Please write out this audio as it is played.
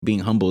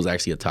Being humble is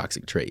actually a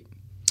toxic trait.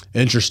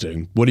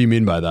 Interesting. What do you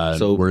mean by that?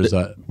 So Where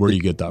do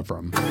you get that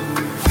from?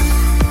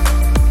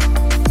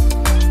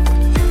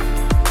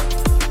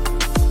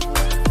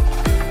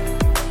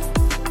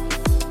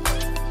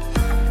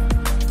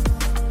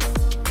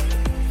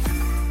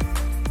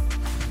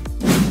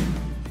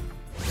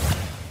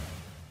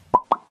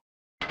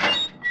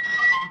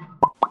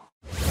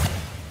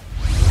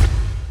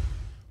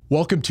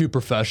 Welcome to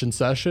Profession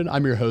Session.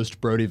 I'm your host,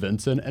 Brody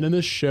Vincent, and in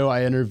this show,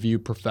 I interview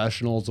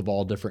professionals of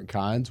all different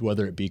kinds,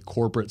 whether it be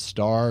corporate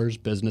stars,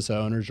 business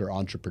owners, or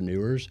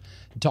entrepreneurs,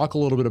 and talk a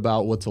little bit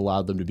about what's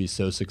allowed them to be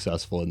so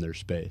successful in their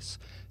space.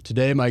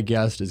 Today, my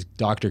guest is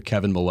Dr.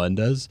 Kevin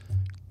Melendez.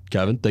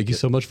 Kevin, thank you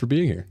so much for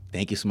being here.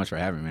 Thank you so much for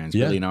having me, man. It's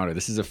really an honor.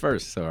 This is a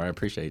first, so I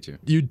appreciate you.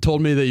 You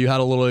told me that you had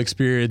a little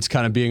experience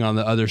kind of being on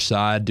the other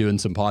side, doing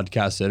some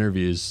podcast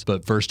interviews,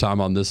 but first time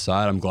on this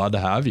side, I'm glad to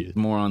have you.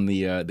 More on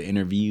the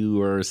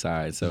interviewer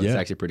side, so it's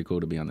actually pretty cool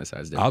to be on this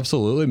side.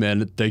 Absolutely,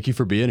 man. Thank you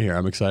for being here.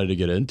 I'm excited to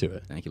get into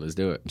it. Thank you. Let's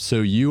do it.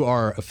 So you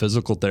are a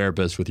physical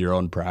therapist with your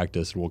own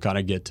practice, and we'll kind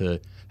of get to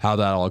how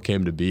that all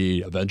came to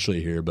be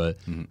eventually here, but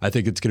I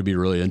think it's going to be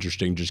really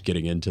interesting just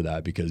getting into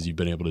that because you've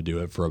been able to do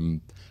it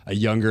from a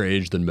younger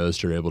age than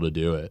most are able to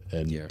do it,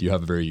 and you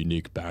have a very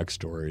unique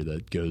backstory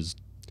that goes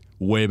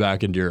way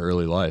back into your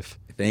early life.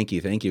 Thank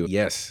you.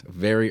 Yes,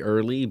 very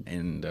early,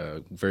 and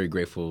very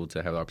grateful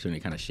to have the opportunity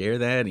to kind of share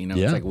that. You know,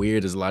 it's like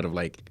weird. There's a lot of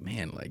like,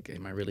 man, like,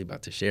 am I really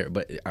about to share?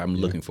 But I'm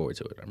looking forward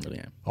to it. I really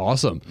am.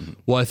 Awesome.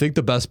 Well, I think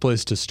the best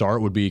place to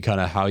start would be kind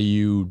of how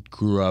you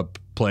grew up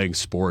playing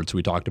sports.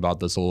 We talked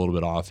about this a little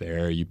bit off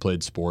air. You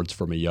played sports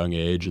from a young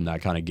age, and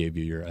that kind of gave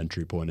you your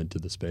entry point into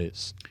the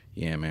space.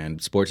 Yeah, man.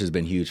 Sports has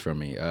been huge for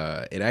me.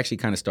 It actually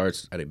kind of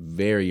starts at a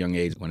very young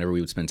age. Whenever we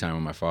would spend time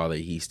with my father,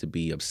 he used to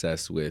be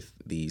obsessed with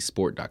these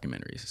sport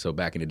documentaries. So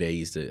back in the day, he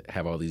used to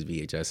have all these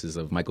VHSs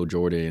of Michael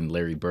Jordan,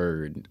 Larry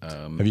Bird.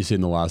 Have you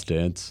seen The Last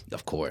Dance?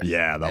 Of course.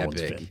 Yeah, that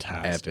one's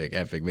fantastic.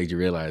 Epic. Made you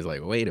realize,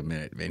 like, wait a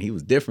minute, man, he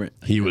was different.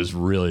 He was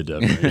really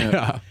different.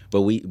 Yeah.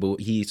 But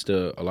he used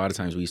to, a lot of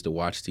times we used to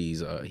watch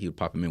these, he would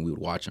pop them in, we would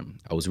watch them.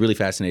 I was really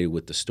fascinated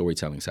with the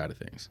storytelling side of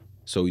things.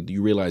 So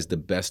you realize the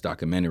best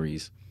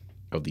documentaries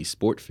of these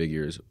sport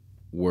figures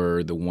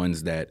were the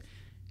ones that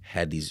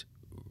had these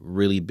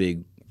really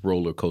big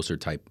roller coaster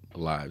type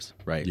lives,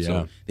 right? Yeah.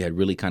 So they had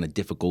really kind of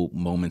difficult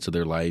moments of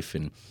their life,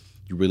 and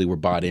you really were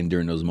bought in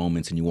during those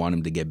moments, and you want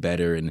them to get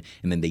better, and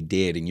then they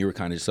did, and you were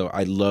kind of, so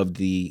I loved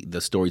the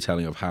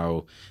storytelling of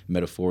how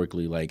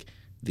metaphorically, like,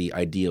 the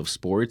idea of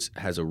sports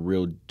has a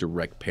real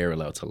direct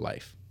parallel to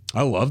life.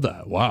 I love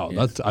that. Wow.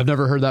 I've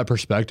never heard that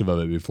perspective of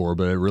it before,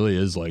 but it really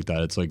is like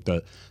that. It's like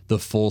the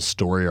full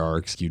story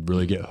arcs. You'd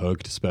really get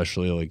hooked,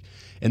 especially like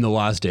in The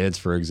Last Dance,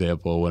 for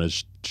example, when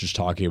it's just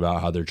talking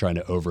about how they're trying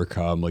to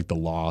overcome like the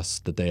loss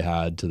that they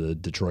had to the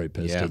Detroit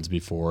Pistons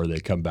before they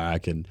come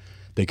back, and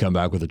they come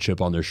back with a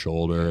chip on their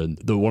shoulder. And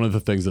one of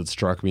the things that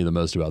struck me the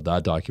most about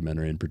that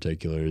documentary in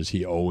particular is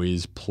he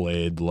always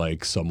played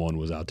like someone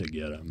was out to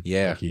get him.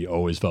 Yeah. Like he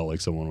always felt like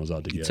someone was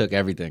out to get him. He took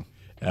everything.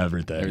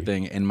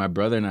 Everything. And my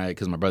brother and I,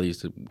 because my brother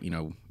used to,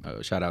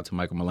 shout out to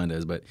Michael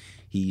Melendez, but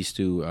we used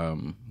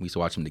to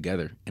watch them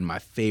together. And my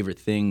favorite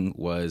thing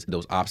was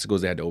those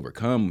obstacles they had to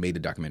overcome made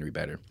the documentary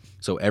better.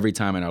 So every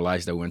time in our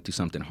lives that we went through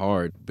something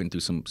hard, been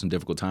through some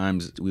difficult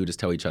times, we would just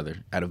tell each other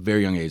at a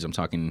very young age, I'm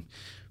talking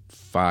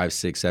 5,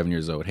 6, 7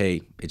 years old, hey,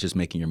 it's just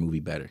making your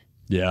movie better.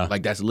 Yeah.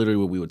 Like, that's literally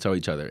what we would tell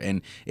each other.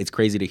 And it's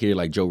crazy to hear,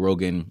 like, Joe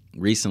Rogan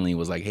recently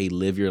was like, hey,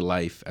 live your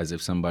life as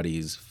if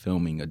somebody's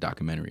filming a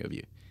documentary of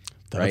you.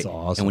 That's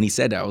awesome. And when he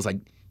said that, I was like,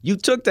 you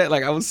took that.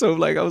 Like, I was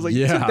like,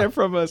 you took that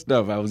from us. No,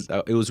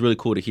 it was really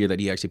cool to hear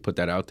that he actually put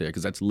that out there,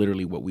 because that's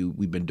literally what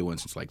we've been doing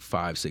since like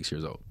 5, 6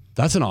 years old.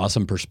 That's an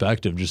awesome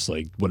perspective. Just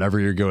like whenever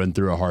you're going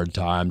through a hard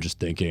time, just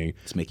thinking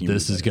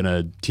this is going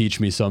to teach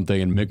me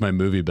something and make my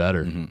movie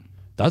better. Mm-hmm.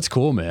 That's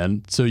cool,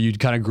 man. So you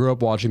kind of grew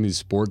up watching these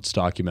sports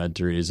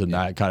documentaries, and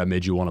that kind of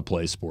made you want to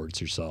play sports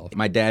yourself.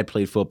 My dad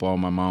played football.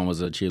 My mom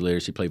was a cheerleader.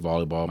 She played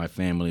volleyball. My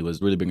family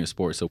was really big in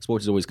sports. So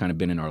sports has always kind of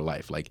been in our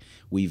life. Like,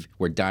 we're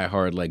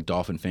diehard like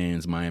Dolphin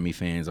fans, Miami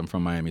fans. I'm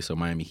from Miami, so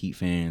Miami Heat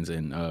fans.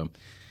 And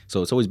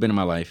so it's always been in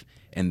my life.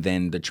 And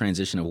then the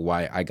transition of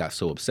why I got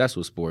so obsessed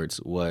with sports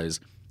was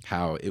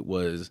how it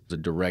was a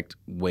direct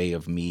way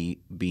of me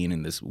being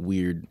in this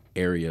weird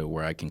area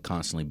where I can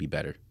constantly be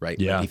better, right?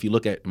 Yeah. Like, if you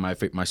look at my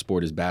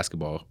sport is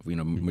basketball,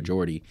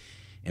 majority,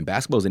 and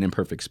basketball is an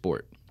imperfect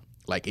sport.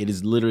 Like, it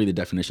is literally the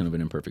definition of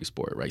an imperfect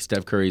sport, right?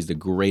 Steph Curry is the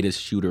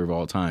greatest shooter of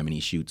all time, and he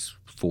shoots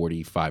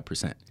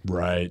 45%.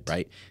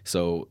 Right?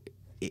 So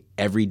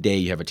every day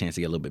you have a chance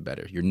to get a little bit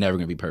better. You're never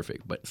going to be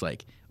perfect, but it's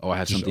like, I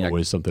have something. There's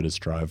always something to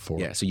strive for.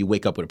 Yeah, so you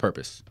wake up with a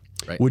purpose.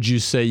 Right. Would you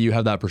say you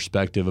have that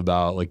perspective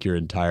about like your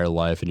entire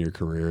life and your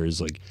career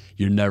is like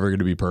you're never going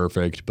to be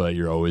perfect, but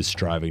you're always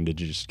striving to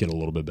just get a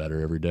little bit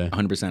better every day?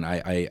 100%.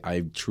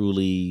 I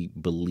truly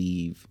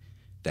believe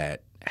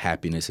that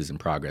happiness is in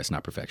progress,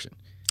 not perfection.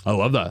 I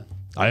love that.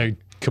 I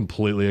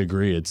completely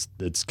agree.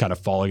 It's kind of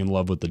falling in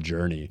love with the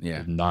journey,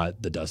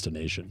 not the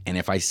destination. And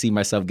if I see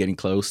myself getting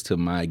close to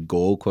my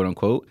goal, quote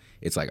unquote,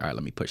 it's like, all right,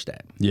 let me push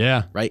that.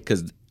 Yeah. Right?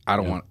 Because I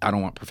don't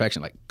want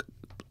perfection. Like,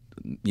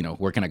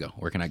 where can I go?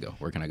 Where can I go?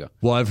 Where can I go?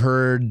 Well, I've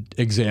heard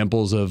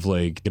examples of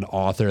like an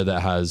author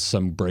that has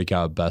some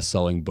breakout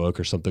best-selling book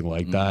or something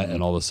like that,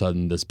 and all of a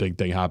sudden this big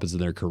thing happens in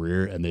their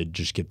career, and they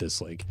just get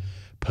this like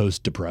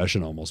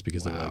post-depression almost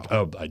because they're like,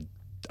 oh,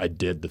 I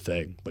did the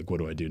thing. Like, what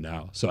do I do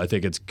now? So I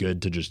think it's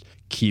good to just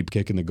keep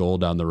kicking the goal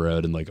down the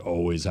road and like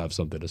always have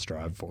something to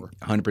strive for.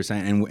 100%.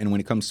 And when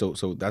it comes to,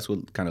 so that's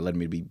what kind of led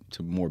me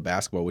to more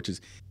basketball, which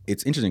is,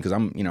 it's interesting because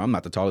I'm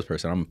not the tallest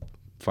person. I'm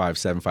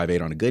 5'7",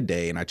 5'8" on a good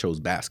day, and I chose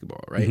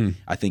basketball, right?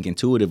 I think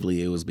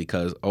intuitively it was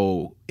because,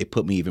 it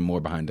put me even more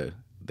behind the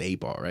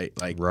 8-ball, right?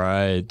 Like,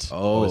 right.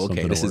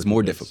 Okay, this is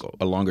more difficult,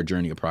 a longer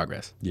journey of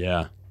progress.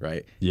 Yeah.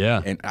 Right?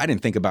 Yeah. And I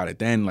didn't think about it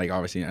then. Like,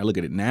 obviously, I look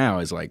at it now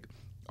as like,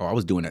 I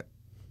was doing it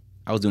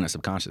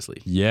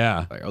subconsciously.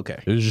 Yeah. Like,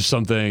 okay. It was just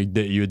something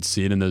that you had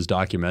seen in those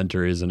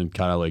documentaries and it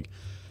kind of like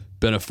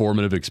been a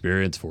formative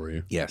experience for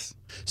you. Yes.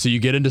 So you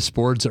get into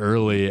sports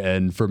early,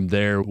 and from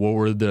there, what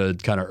were the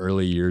kind of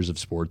early years of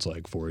sports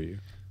like for you?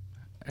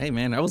 Hey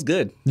man, I was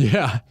good.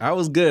 Yeah. I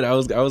was good. I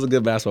was a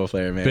good basketball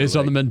player, man. Based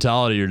on the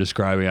mentality you're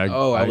describing, I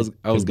was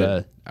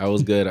good. I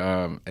was good.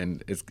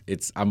 And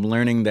I'm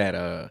learning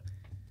that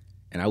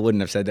and I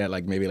wouldn't have said that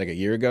like maybe like a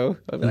year ago.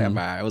 I'd be like,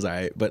 I was all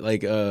right. But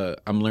like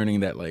I'm learning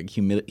that like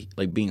humility,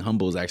 like being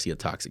humble is actually a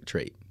toxic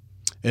trait.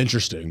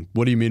 Interesting.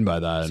 What do you mean by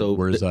that? So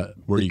where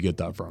do you get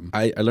that from?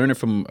 I learned it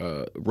from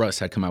Russ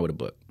had come out with a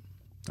book.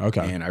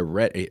 Okay. And I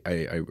read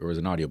it was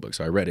an audiobook,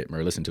 so I read it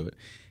or listened to it.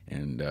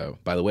 And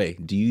by the way,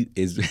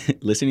 is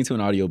listening to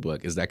an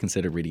audiobook, is that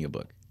considered reading a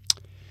book?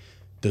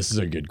 This is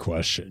a good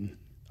question.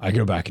 I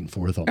go back and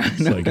forth on this.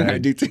 No, I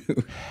do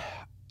too.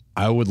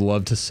 I would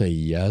love to say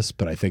yes,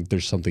 but I think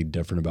there's something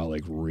different about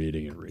like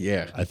reading and reading.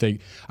 Yeah. I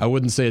think I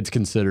wouldn't say it's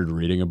considered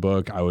reading a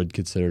book. I would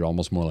consider it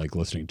almost more like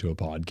listening to a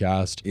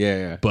podcast.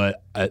 Yeah.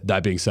 But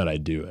that being said, I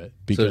do it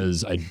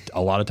because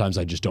a lot of times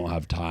I just don't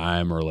have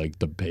time or like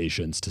the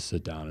patience to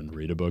sit down and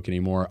read a book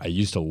anymore. I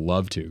used to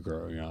love to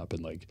growing up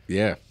and like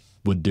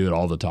would do it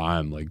all the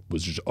time. Like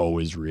was just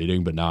always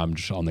reading, but now I'm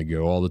just on the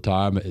go all the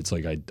time. It's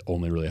like I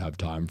only really have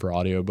time for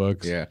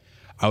audiobooks. Yeah.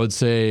 I would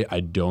say I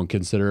don't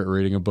consider it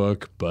reading a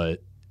book,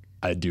 but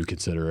I do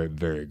consider it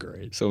very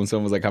great. So when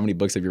someone was like, "How many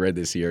books have you read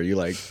this year?" You're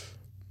like,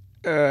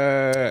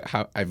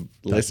 "How I've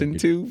listened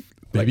to."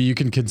 Maybe you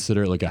can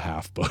consider it like a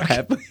half book.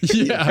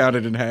 Yeah, count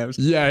it in halves.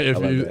 Yeah,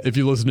 if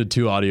you listen to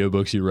 2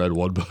 audiobooks, you read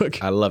 1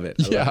 book. I love it.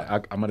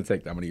 I'm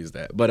gonna use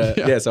that. But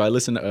so I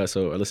listened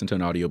to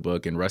an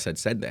audiobook, and Russ had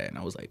said that, and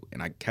I was like,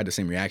 and I had the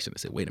same reaction. I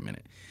said, "Wait a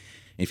minute."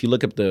 And if you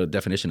look up the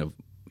definition of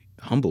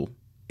humble,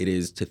 it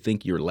is to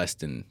think you're less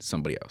than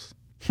somebody else.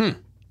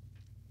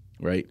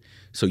 Right?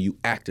 So you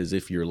act as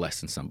if you're less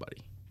than somebody.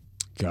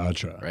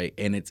 Gotcha. Right?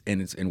 And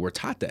we're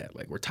taught that.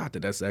 Like we're taught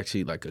that that's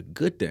actually like a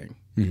good thing,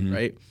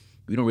 right?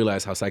 We don't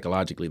realize how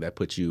psychologically that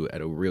puts you at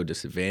a real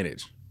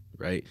disadvantage,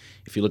 right?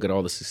 If you look at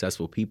all the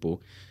successful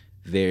people,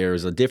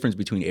 there's a difference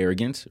between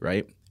arrogance,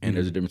 right? And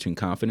there's a difference between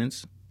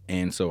confidence.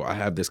 And so I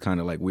have this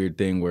kind of like weird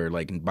thing where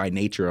like by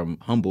nature I'm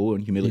humble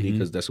and humility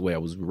because that's the way I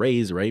was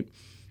raised, right?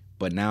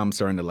 But now I'm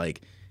starting to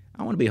like,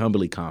 I want to be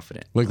humbly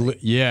confident. Like,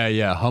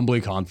 humbly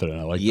confident.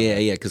 I like that.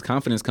 Yeah, because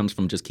confidence comes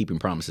from just keeping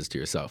promises to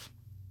yourself.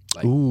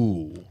 Like,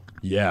 ooh,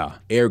 yeah.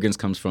 Arrogance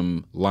comes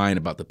from lying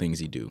about the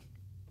things you do,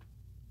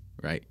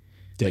 right?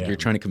 Damn. Like you're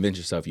trying to convince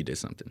yourself you did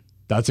something.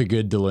 That's a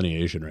good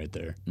delineation right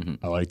there.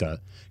 I like that.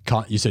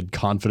 You said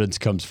confidence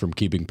comes from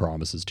keeping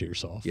promises to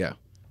yourself. Yeah.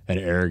 And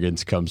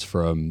arrogance comes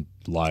from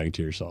lying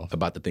to yourself.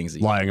 About the things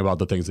that lying about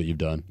the things that you've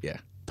done. Yeah.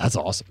 That's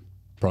awesome.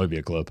 Probably be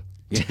a clip.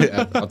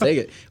 Yeah, I'll take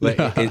it. But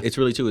it's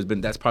really true.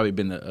 That's probably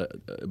been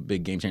a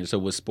big game changer. So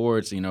with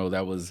sports,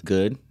 that was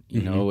good,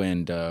 know,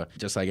 and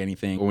just like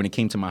anything. Or when it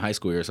came to my high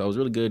school year, so I was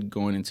really good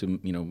going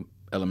into,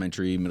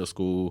 elementary, middle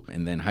school,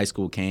 and then high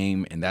school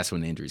came, and that's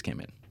when the injuries came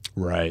in.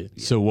 Right.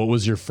 Yeah. So what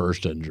was your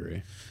first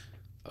injury?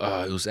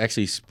 It was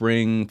actually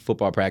spring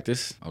football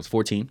practice. I was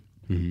 14.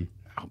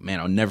 Oh,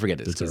 man, I'll never forget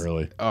this. That's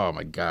early. Oh,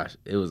 my gosh.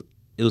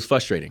 It was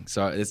frustrating.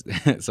 So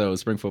it was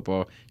spring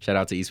football. Shout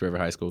out to East River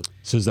High School.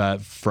 So is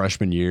that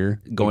freshman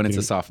year? Going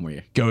into sophomore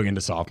year. Going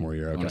into sophomore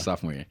year, okay. Going into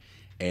sophomore year.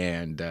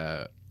 And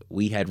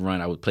we had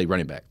I would play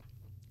running back.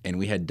 And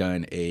we had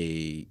done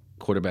a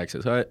quarterback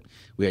says hut.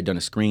 We had done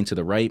a screen to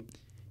the right.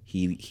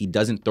 He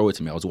doesn't throw it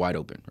to me. I was wide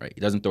open, right?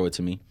 He doesn't throw it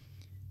to me.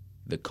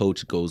 The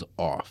coach goes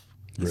off.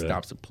 He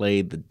stops the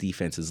play. The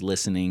defense is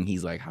listening.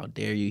 He's like, "How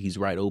dare you? He's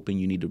right open.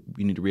 You need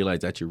to realize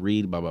that's your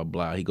read, blah, blah,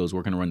 blah." He goes,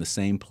 "We're going to run the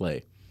same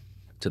play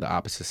to the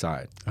opposite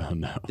side." Oh,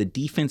 no. The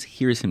defense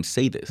hears him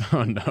say this.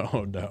 Oh,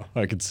 no.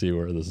 I can see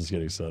where this is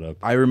getting set up.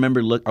 I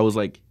remember, I was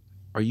like,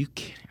 "Are you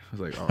kidding?" I was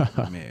like,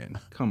 "Oh, man,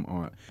 come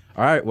on."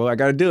 All right, well, I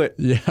got to do it.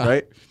 Yeah.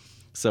 Right?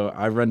 So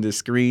I run this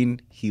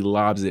screen. He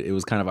lobs it. It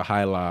was kind of a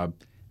high lob.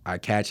 I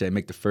catch it, I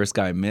make the first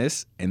guy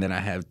miss, and then I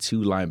have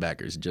 2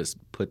 linebackers just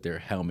put their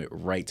helmet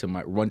right to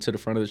run to the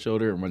front of the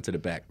shoulder and run to the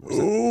back.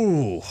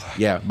 Ooh.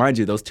 Yeah, mind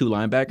you, those 2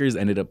 linebackers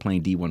ended up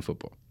playing D1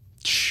 football.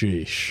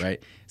 Sheesh.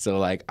 Right. So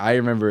like I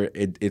remember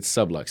it's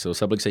sublux. So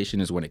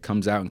subluxation is when it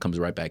comes out and comes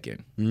right back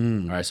in.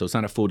 All right. So it's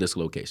not a full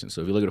dislocation.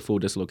 So if you look at a full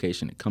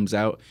dislocation, it comes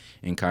out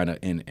and kind of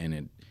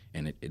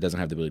it doesn't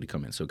have the ability to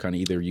come in. So kind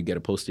of either you get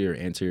a posterior or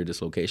anterior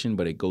dislocation,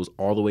 but it goes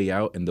all the way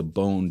out and the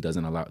bone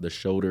doesn't allow, the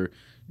shoulder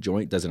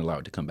joint doesn't allow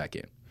it to come back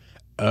in.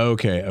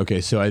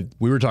 Okay. So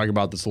we were talking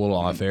about this a little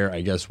off air.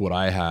 I guess what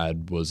I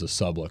had was a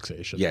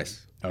subluxation.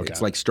 Yes. Okay.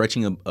 It's like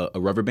stretching a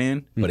rubber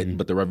band,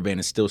 but the rubber band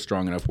is still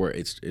strong enough where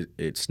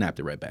it snapped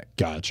it right back.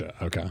 Gotcha.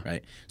 Okay.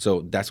 Right.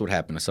 So that's what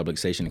happened. A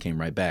subluxation, it came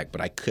right back.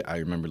 But I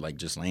remember like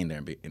just laying there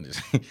and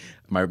just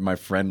my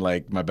friend,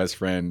 like my best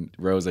friend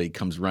Rose, he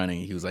comes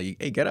running. He was like,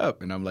 "Hey, get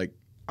up!" And I'm like,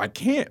 "I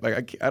can't.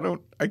 Like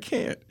I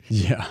can't."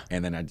 Yeah.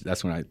 And then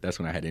that's when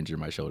I had injured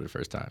my shoulder the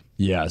first time.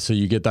 Yeah. So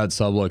you get that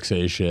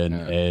subluxation,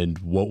 and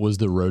what was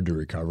the road to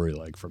recovery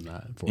like from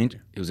that?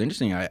 It was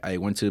interesting. I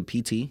went to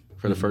PT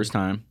for the first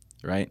time.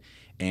 Right.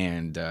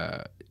 And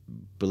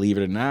believe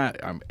it or not,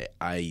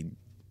 I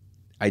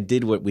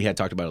did what we had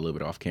talked about a little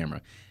bit off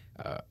camera.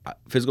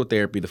 Physical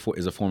therapy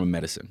is a form of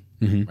medicine,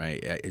 right?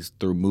 It's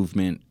through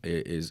movement,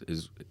 is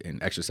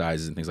and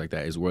exercises and things like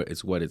that. Is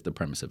the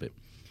premise of it.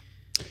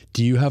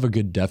 Do you have a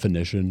good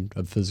definition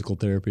of physical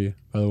therapy,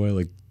 by the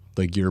way?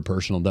 Like your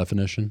personal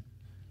definition?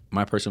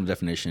 My personal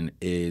definition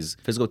is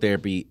physical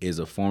therapy is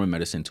a form of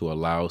medicine to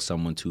allow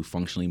someone to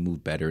functionally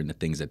move better in the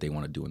things that they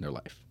want to do in their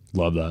life.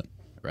 Love that.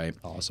 Right.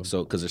 Awesome.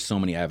 So, because there's so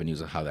many avenues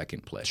of how that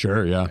can play.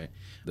 Sure. Yeah. Right?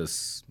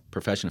 This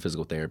profession of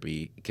physical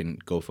therapy can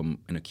go from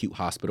an acute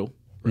hospital,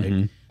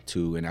 right,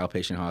 to an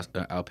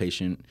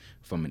outpatient,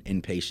 from an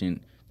inpatient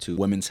to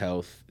women's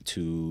health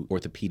to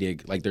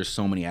orthopedic. Like, there's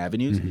so many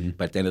avenues.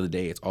 But at the end of the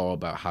day, it's all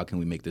about how can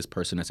we make this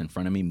person that's in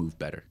front of me move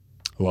better.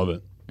 Love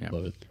it. Yeah.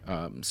 Love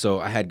it. So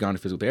I had gone to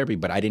physical therapy,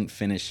 but I didn't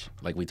finish.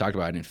 Like we talked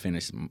about, I didn't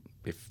finish.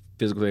 If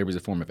physical therapy is a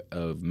form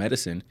of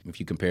medicine, if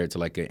you compare it to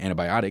like an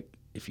antibiotic,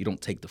 if you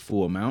don't take the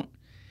full amount,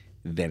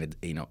 then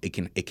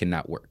it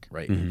cannot work,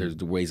 right? There's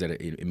the ways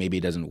that maybe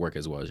it doesn't work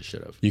as well as it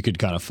should have. You could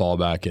kind of fall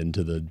back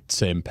into the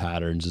same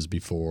patterns as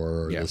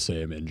before, or the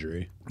same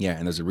injury. Yeah,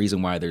 and there's a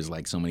reason why there's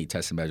like so many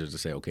tests and measures to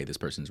say, okay, this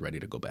person's ready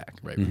to go back,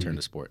 right? Return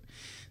to sport.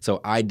 So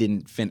I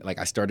didn't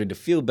I started to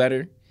feel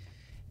better,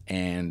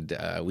 and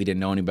we didn't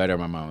know any better.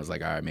 My mom was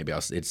like, all right, maybe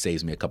it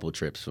saves me a couple of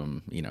trips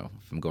from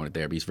going to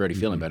therapy. He's already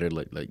feeling better,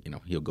 like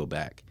he'll go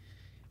back.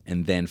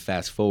 And then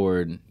fast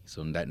forward,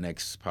 so that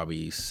next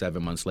probably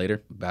 7 months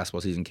later,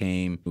 basketball season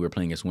came. We were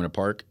playing against Winter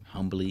Park,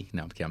 humbly.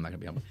 No, okay, I'm not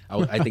going to be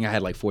humble. I think I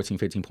had like 14,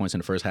 15 points in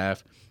the first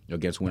half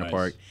against Winter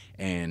Park.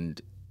 And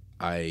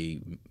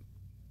I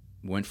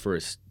went for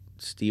a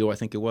steal, I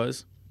think it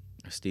was,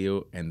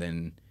 and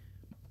then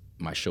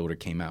my shoulder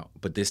came out.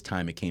 But this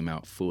time it came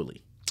out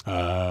fully.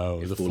 Oh,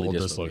 it was a full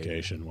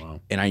dislocation.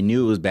 Wow. And I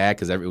knew it was bad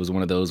because it was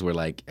one of those where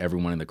like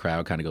everyone in the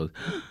crowd kind of goes,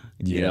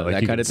 like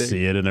that you kind of thing.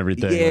 See it and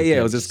everything. Yeah, like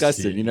it was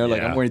disgusting.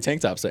 Like yeah. I'm wearing tank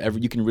tops, so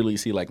you can really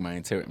see like my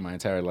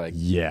entire like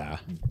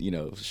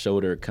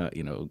shoulder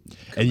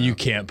and you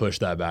can't push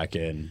that back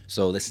in.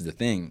 So this is the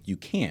thing, you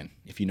can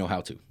if you know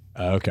how to.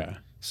 Okay.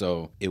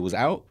 So it was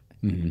out,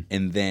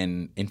 and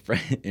then in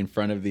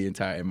front of the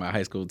entire, and my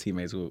high school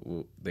teammates,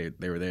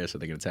 they were there, so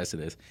they can attest to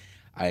this.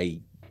 I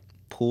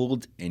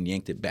pulled and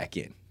yanked it back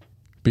in.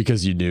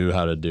 Because you knew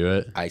how to do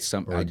it? I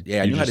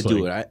knew how to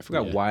do it. I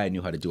forgot why I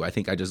knew how to do it. I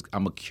think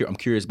I'm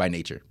curious by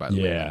nature, by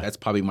the way. That's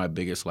probably my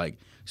biggest like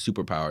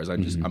superpower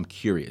is I'm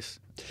curious.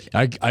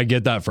 I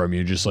get that from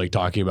you, just like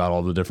talking about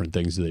all the different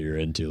things that you're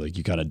into. Like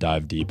you kind of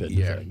dive deep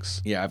into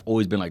things. Yeah, I've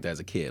always been like that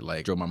as a kid.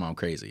 Like drove my mom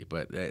crazy,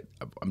 but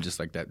I'm just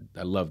like that.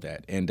 I love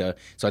that, and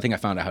so I think I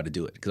found out how to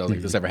do it because I was like,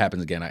 if this ever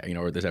happens again,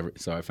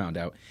 so I found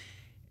out,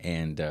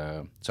 and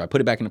so I put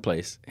it back into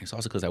place. And it's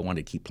also because I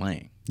wanted to keep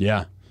playing.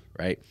 Yeah.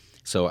 Right.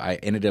 So I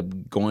ended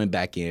up going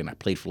back in. I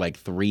played for like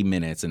 3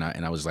 minutes, and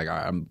I was like,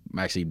 I'm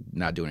actually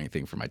not doing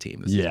anything for my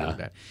team. This is really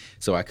bad.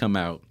 So I come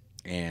out,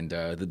 and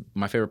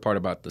my favorite part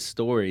about the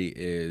story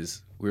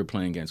is we were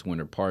playing against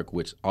Winter Park,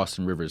 which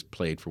Austin Rivers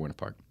played for Winter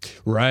Park.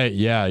 Right.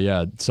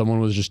 Yeah. Someone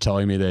was just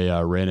telling me they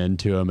ran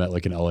into him at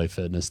like an LA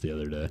Fitness the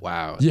other day.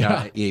 Wow.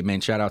 Yeah. Man,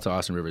 shout out to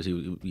Austin Rivers.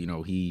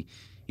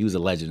 He was a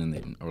legend in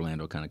the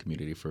Orlando kind of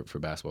community for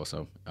basketball.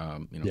 So,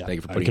 thank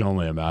you for putting. I can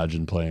only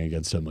imagine playing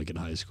against him like in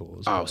high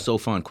school. Oh, so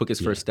fun!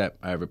 Quickest first step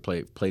I ever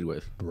played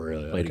with.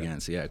 Really? Played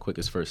against. Yeah,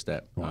 quickest first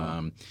step.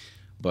 Wow.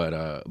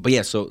 But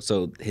yeah.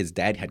 So his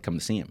dad had come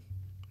to see him.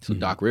 So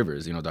Doc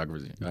Rivers, Doc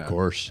Rivers, of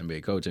course,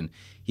 NBA coach, and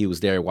he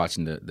was there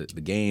watching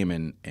the game,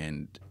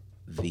 and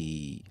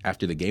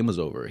after the game was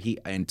over,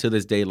 and to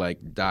this day,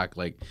 like Doc,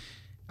 like.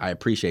 I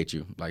appreciate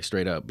you, like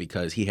straight up,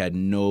 because he had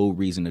no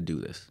reason to do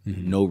this.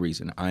 No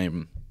reason.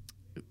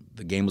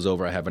 The game was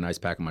over. I have an ice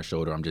pack on my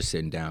shoulder. I'm just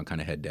sitting down, kind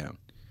of head down,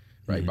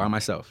 right, by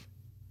myself.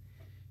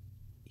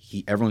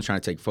 Everyone's trying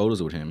to take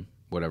photos with him,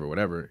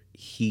 whatever.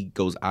 He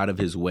goes out of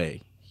his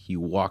way. He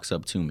walks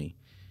up to me,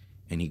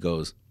 and he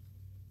goes,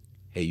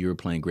 "Hey, you were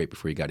playing great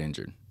before you got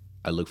injured.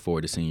 I look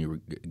forward to seeing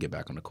you get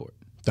back on the court."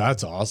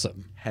 That's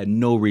awesome. Had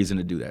no reason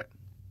to do that.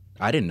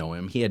 I didn't know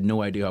him. He had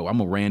no idea. I'm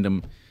a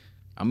random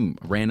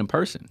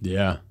person.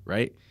 Yeah.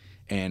 Right?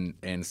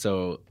 And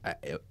so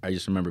I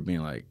just remember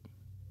being like,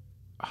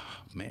 oh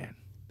man,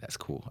 that's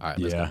cool. All right,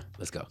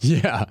 let's go.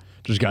 Yeah,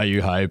 just got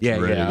you hyped. Yeah.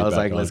 I was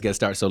like, let's get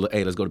started. So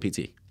hey, let's go to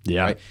PT.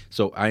 Yeah. Right?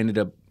 So I ended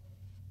up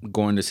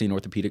going to see an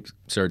orthopedic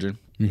surgeon.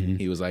 Mm-hmm.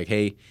 He was like,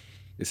 hey,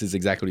 this is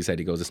exactly what he said.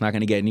 He goes, it's not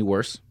going to get any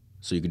worse.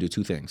 So you can do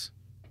two things.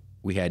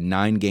 We had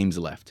 9 games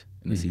left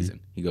in the season.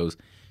 He goes,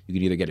 you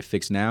can either get it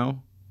fixed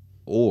now,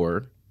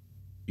 or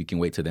you can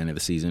wait till the end of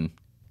the season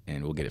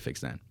and we'll get it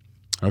fixed then.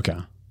 Okay.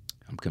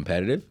 I'm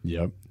competitive.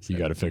 Yep. You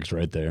got it fixed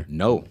right there.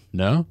 No.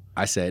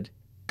 I said,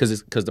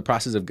 because the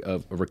process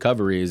of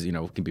recovery is,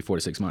 can be 4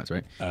 to 6 months,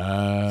 right?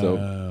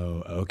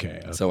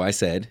 Okay. So I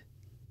said,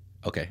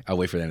 okay, I'll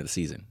wait for the end of the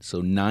season.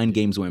 So 9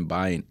 games went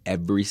by, and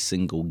every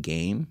single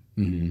game,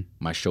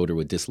 my shoulder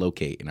would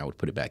dislocate, and I would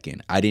put it back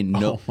in. I didn't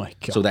know. Oh my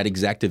God. So that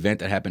exact event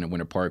that happened at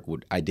Winter Park,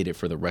 I did it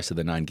for the rest of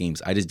the 9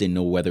 games. I just didn't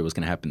know whether it was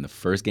going to happen the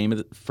first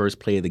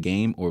play of the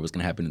game, or it was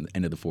going to happen in the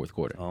end of the fourth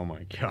quarter. Oh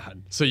my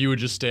God. So you would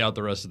just stay out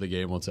the rest of the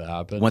game once it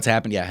happened? Once it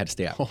happened, yeah, I had to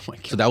stay out. Oh my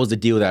God. So that was the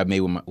deal that I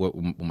made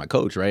with my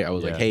coach, right? I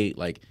was like, hey,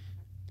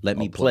 let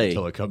me play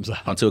until it comes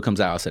out. Until it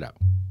comes out, I'll sit out.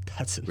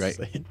 That's insane.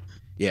 Right?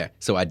 Yeah,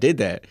 so I did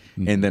that,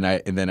 and then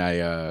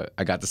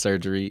I got the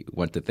surgery,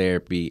 went to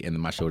therapy, and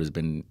then my shoulder's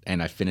been,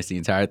 and I finished the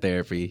entire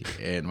therapy,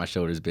 and my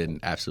shoulder's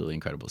been absolutely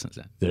incredible since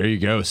then. There you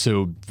go.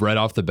 So right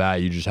off the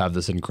bat, you just have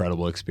this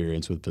incredible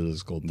experience with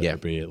physical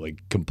therapy. Yeah.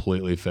 It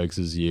completely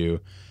fixes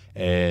you,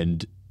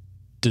 and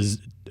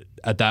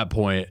at that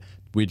point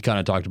we'd kind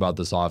of talked about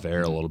this off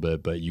air a little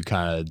bit, but you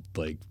kind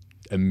of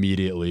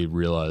immediately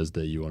realized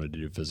that you wanted to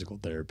do physical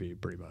therapy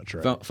pretty much,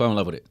 right? Fell in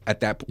love with it at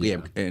that point. Yeah.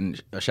 And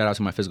a shout out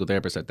to my physical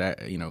therapist at that,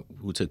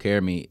 who took care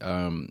of me.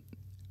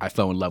 I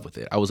fell in love with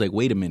it. I was like,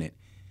 wait a minute,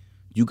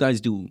 you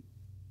guys do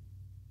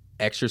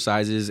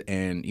exercises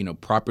and,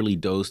 properly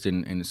dosed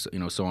and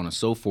so on and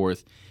so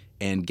forth,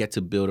 and get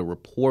to build a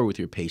rapport with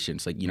your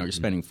patients. You're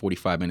spending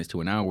 45 minutes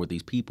to an hour with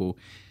these people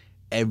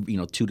every,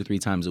 2 to 3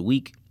 times a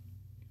week.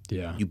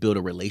 Yeah. You build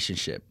a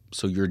relationship.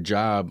 So your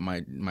job,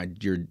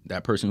 you're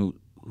that person who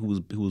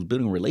was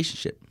building a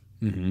relationship.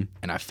 And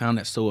I found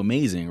that so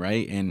amazing,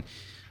 right? And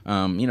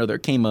there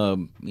came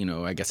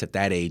I guess at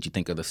that age you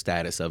think of the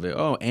status of it.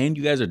 Oh, and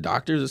you guys are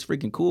doctors? It's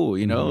freaking cool,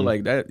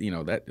 like that.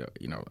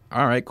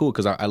 All right, cool,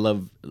 because I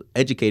love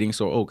educating.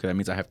 So okay, that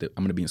means I'm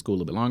going to be in school a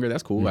little bit longer.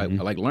 That's cool. I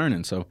like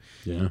learning. So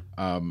yeah.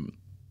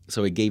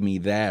 So it gave me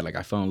that.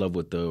 I fell in love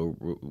with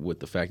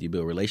the fact you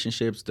build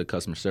relationships, the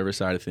customer service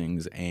side of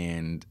things,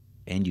 and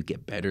you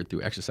get better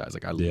through exercise.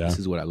 This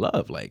is what I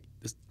love.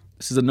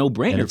 This is a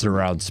no-brainer. And it's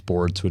around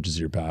sports, which is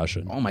your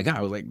passion. Oh my God.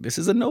 I was like, this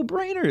is a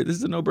no-brainer. This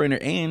is a no-brainer.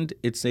 And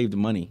it saved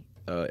money.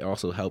 It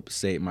also helped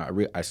save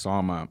I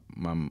saw my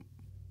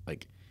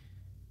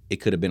it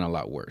could have been a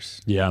lot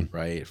worse. Yeah.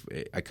 Right?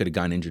 I could have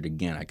gotten injured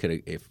again. I could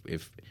have,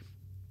 if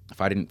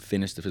I didn't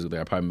finish the physical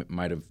therapy, I probably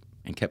might have,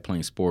 and kept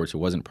playing sports or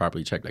wasn't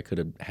properly checked, I could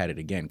have had it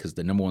again, because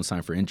the number one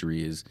sign for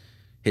injury is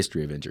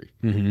history of injury.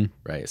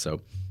 Right? So,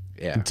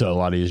 yeah. It's a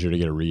lot easier to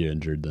get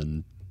re-injured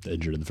than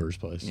injured in the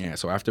first place. Yeah,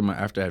 so after I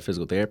had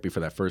physical therapy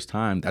for that first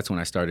time, that's when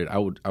I started. I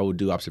would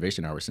do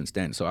observation hours since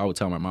then. So I would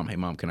tell my mom, "Hey,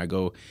 Mom, can I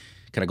go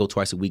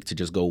twice a week to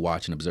just go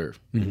watch and observe?"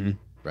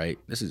 Right?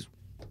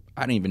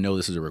 I didn't even know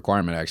this is a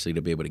requirement actually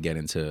to be able to get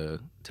into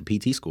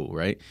PT school,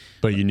 right?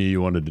 But you knew you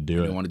wanted to do it.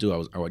 I didn't want to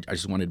do it. I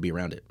just wanted to be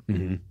around it.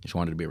 Just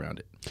wanted to be around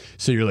it.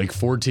 So you're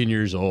 14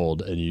 years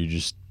old, and you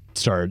just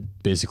start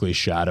basically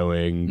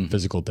shadowing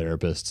physical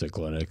therapists at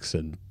clinics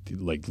and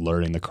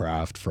learning the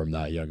craft from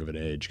that young of an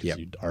age, because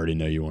you already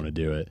know you want to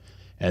do it.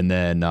 And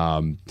then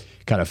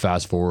kind of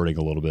fast forwarding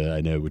a little bit,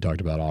 I know we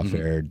talked about off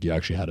air, you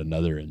actually had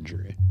another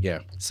injury. Yeah.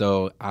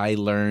 So I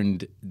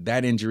learned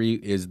that injury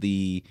is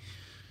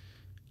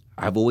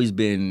I've always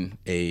been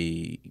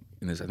and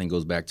this I think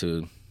goes back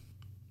to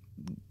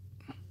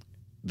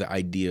the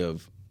idea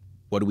of,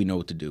 what do we know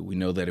what to do? We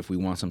know that if we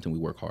want something, we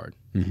work hard.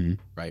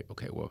 Right?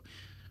 Okay, well,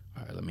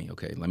 all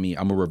right,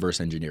 I'm a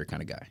reverse engineer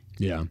kind of guy.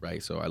 Yeah.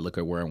 Right? So I look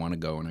at where I want to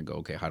go and I go,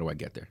 okay, how do I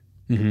get there?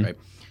 Right?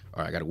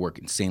 All right, I got to work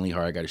insanely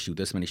hard. I got to shoot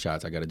this many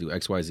shots. I got to do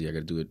X, Y, Z. I got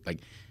to do it.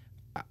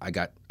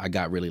 I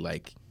got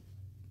really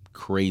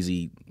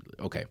crazy.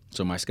 Okay,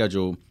 so my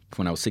schedule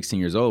when I was 16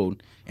 years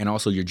old, and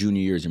also your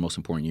junior year is your most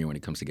important year when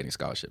it comes to getting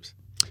scholarships.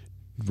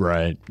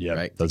 Right. Yeah.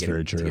 Right? That's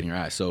very true. Getting your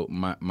eyes. So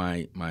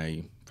my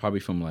probably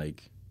from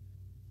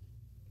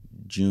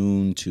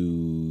June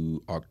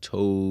to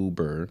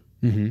October,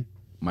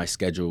 my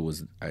schedule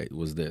was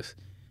this.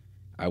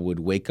 I would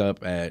wake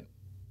up at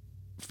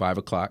 5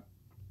 o'clock.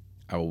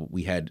 I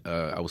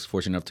was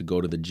fortunate enough to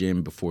go to the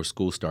gym before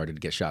school started to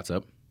get shots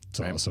up. That's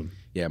awesome.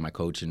 Yeah, my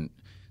coach, and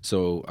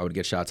so I would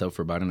get shots up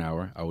for about an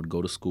hour. I would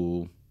go to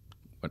school,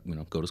 and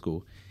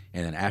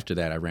then after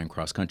that I ran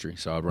cross country.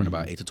 So I would run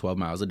about 8 to 12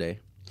 miles a day.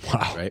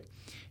 Wow. Right,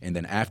 and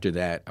then after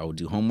that I would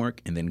do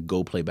homework and then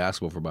go play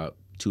basketball for about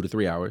 2 to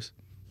 3 hours,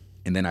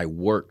 and then I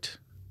worked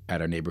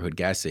at our neighborhood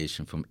gas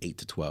station from 8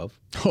 to 12.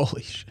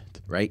 Holy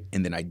shit. Right,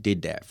 and then I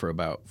did that for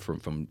about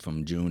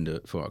from June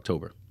for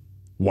October.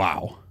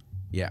 Wow.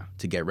 Yeah,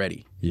 to get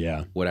ready.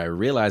 Yeah. What I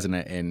realized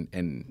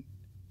and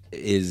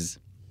is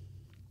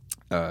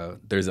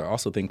there's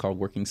also a thing called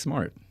working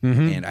smart.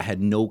 And I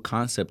had no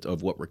concept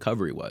of what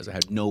recovery was. I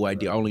had no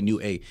idea. I only knew,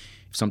 if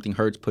something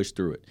hurts, push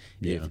through it.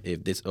 Yeah.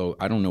 If this,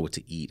 I don't know what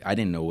to eat. I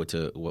didn't know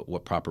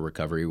what proper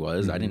recovery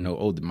was. I didn't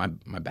know,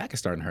 my back is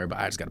starting to hurt, but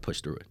I just got to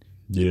push through it.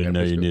 You didn't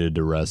know you needed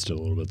to rest a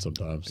little bit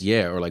sometimes.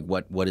 Yeah, or like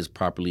what is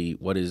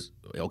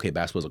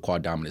basketball's a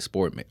quad dominant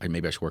sport.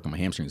 Maybe I should work on my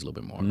hamstrings a little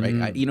bit more,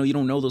 right? You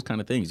don't know those kind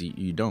of things.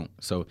 You don't.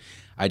 So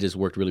I just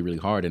worked really, really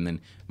hard, and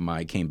then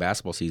came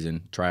basketball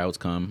season, tryouts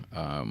come.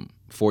 I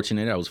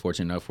was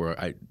fortunate enough where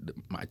I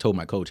told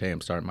my coach, hey,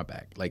 I'm starting my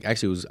back. Like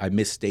actually, I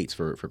missed states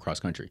for cross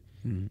country.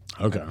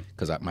 Okay.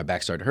 Because my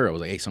back started to hurt. I was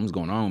like, hey, something's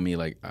going on with me.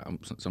 Like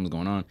something's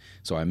going on.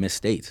 So I missed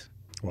states.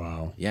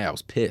 Wow. Yeah, I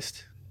was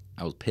pissed.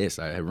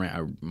 I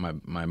ran.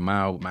 My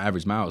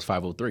average mile was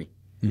 5:03.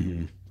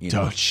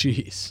 Oh,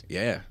 jeez.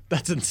 Yeah,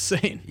 that's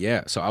insane.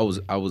 Yeah, so I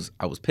was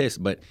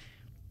pissed, but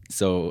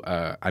so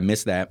I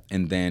missed that,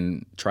 and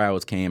then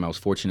tryouts came. I was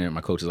fortunate.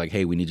 My coach was like,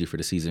 "Hey, we need you for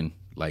the season.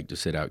 Like,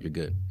 just sit out. You're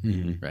good."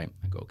 Right?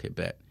 I go, "Okay,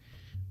 bet."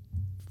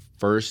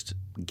 First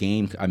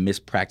game, I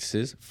missed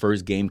practices.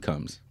 First game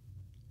comes.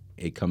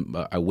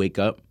 I wake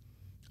up.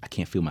 I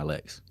can't feel my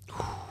legs.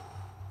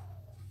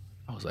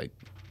 I was like,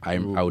 I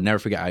would never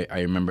forget.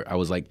 I remember. I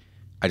was like,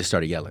 I just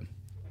started yelling.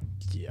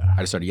 Yeah.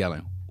 I just started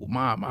yelling,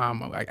 Mom,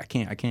 I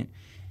can't.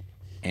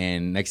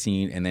 And next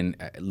thing, and then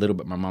a little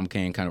bit, my mom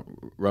came, kind of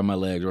rub my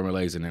legs,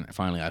 and then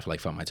finally I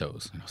felt my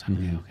toes. And I was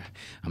like, okay,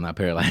 I'm not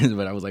paralyzed,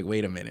 but I was like,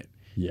 wait a minute.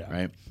 Yeah.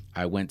 Right.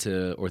 I went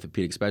to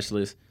orthopedic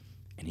specialist,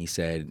 and he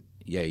said,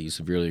 yeah, you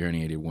severely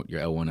herniated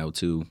your L1,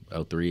 L2,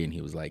 L3, and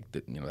he was like,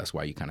 that's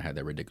why you kind of had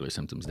that ridiculous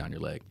symptoms down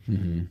your leg.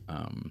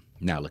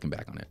 Now looking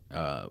back on it,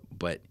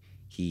 but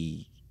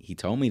he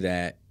told me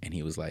that, and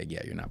he was like,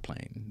 yeah, you're not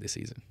playing this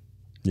season.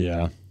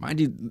 Yeah. Mind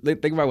you,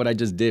 think about what I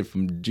just did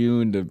from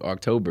June to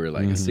October.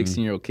 Like a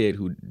 16-year-old kid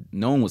who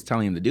no one was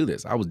telling him to do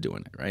this. I was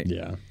doing it, right?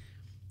 Yeah.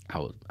 I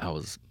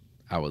was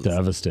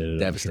devastated.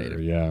 Devastated. Sure,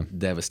 yeah.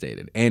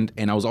 Devastated. And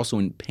I was also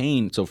in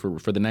pain. So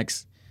for the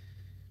next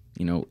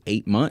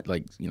 8 months,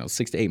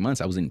 6 to 8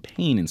 months, I was in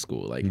pain in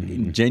school. Like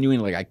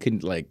genuinely, like I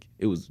couldn't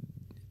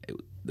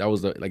that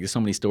was there's so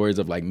many stories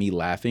of like me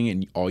laughing,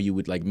 and all you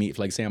would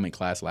say I'm in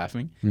class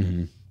laughing.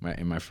 Right,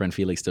 and my friend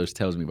Felix still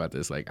tells me about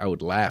this. Like I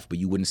would laugh, but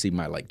you wouldn't see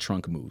my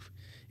trunk move.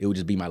 It would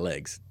just be my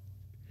legs.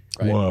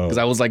 Right? Whoa! Because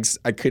I was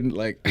I couldn't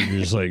You're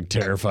just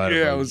terrified.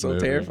 Yeah, I was so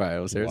terrified. I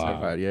was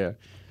terrified. Yeah.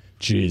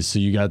 Jeez, so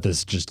you got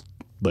this just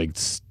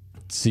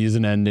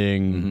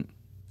season-ending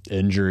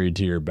injury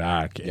to your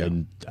back,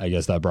 and I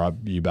guess that brought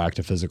you back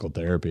to physical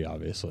therapy,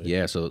 obviously.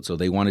 Yeah. So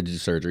they wanted to do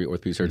surgery.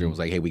 Orthopedic surgeon was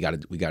like, hey, we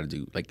got to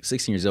do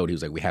 16 years old. He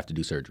was like, we have to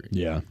do surgery.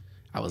 Yeah.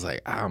 I was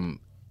like,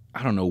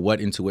 I don't know what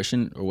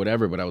intuition or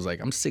whatever, but I was like,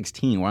 I'm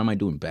 16. Why am I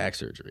doing back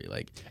surgery?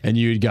 And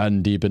you had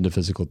gotten deep into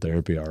physical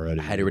therapy already.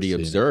 I had already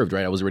observed,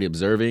 right? I was already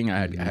observing. I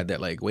had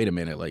that wait a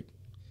minute,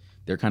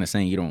 they're kind of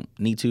saying you don't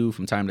need to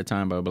from time to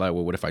time, blah, blah, blah.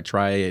 Well, what if I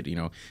try it?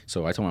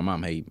 So I told my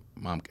mom, hey,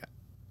 Mom,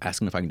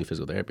 ask him if I can do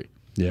physical therapy.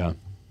 Yeah.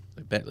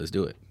 Bet, let's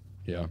do it.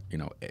 Yeah.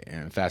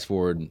 And fast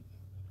forward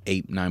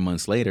 8-9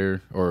 months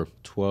later, or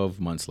 12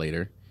 months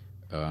later,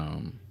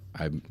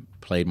 I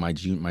played my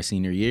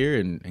senior year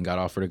and got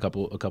offered a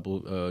couple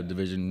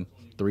Division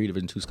III,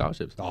 Division II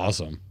scholarships.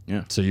 Awesome.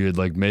 Yeah. So you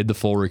had made the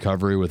full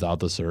recovery without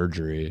the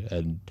surgery,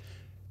 and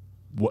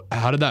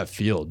how did that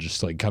feel?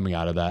 Just coming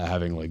out of that,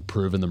 having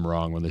proven them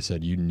wrong when they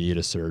said you need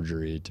a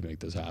surgery to make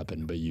this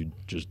happen, but you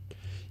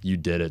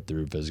did it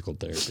through physical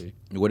therapy.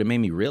 What it made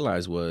me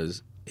realize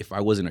was if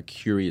I wasn't a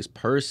curious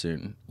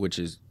person,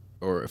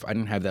 or if I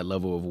didn't have that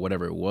level of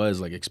whatever it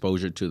was,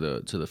 exposure to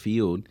the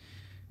field,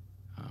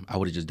 I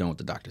would have just done what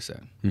the doctor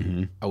said.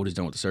 I would have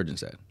done what the surgeon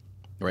said,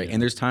 right? Yeah.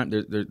 And there's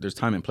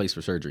time and place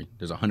for surgery.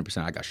 There's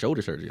 100%. I got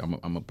shoulder surgery.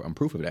 I'm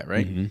proof of that,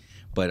 right?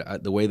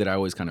 But the way that I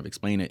always kind of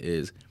explain it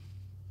is,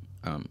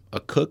 a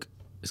cook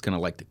is gonna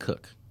like to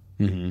cook,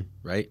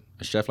 right?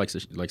 A chef likes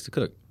to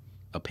cook.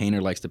 A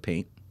painter likes to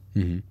paint,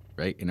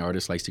 right? An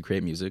artist likes to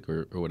create music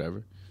or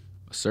whatever.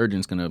 A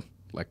surgeon's gonna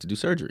like to do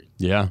surgery.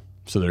 Yeah.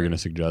 So they're going to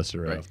suggest it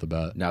right off the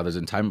bat. Now, there's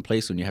a time and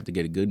place when you have to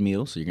get a good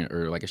meal. So you're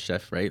or like a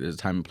chef, right? There's a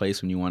time and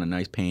place when you want a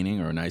nice painting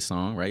or a nice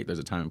song, right? There's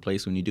a time and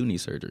place when you do need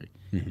surgery,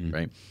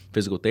 right?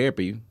 Physical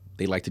therapy,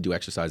 they like to do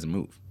exercise and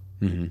move,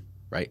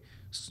 right?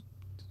 So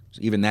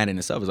even that in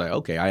itself is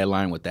okay, I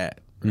align with that,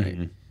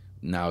 right?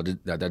 Now,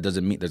 that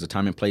doesn't mean there's a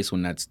time and place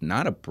when that's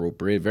not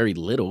appropriate. Very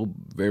little,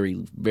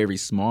 very, very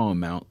small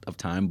amount of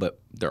time, but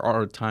there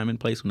are time and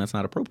place when that's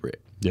not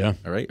appropriate. Yeah.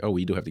 All right. Oh,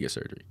 we do have to get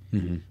surgery.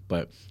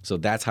 But so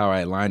that's how I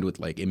aligned with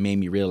it made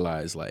me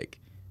realize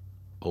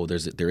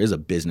there is a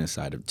business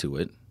side to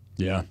it.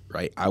 Yeah.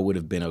 Right. I would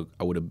have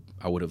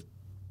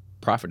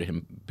profited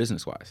him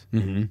business wise.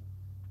 And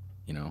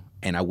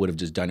I would have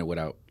just done it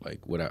without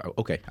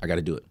okay, I got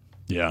to do it.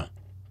 Yeah.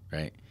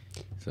 Right.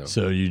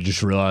 So you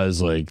just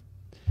realize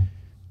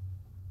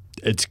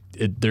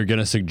they're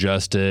gonna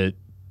suggest it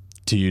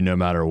to you no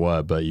matter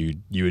what, but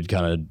you had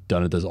kind of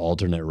done it this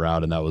alternate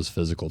route, and that was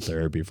physical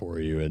therapy for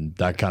you, and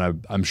that kind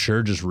of, I'm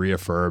sure, just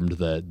reaffirmed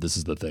that this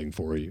is the thing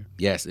for you.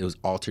 Yes, it was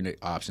alternate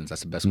options.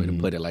 That's the best way to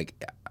put it.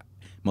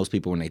 most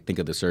people, when they think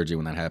of the surgery,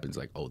 when that happens,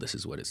 like, oh, this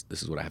is what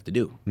I have to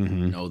do.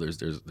 No,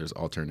 there's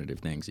alternative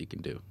things you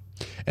can do.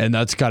 And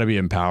that's got to be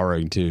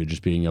empowering too,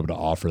 just being able to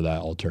offer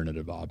that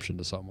alternative option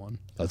to someone.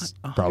 That's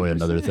 100%. Probably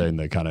another thing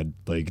that kind of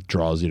like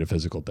draws you to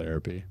physical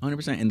therapy.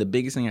 100%. And the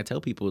biggest thing I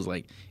tell people is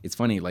like, it's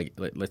funny, like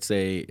let's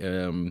say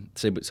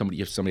somebody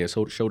has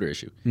a shoulder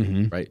issue,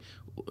 right?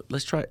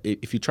 Let's try,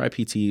 if you try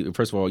PT,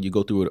 first of all, you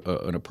go through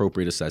an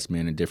appropriate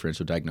assessment and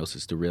differential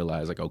diagnosis to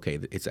realize like, okay,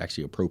 it's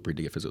actually appropriate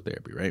to get physical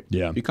therapy, right?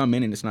 Yeah. If you come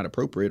in and it's not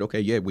appropriate, okay,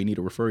 yeah, we need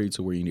to refer you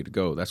to where you need to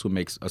go. That's what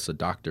makes us a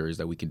doctor, is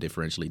that we can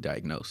differentially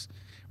diagnose,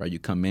 right? You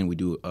come in, we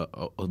do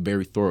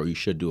you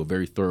should do a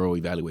very thorough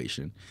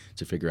evaluation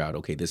to figure out,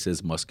 okay, this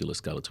is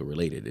musculoskeletal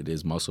related. It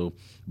is muscle,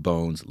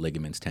 bones,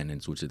 ligaments,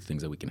 tendons, which are the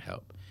things that we can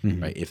help,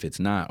 right? If it's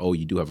not, oh,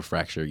 you do have a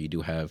fracture, you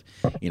do have,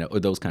 or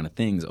those kind of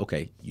things,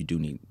 okay, you do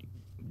need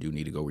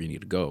to go where you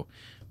need to go.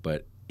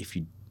 But if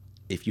you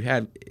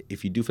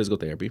do physical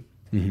therapy,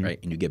 right,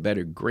 and you get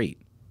better,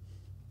 great.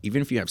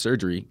 Even if you have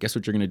surgery, guess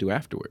what you're going to do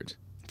afterwards?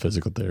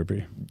 Physical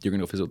therapy. You're going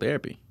to do physical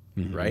therapy,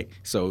 right?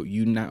 So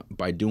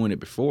by doing it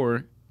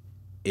before,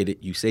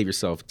 you save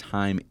yourself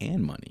time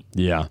and money.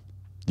 Yeah,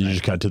 you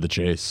just cut to the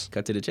chase.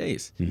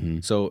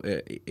 So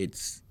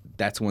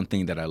that's one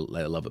thing that I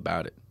love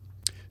about it.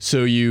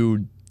 So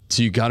you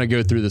kind of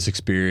go through this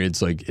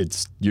experience, like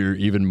you're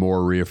even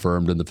more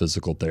reaffirmed in the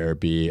physical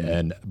therapy.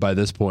 And by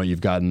this point,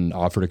 you've gotten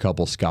offered a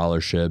couple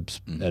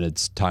scholarships and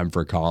it's time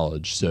for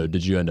college. So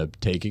did you end up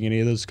taking any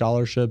of those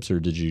scholarships, or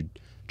did you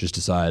just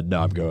decide,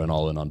 no, I'm going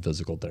all in on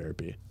physical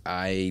therapy?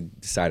 I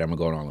decided I'm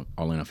going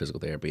all in on physical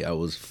therapy. I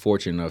was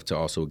fortunate enough to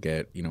also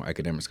get,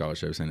 academic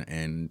scholarships,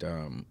 and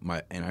I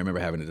remember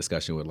having a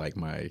discussion with like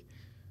I think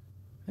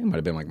it might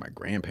have been like my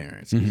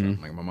grandparents, or something,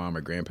 like my mom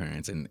or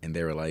grandparents, and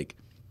they were like,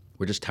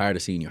 we're just tired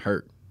of seeing you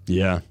hurt.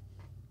 Yeah.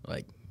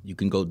 Like, you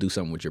can go do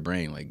something with your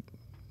brain. Like,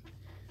 I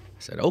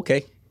said,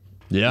 okay.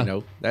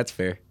 Yeah. That's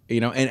fair.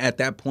 And at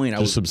that point,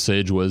 just some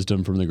sage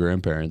wisdom from the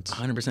grandparents.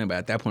 100%. But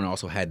at that point, I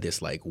also had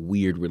this like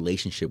weird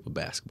relationship with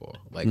basketball.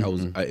 Like it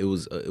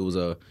was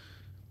a,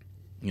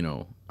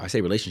 I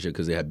say relationship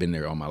because it had been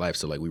there all my life.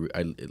 So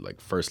like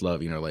first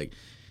love,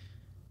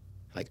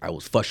 like I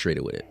was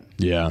frustrated with it.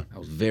 Yeah. I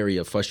was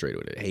very frustrated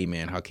with it. Hey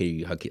man, how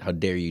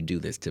dare you do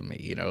this to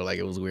me? Like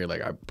it was weird.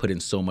 Like I put in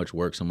so much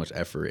work, so much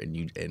effort, and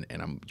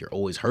you're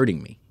always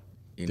hurting me.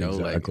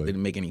 Exactly. Like it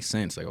didn't make any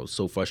sense. Like I was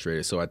so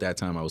frustrated. So at that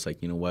time I was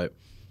like, you know what?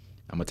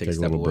 I'm gonna take a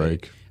step little away.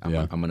 Break. I'm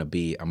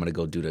gonna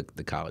go do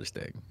the college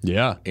thing.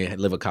 Yeah. And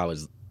live a college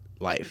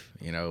life,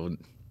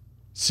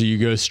 So you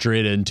go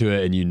straight into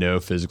it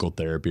and physical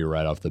therapy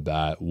right off the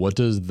bat. What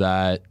does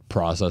that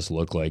process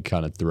look like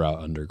kind of throughout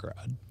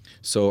undergrad?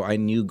 So I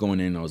knew going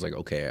in, I was like,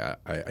 okay,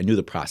 I knew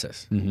the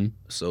process.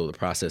 So the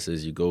process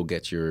is you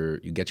get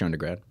your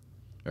undergrad,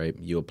 right?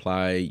 You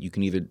apply. You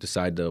can either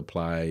decide to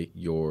apply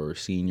your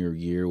senior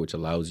year, which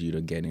allows you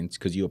to get in,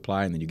 because you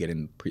apply and then you get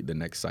in the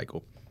next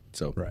cycle.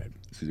 So right.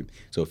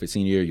 So if it's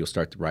senior year, you'll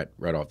start right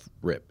off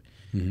rip.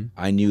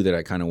 I knew that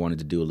I kind of wanted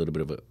to do a little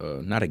bit of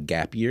a not a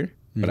gap year,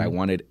 but I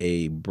wanted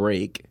a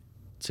break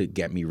to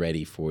get me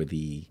ready for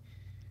the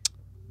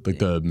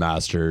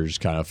master's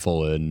kind of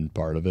full in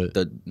part of it.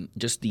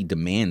 Just the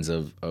demands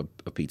of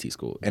PT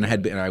school. And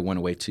I went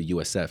away to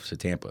USF, to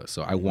Tampa.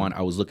 So I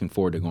was looking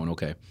forward to going,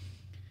 okay,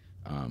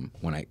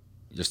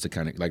 just to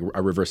kind of like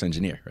a reverse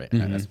engineer, right?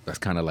 That's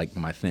kind of like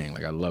my thing.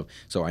 Like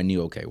so I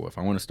knew, okay, well, if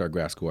I want to start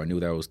grad school, I knew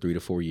that was 3 to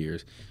 4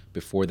 years.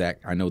 Before that,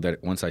 I know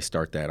that once I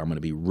start that, I'm going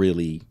to be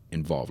really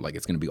involved. Like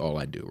it's going to be all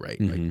I do, right?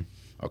 Like,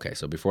 okay,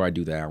 so before I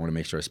do that, I want to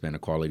make sure I spend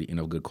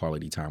good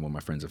quality time with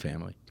my friends and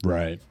family.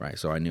 Right. Right.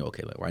 So I knew,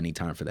 okay, I need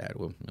time for that.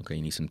 Well, okay,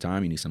 you need some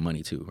time, you need some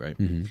money too, right?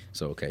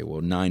 So, okay,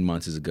 well, 9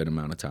 months is a good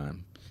amount of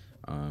time.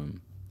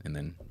 And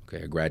then,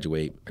 okay, I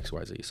graduate,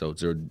 XYZ.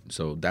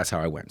 So that's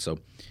how I went. So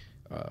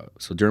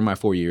during my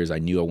 4 years, I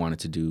knew I wanted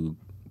to do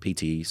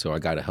PT, so I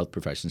got a health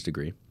professions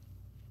degree.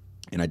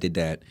 And I did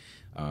that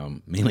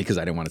mainly because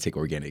I didn't want to take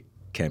organic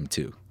chem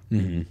too.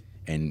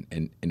 And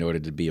in order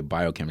to be a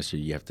biochemistry,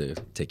 you have to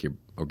take your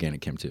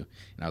organic chem too.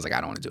 And I was like, I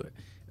don't want to do it.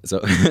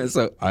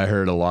 So I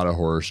heard a lot of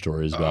horror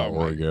stories about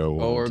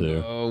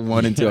Orgo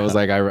 1 and 2. I was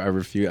like, I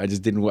refuse. I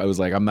just didn't. I was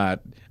like,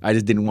 I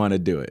just didn't want to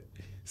do it.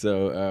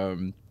 So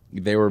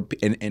they were,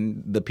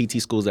 and the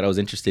PT schools that I was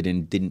interested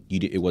in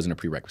it wasn't a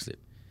prerequisite.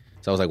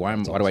 So I was like, why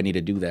do I need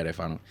to do that if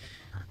I don't?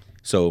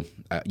 So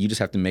you just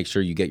have to make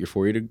sure you get your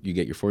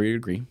 4-year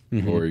degree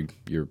or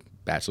your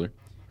bachelor.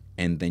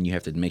 And then you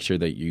have to make sure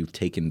that you've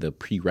taken the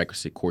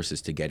prerequisite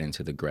courses to get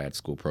into the grad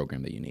school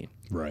program that you need.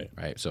 Right.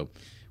 Right. So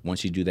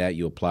once you do that,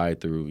 you apply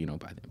through,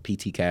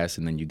 PTCAS,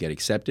 and then you get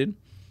accepted.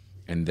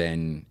 And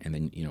then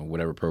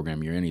whatever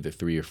program you're in, either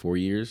 3 or 4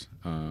 years,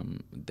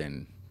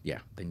 then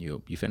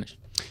you finish.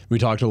 We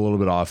talked a little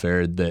bit off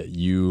air that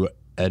you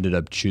ended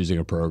up choosing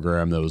a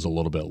program that was a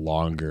little bit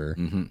longer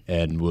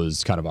and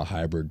was kind of a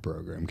hybrid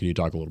program. Can you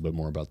talk a little bit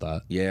more about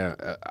that?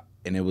 Yeah.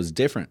 And it was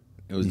different.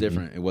 It was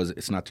different.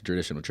 It's not the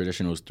traditional.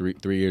 Traditional was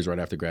three years right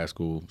after grad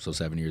school, so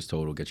 7 years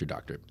total, get your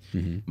doctorate.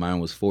 Mine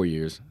was 4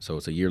 years, so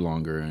it's a year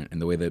longer.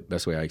 And the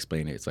best way I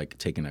explain it, it's like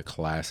taking a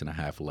class and a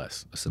half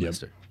less a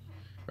semester.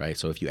 Right?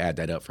 So if you add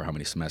that up for how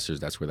many semesters,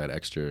 that's where that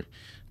extra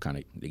kind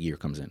of the year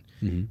comes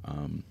in.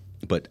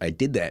 But I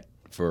did that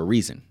for a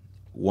reason.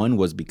 One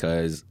was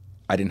because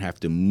I didn't have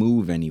to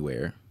move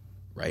anywhere,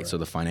 right? So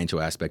the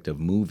financial aspect of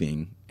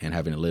moving and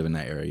having to live in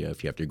that area,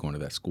 if you have to go into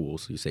that school,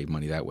 so you save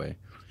money that way.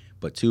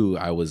 But two,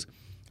 I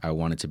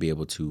wanted to be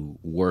able to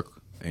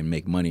work and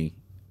make money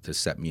to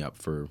set me up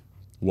for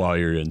while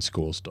you're in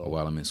school still.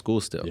 While I'm in school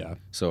still. Yeah.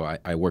 So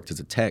I worked as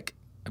a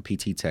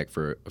PT tech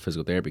for a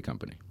physical therapy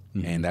company,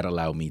 and that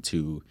allowed me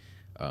to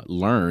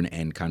learn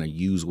and kind of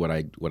use what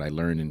I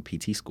learned in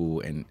PT school,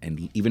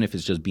 and even if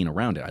it's just being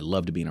around it, I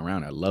loved being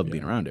around it. I love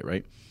being around it,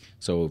 right?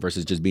 So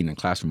versus just being in a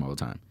classroom all the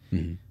time.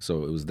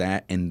 So it was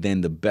that, and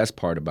then the best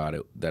part about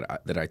it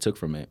that I took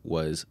from it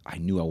was I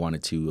knew I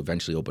wanted to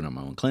eventually open up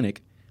my own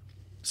clinic.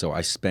 So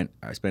I spent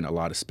a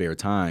lot of spare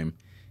time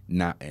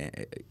not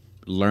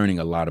learning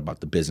a lot about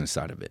the business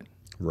side of it.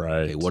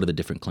 Right. Okay, what are the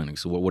different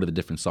clinics? What are the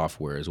different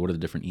softwares? What are the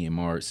different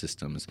EMR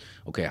systems?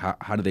 Okay,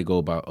 how do they go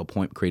about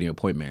creating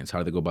appointments? How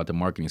do they go about the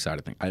marketing side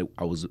of things?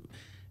 I was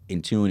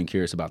in tune and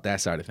curious about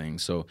that side of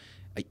things. So,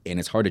 and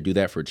it's hard to do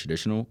that for a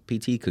traditional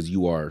PT because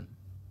you're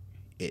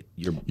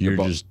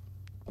just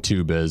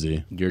too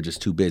busy. You're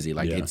just too busy.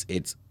 Like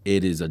it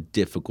is a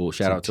difficult.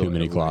 Shout out to too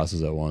many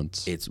classes at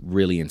once. It's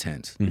really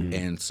intense,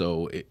 and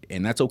so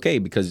and that's okay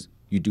because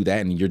you do that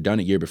and you're done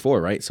a year before,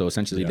 right? So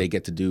essentially they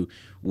get to do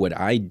what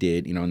I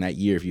did, in that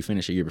year. If you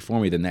finish a year before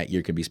me, then that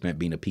year could be spent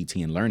being a PT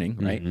and learning,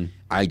 right?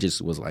 I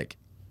just was like,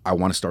 I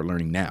want to start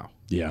learning now.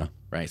 Yeah.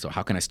 Right. So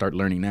how can I start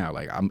learning now?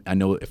 Like I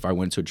know if I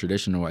went to a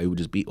traditional, it would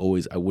just be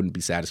I wouldn't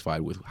be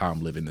satisfied with how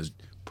I'm living this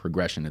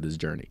progression of this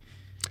journey.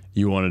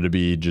 You wanted to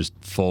be just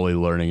fully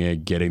learning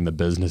it, getting the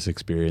business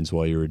experience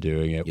while you were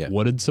doing it. Yeah.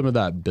 What did some of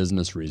that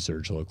business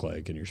research look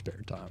like in your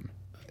spare time?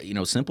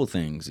 Simple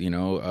things. When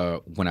I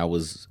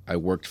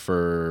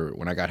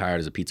got hired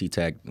as a PT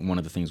tech, one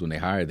of the things when they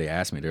hired, they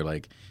asked me, they're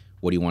like,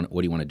 what do you want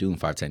to do in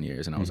 5-10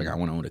 years? And I was like, I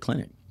want to own a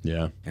clinic.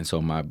 Yeah. And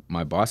so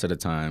my boss at the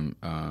time,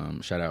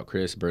 shout out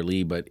Chris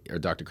Burley, or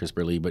Dr. Chris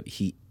Burley, but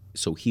he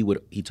took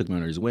me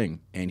under his wing,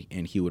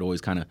 and he would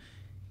always kind of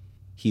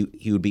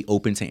he would be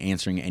open to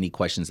answering any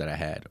questions that I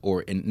had,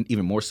 and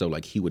even more so,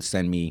 like he would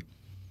send me,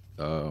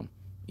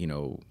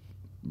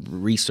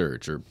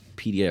 research or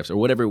PDFs or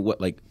whatever,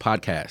 like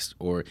podcasts,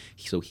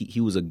 so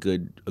he was a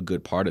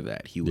good part of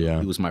that. He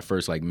was my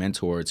first like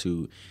mentor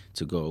to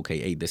go, okay,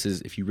 hey, this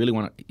is, if you really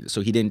want to.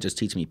 So he didn't just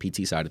teach me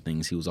PT side of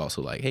things. He was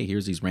also like, hey,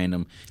 here's these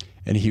random.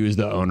 And he was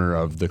the owner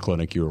of the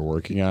clinic you were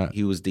working at?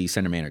 He was the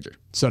center manager.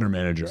 Center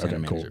manager.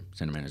 Cool.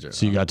 Center manager.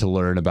 So you got to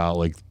learn about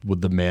like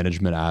with the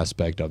management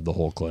aspect of the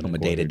whole clinic. From a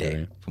day to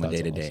day.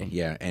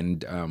 Yeah.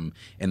 And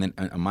then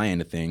on my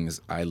end of things,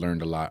 I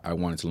learned a lot. I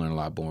wanted to learn a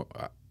lot more.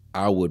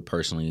 I would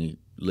personally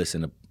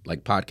listen to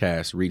like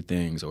podcasts, read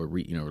things, or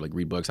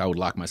read books. I would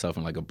lock myself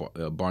in like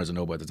a Barnes and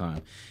Noble at the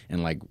time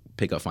and like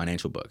pick up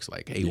financial books.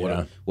 Like, hey,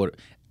 I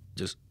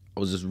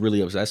was just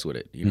really obsessed with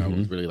it. I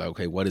was really like,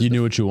 okay, what is? You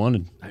knew what you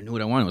wanted. I knew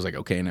what I wanted. I was like,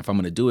 okay, and if I'm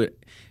going to do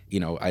it,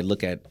 I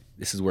look at,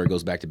 this is where it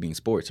goes back to being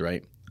sports,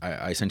 right?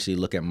 I essentially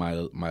look at my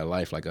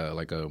life like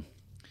a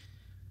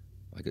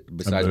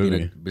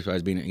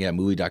besides being a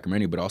movie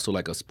documentary, but also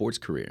like a sports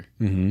career,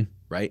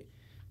 right?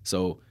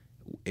 So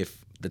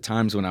if the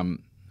times when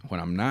I'm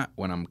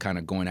kind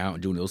of going out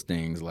and doing those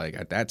things, like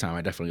at that time,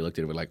 I definitely looked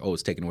at it with like, oh,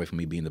 it's taken away from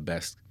me being the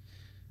best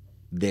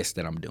this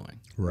that I'm doing.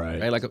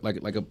 Right. Like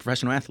a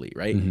professional athlete,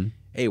 right?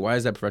 Hey, why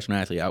is that professional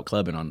athlete out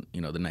clubbing on,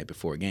 the night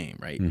before a game,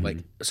 right? Like,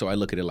 so I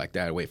look at it like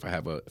that. Wait, if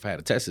I had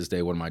a test this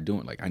day, what am I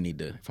doing? Like, I need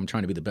to, if I'm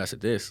trying to be the best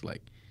at this,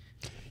 like.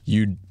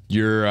 Your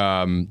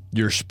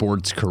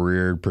sports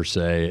career per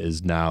se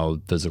is now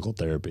physical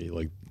therapy.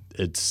 Like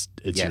it's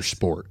your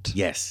sport.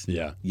 Yes.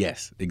 Yeah.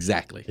 Yes,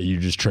 exactly. You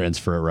just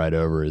transfer it right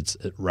over.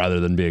 Rather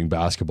than being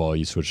basketball,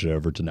 you switch it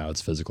over to now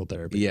it's physical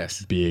therapy.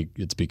 Yes.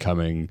 It's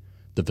becoming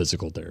the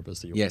physical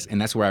therapist that you Yes,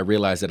 and that's where I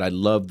realized that I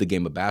love the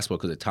game of basketball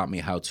because it taught me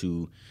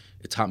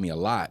a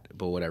lot.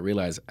 But what I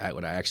realized,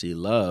 what I actually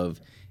love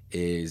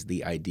is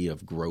the idea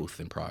of growth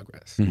and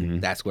progress.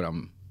 That's what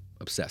I'm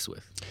obsessed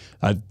with.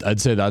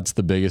 I'd say that's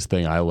the biggest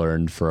thing I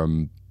learned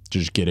from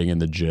just getting in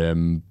the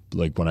gym,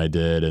 like when I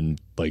did, and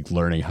like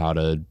learning how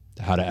to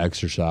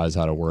exercise,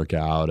 how to work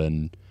out,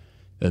 and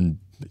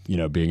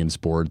being in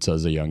sports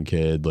as a young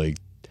kid, like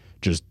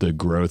just the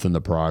growth and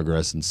the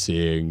progress and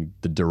seeing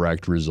the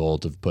direct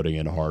result of putting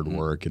in hard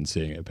work and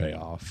seeing it pay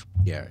off.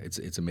 Yeah,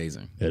 it's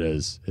amazing. It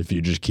is. If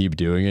you just keep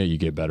doing it, you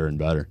get better and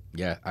better.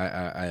 Yeah,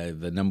 I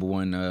the number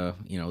one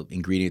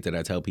ingredient that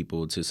I tell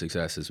people to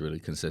success is really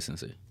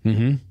consistency.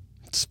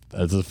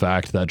 That's a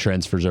fact that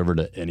transfers over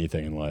to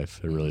anything in life.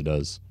 It really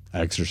does.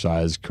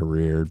 Exercise,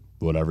 career,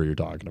 whatever you're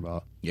talking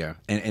about. Yeah,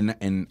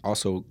 and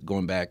also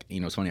going back,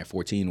 it's funny, at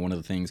 14, one of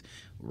the things,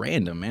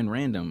 random.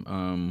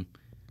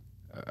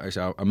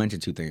 Actually, I'll mention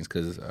two things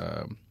because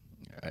I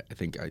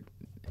think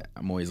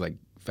I'm always like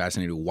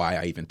fascinated why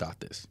I even thought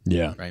this.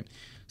 Yeah. Right.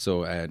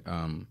 So at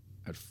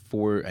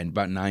 4 and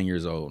about 9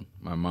 years old,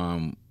 my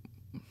mom,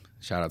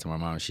 shout out to my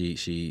mom,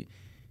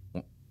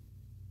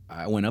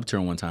 I went up to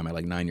her one time at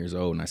like 9 years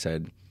old and I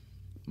said,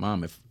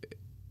 Mom,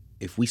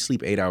 if we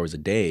sleep 8 hours a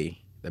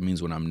day, that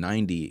means when I'm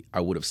 90,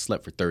 I would have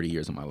slept for 30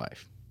 years of my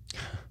life.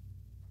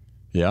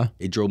 Yeah.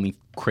 It drove me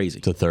crazy.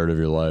 It's a third of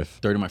your life.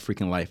 Third of my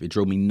freaking life. It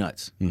drove me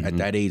nuts. At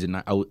that age,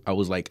 and I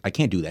was like, I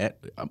can't do that.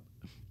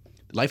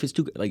 Life is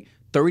too, like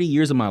 30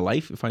 years of my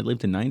life, if I live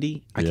to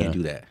 90, I can't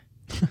do that.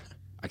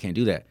 I can't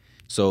do that.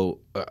 So,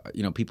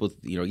 people,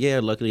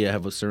 luckily I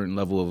have a certain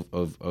level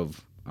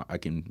of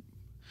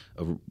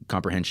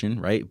comprehension,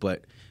 right?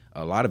 But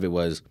a lot of it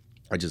was,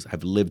 I just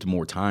have lived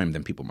more time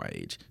than people my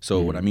age.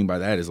 So what I mean by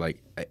that is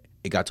like,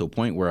 it got to a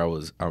point where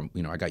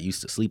I got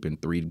used to sleeping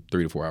 3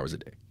 to 4 hours a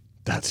day.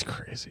 That's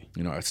crazy.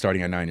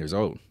 Starting at 9 years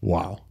old.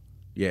 Wow.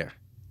 Yeah.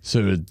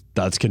 So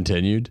that's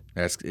continued?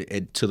 That's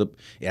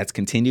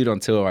continued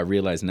until I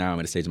realize now I'm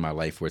at a stage in my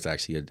life where it's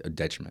actually a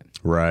detriment.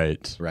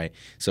 Right. Right.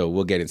 So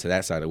we'll get into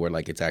that side of where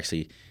like it's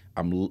actually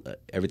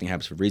everything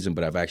happens for a reason,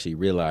 but I've actually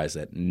realized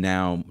that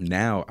now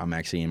I'm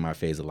actually in my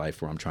phase of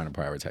life where I'm trying to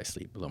prioritize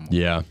sleep a little more.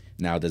 Yeah.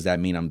 Now, does that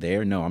mean I'm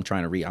there? No, I'm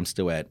trying to I'm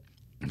still at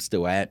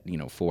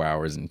 4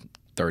 hours and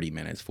 30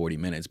 minutes, 40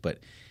 minutes, but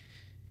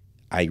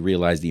I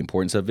realized the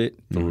importance of it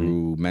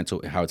through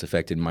how it's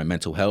affected my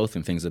mental health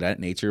and things of that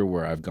nature,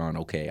 where I've gone,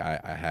 okay,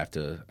 I have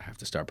to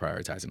start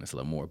prioritizing this a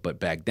little more. But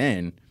back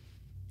then,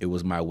 it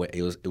was my way.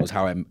 It was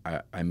how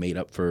I made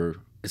up for.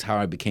 It's how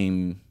I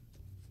became,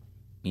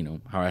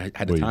 how I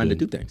had the time to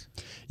do things.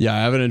 Yeah, I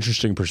have an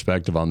interesting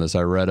perspective on this.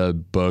 I read a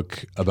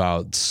book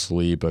about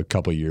sleep a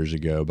couple years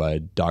ago by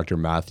Dr.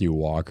 Matthew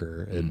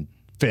Walker, and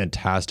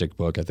fantastic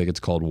book. I think it's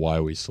called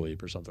Why We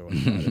Sleep or something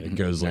like that. It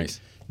goes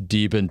Nice.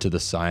 Deep into the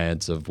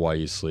science of why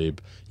you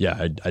sleep.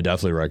 Yeah, I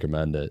definitely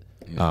recommend it,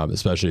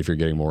 especially if you're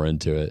getting more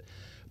into it.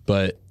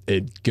 But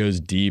it goes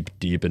deep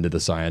into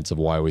the science of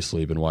why we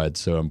sleep and why it's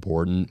so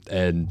important.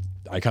 And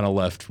I kind of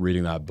left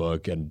reading that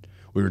book, and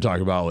we were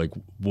talking about like,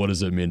 what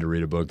does it mean to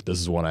read a book? This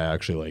is one I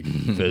actually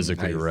like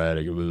physically read.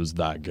 It was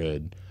that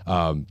good.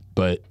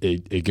 But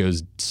it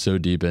goes so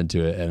deep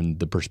into it, and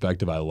the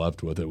perspective I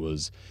left with it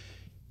was,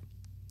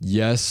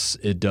 yes,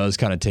 it does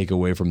kind of take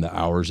away from the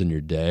hours in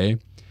your day,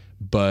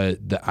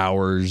 but the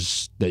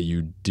hours that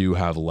you do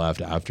have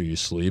left after you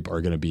sleep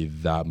are going to be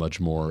that much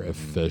more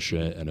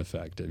efficient and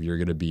effective. You're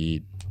going to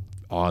be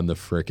on the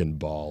frickin'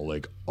 ball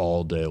like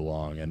all day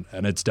long.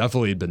 And it's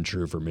definitely been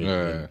true for me.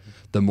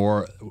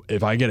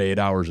 If I get 8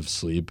 hours of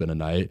sleep in a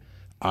night,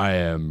 I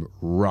am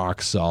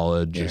rock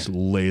solid, just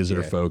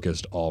laser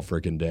focused all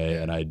frickin'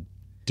 day. And I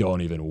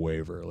don't even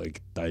waver.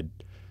 Like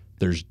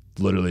there's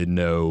literally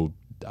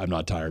I'm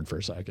not tired for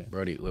a second.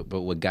 Brody,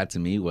 but what got to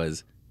me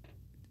was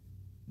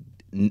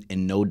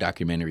in no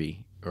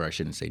documentary, or I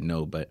shouldn't say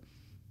no, but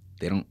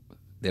they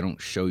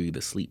don't show you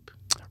the sleep.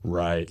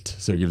 Right.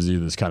 So it gives you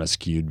this kind of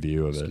skewed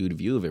view of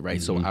it.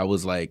 Right? So I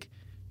was like,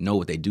 no,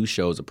 what they do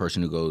show is a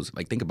person who goes,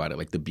 like, think about it,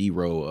 like the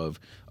B-roll of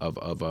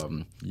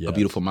A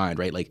Beautiful Mind,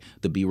 right? Like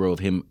the B-roll of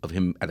him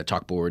at the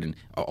chalkboard and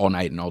all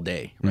night and all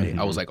day, right?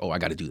 I was like, oh, I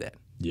got to do that.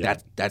 Yeah.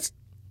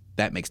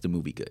 That makes the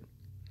movie good.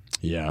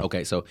 Yeah.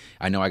 Okay, so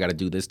I know I got to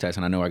do this test,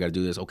 and I know I got to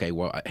do this. Okay,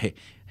 well, hey,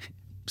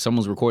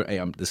 someone's recording.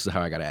 Hey, this is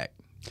how I got to act.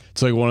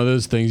 It's like one of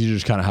those things you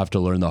just kind of have to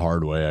learn the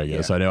hard way, I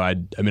guess. Yeah.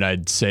 I mean,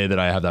 I'd say that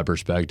I have that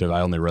perspective. I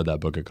only read that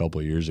book a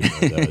couple of years ago.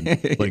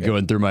 Though. Like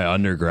going through my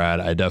undergrad,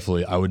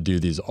 I would do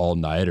these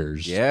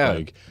all-nighters. Yeah.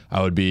 Like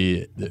I went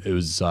to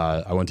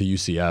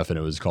UCF, and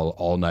it was called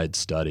All Night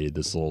Study,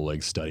 this little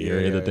like study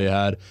area that they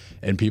had.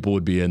 And people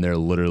would be in there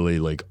literally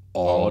like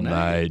all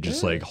night,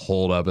 just like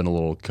holed up in a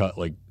little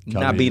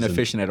not being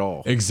efficient at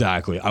all.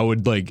 Exactly. I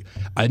would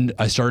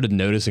I started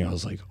noticing, I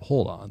was like,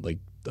 hold on, like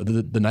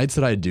the nights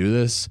that I do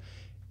this,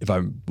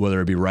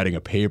 whether it be writing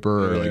a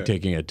paper or like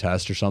taking a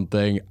test or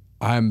something,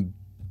 I'm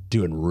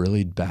doing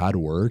really bad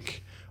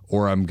work,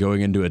 or I'm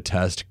going into a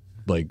test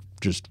like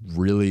just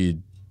really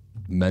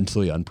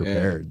mentally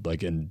unprepared,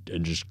 like and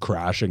just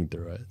crashing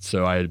through it.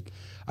 So I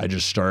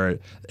just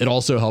started. It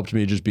also helped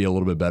me just be a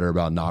little bit better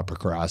about not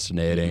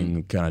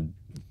procrastinating, kind of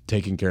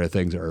taking care of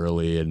things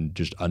early, and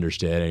just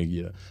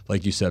understanding,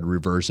 like you said,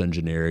 reverse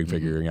engineering,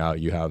 figuring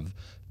out you have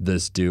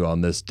this due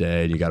on this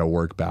day, and you got to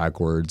work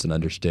backwards and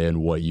understand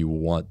what you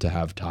want to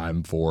have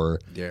time for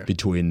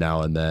between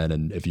now and then.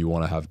 And if you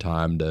want to have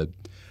time to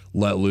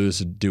let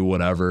loose and do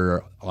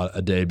whatever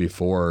a day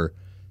before,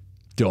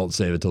 don't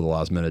save it till the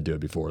last minute. Do it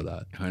before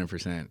that.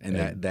 100%.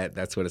 And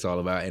that's what it's all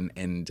about.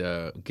 And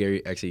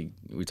Gary, actually,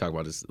 we talk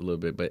about this a little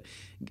bit, but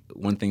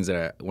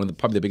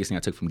probably the biggest thing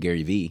I took from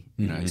Gary Vee,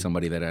 he's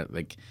somebody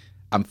that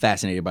I'm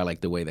fascinated by,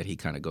 like the way that he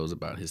kind of goes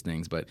about his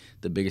things. But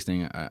the biggest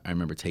thing I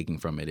remember taking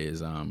from it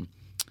is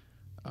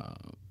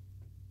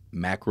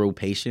macro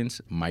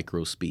patience,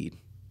 micro speed,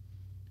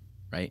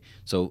 right?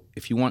 So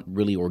if you want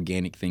really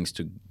organic things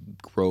to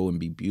grow and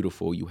be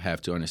beautiful, you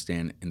have to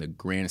understand in the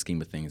grand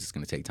scheme of things, it's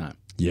going to take time.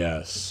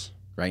 Yes.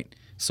 Right?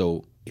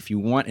 So if you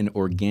want an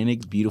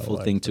organic, beautiful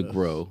thing to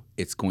grow,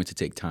 it's going to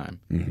take time.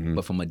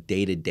 But from a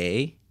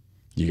day-to-day,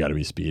 You got to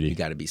be You speedy.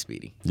 got to be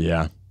speedy.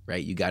 Yeah.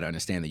 Right? You got to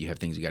understand that you have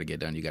things you got to get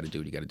done. You got to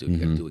do it. You got to do it. You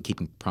got to do it.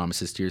 Keeping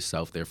promises to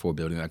yourself, therefore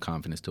building that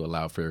confidence to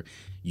allow for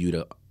you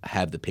to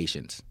have the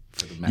patience.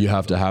 You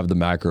have to have the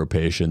macro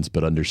patience,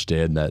 but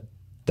understand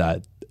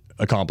that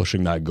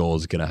accomplishing that goal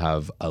is going to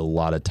have a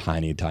lot of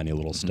tiny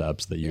little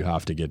steps that you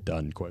have to get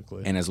done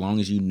quickly. And as long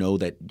as you know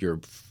that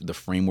the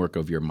framework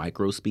of your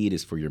micro speed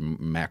is for your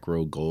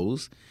macro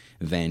goals,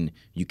 then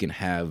you can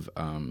have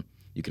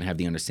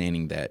the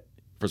understanding that,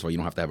 first of all, you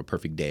don't have to have a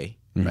perfect day,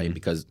 right?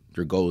 Because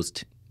your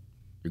goals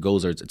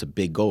are, it's a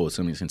big goal. It's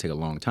something that's going to take a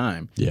long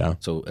time. Yeah.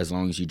 So as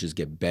long as you just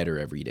get better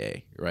every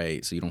day,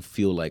 right? So you don't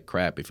feel like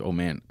crap if, oh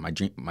man, my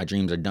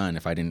dreams are done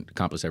if I didn't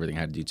accomplish everything I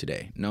had to do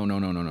today. No.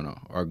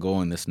 Our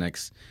goal in this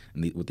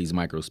with these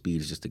micro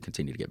speeds is just to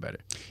continue to get better.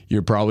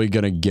 You're probably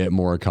going to get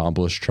more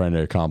accomplished trying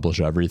to accomplish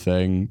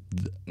everything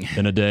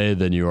in a day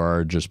than you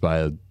are just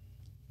by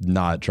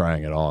not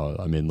trying at all.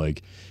 I mean,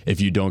 like, if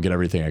you don't get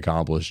everything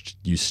accomplished,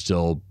 you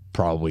still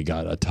probably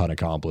got a ton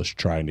accomplished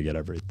trying to get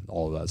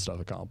all of that stuff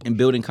accomplished. And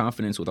building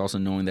confidence with also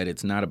knowing that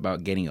it's not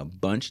about getting a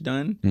bunch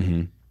done.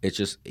 Mm-hmm. It's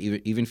just,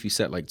 even if you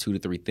set like 2 to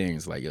 3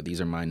 things, like, yo, these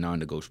are my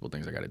non-negotiable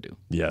things I got to do.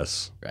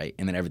 Yes. Right?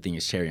 And then everything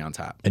is cherry on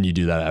top. And you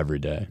do that every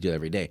day. You do that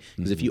every day.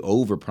 Because if you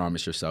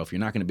overpromise yourself, you're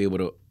not going to be able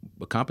to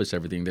accomplish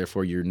everything.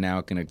 Therefore, you're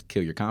now going to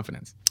kill your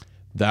confidence.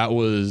 That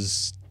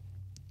was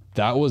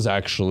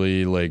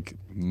actually like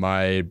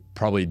my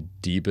probably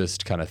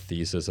deepest kind of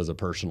thesis as a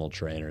personal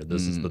trainer.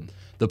 This is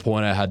the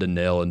point I had to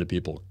nail into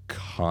people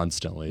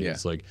constantly. Yeah.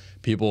 It's like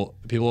people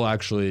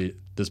actually,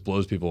 this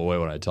blows people away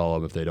when I tell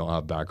them if they don't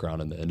have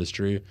background in the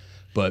industry,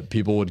 but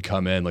people would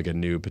come in like a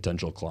new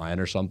potential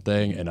client or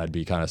something, and I'd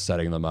be kind of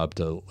setting them up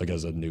to like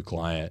as a new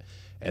client,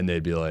 and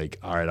they'd be like,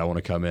 all right, I want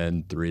to come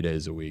in 3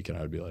 days a week. And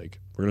I would be like,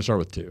 we're going to start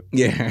with 2.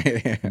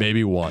 Yeah.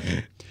 Maybe 1.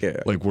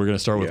 Yeah. Like, we're going to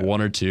start with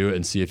 1 or 2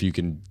 and see if you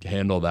can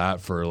handle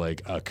that for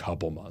like a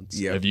couple months.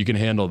 Yeah. If you can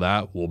handle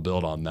that, we'll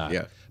build on that.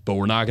 Yeah. But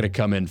we're not going to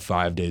come in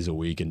 5 days a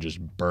week and just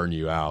burn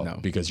you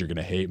out because you're going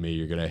to hate me.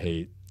 You're going to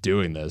hate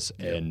doing this.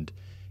 Yep. And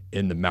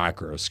in the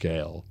macro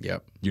scale,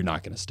 you're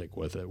not going to stick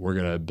with it. We're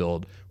going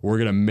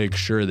to make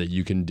sure that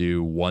you can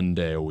do 1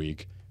 day a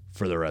week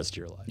for the rest of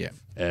your life. Yeah.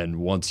 And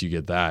once you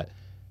get that,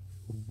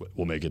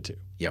 we'll make it 2.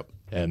 Yep.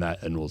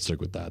 And we'll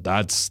stick with that.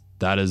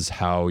 That is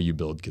how you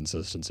build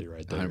consistency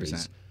right there.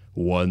 100%.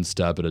 One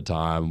step at a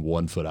time,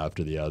 1 foot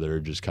after the other,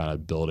 just kind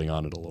of building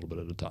on it a little bit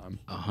at a time.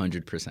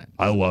 100%.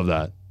 I love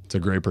that. It's a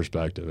great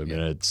perspective. I mean,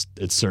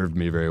 it's served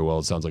me very well.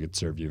 It sounds like it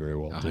served you very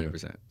well 100%.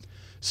 too.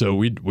 So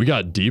we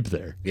got deep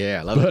there.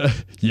 Yeah, I love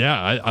it. Yeah,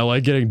 I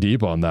like getting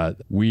deep on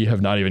that. We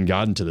have not even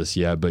gotten to this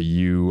yet, but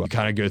you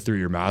kind of go through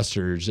your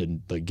master's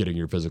and like getting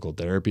your physical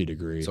therapy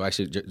degree. So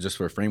actually, just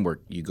for a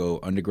framework, you go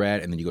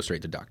undergrad and then you go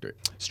straight to doctorate.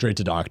 Straight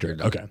to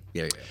doctorate. Okay.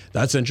 Yeah.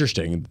 That's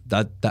interesting.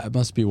 That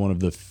must be one of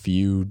the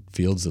few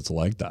fields that's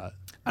like that.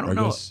 I don't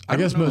know. I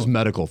guess most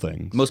medical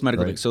things. Most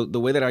medical things. So the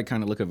way that I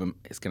kind of look at them,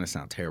 it's going to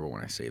sound terrible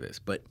when I say this,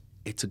 but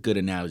it's a good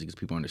analogy because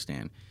people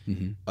understand.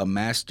 Mm-hmm. A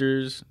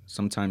master's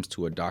sometimes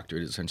to a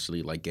doctorate is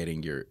essentially like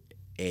getting your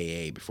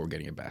AA before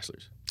getting a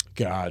bachelor's.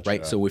 Gotcha.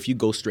 Right? So if you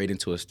go straight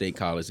into a state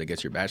college that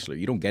gets your bachelor,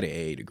 you don't get an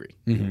AA degree.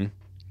 Mm-hmm.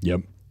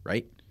 Yep.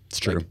 Right? It's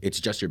true. Like, it's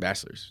just your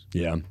bachelor's.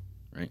 Yeah.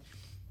 Right?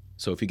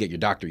 So if you get your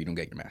doctor, you don't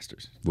get your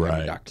master's.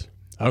 Right. Doctor.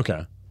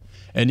 Okay.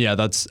 And yeah,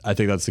 I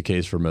think that's the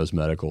case for most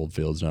medical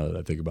fields. Now that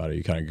I think about it,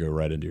 you kind of go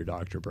right into your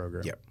doctorate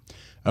program. Yep.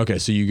 Okay,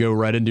 so you go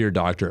right into your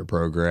doctorate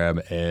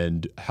program,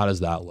 and how does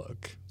that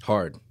look?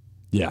 Hard.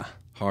 Yeah.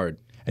 Hard.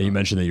 And you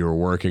mentioned that you were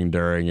working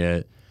during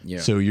it. Yeah.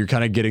 So you're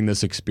kind of getting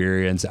this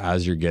experience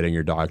as you're getting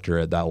your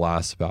doctorate. That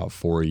lasts about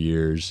 4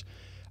 years.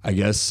 I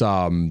guess,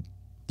 how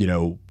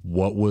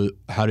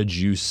did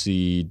you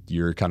see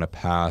your kind of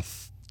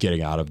path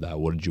getting out of that?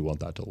 What did you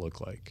want that to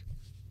look like?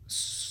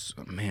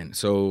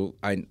 So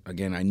I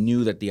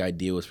knew that the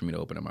idea was for me to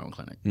open up my own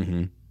clinic.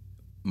 Mm-hmm.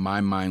 My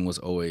mind was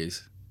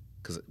always,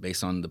 because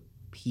based on the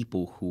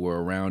people who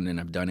are around and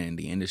have done it in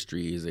the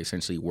industry, is they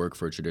essentially work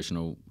for a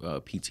traditional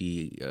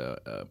PT,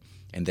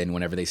 and then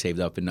whenever they saved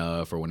up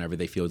enough or whenever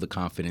they feel the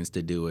confidence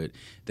to do it,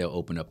 they'll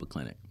open up a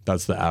clinic.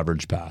 That's the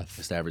average path.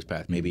 That's the average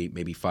path. Maybe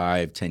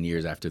 5-10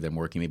 years after them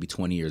working, maybe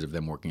 20 years of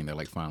them working, they're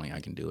like, finally, I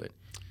can do it.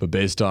 But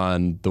based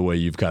on the way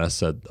you've kind of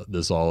set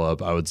this all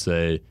up, I would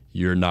say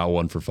you're not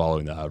one for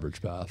following the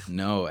average path.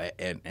 No,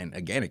 and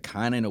again, it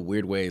kind of in a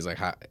weird way is like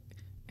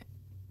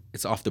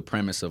it's off the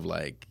premise of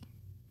like,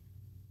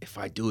 if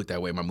I do it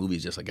that way, my movie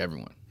is just like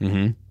everyone.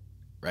 Mm-hmm.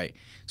 Right?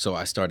 So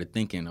I started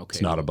thinking, okay.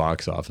 It's not a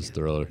box office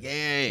thriller. Yeah.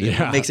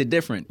 It makes it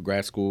different.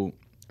 Grad school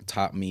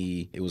taught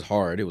me, it was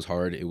hard. It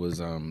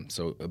was,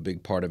 so a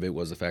big part of it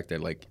was the fact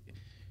that like,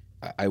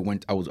 I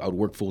would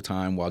work full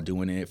time while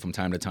doing it from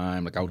time to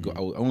time. Like I would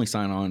only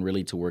sign on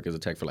really to work as a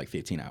tech for like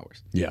 15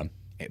 hours. Yeah.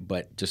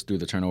 But just through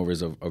the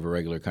turnovers of a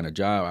regular kind of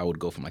job, I would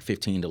go from like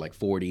 15 to like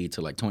 40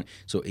 to like 20.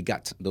 So it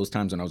got those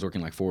times when I was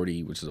working like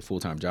 40, which is a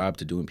full-time job,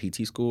 to doing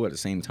PT school at the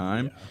same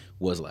time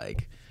was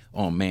like,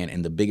 oh man.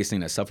 And the biggest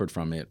thing that suffered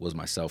from it was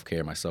my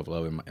self-care, my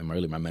self-love, and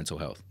really my mental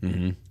health.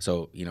 Mm-hmm.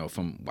 So,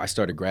 I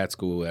started grad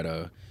school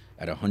at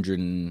at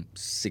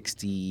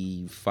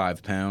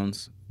 165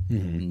 pounds,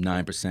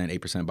 9%,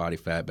 8% body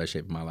fat, best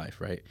shape of my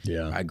life, right?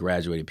 Yeah. I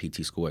graduated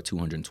PT school at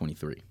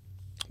 223.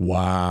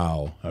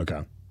 Wow.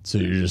 Okay. So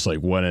you just like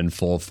went in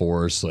full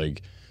force,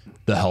 like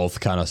the health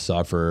kind of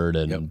suffered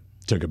and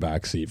took a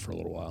back seat for a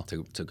little while.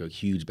 Took a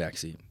huge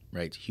backseat,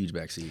 right? Huge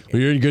backseat.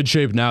 Well, you're in good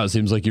shape now. It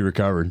seems like you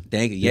recovered.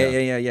 Thank you.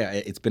 Yeah.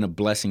 It's been a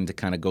blessing to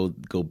kind of go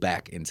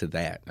back into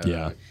that.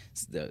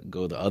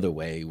 Go the other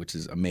way, which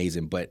is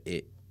amazing. But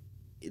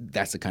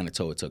that's the kind of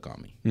toll it took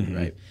on me,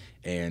 right?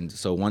 And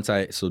so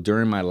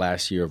during my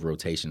last year of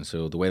rotation,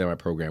 so the way that my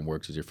program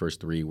works is your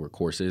first 3 were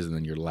courses, and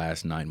then your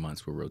last 9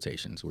 months were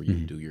rotations where you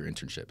do your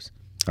internships.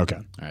 Okay.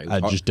 All right.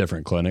 At just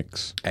different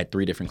clinics? At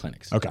 3 different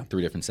clinics. Okay.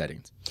 3 different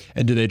settings.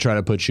 And do they try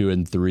to put you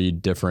in 3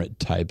 different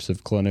types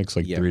of clinics,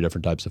 like 3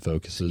 different types of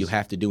focuses? You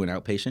have to do an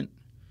outpatient.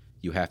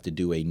 You have to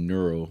do a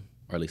neuro,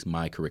 or at least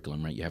my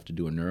curriculum, right? You have to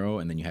do a neuro,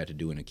 and then you have to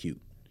do an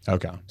acute.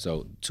 Okay.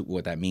 So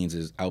what that means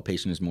is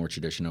outpatient is more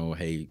traditional.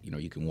 Hey,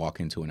 you can walk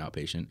into an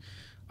outpatient.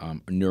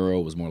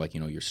 Neuro was more like,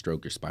 your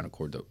stroke, your spinal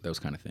cord, those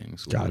kind of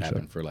things. What would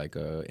happen for like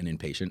an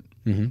inpatient.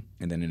 And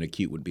then an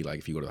acute would be like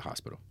if you go to the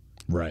hospital.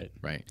 Right.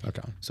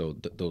 Okay. So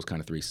those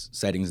kind of 3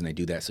 settings, and they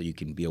do that so you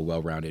can be a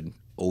well-rounded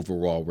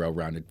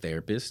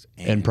therapist.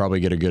 And probably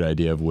get a good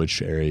idea of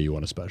which area you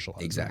want to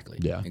specialize Exactly.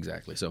 in. Yeah.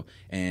 Exactly. So,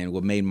 and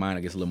what made mine,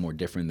 I guess, a little more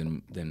different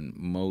than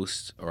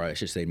most, or I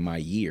should say my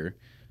year,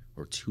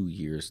 or 2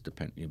 years,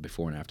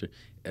 before and after,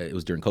 it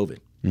was during COVID.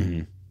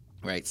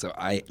 Right? So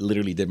I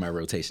literally did my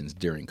rotations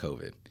during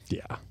COVID.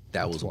 Yeah.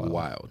 That was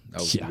wild.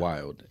 That was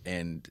wild.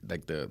 And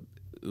like it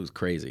was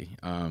crazy.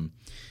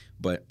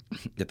 But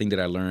the thing that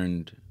I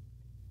learned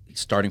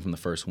starting from the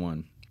first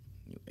one,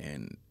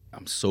 and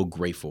I'm so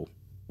grateful,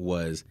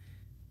 was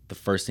the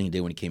first thing he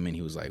did when he came in.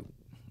 He was like,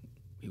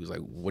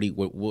 what do you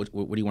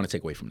want to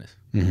take away from this?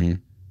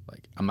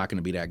 Like, I'm not going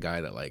to be that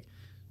guy that like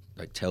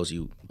tells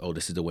you, oh,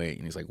 this is the way.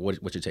 And he's like,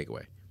 what's your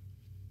takeaway?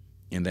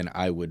 And then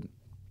I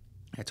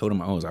told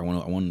him, I want, at the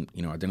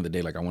end of the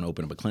day, like, I want to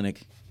open up a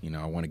clinic.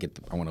 I want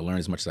to learn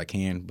as much as I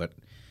can, but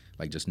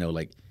like, just know,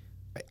 like,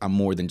 I'm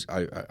more than,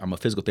 I'm a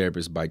physical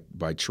therapist by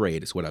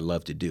trade. It's what I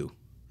love to do.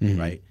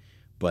 Right.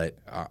 But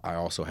I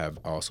also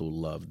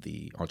love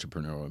the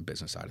entrepreneurial and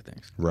business side of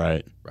things.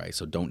 Right.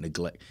 So don't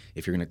neglect.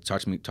 If you're going to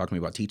talk to me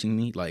about teaching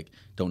me, like,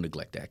 don't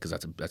neglect that, because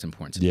that's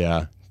important to me.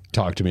 Yeah.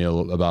 Talk to me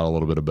about a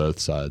little bit of both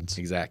sides.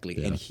 Exactly.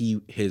 Yeah. And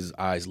his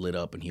eyes lit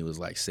up, and he was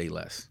like, say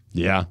less.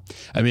 Yeah.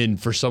 I mean,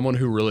 for someone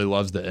who really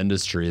loves the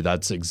industry,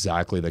 that's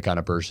exactly the kind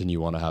of person you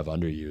want to have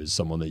under you, is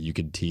someone that you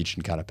can teach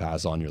and kind of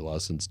pass on your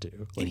lessons to.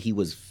 Like, and he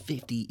was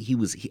 50. I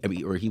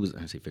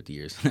say 50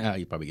 years.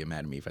 You'd probably get mad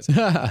at me if I say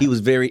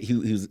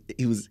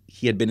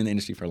he had been in the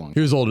industry for a long time.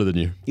 He was older than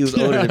you. He was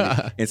older than me.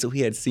 And so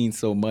he had seen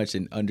so much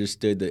and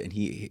understood that, and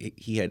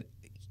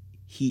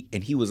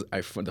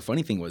the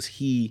funny thing was,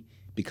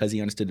 because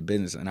he understood the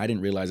business, and I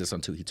didn't realize this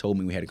until he told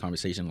me. We had a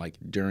conversation like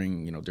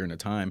during the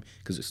time,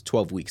 because it's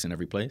 12 weeks in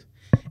every place,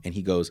 and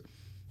he goes,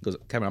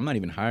 Kevin, I'm not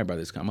even hired by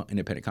this. I'm an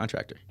independent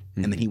contractor.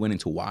 And then he went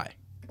into why.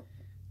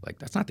 Like,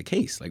 that's not the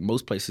case. Like,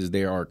 most places,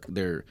 they're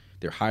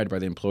hired by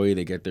the employee,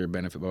 they get their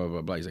benefit, blah blah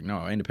blah blah. He's like, no,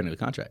 I independent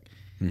contract,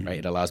 right?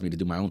 It allows me to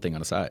do my own thing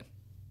on the side.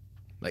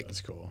 Like,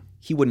 that's cool.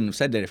 He wouldn't have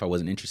said that if I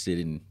wasn't interested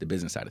in the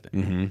business side of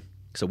things.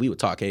 So we would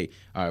talk, hey,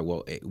 all right,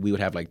 well, we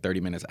would have like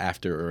 30 minutes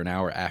after, or an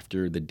hour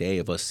after the day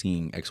of us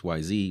seeing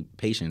XYZ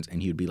patients,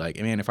 and he would be like,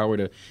 hey, man, if I were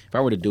to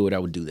do it, I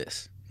would do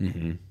this.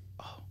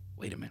 Oh,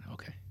 wait a minute,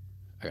 okay.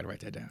 I got to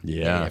write that down.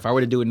 Yeah. Hey, if I were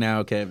to do it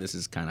now, Kev, this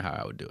is kind of how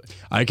I would do it.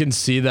 I can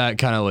see that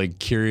kind of like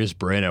curious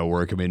brain at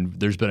work. I mean,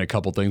 there's been a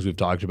couple things we've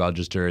talked about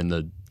just during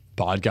the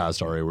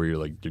podcast already where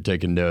you're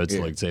taking notes,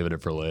 like saving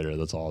it for later.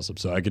 That's awesome.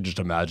 So I could just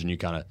imagine you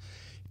kind of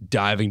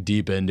diving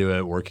deep into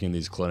it, working in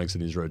these clinics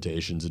and these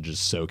rotations, and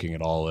just soaking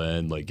it all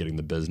in, like getting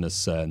the business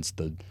sense,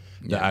 the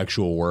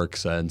actual work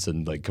sense,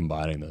 and like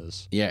combining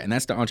those. Yeah, and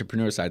that's the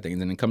entrepreneur side of things.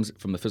 And it comes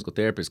from the physical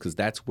therapist, because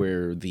that's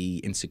where the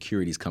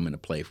insecurities come into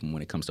play from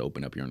when it comes to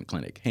open up your own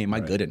clinic. Hey, am I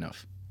good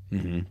enough?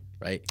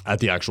 Right? At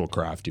the actual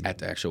craft. At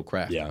the actual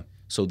craft. Yeah.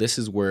 So this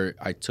is where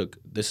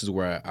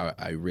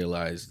I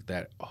realized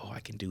that, I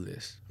can do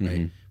this.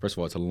 Right? First of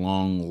all, it's a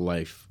long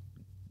life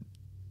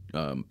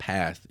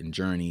path and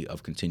journey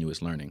of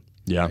continuous learning.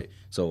 Yeah. Right?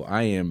 So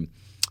I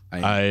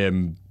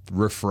am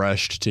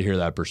refreshed to hear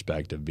that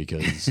perspective,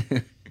 because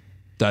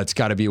that's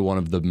got to be one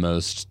of the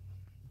most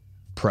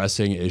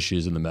pressing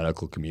issues in the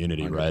medical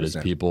community, 100%. Right? Is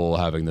people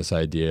having this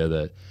idea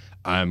that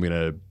I'm going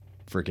to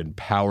freaking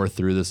power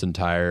through this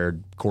entire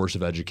course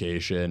of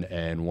education,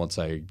 and once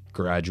I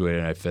graduate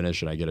and I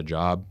finish and I get a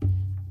job,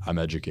 I'm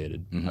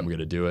educated. I'm going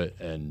to do it,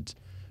 and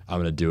I'm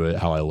going to do it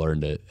how I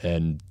learned it.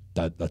 And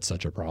that's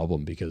such a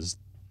problem, because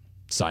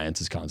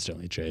science is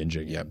constantly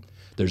changing.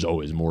 There's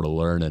always more to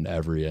learn in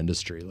every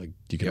industry. Like,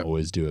 you can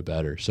always do it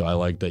better. So I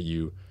like that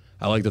you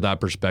I like that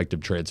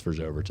perspective transfers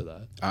over to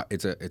that.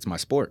 It's my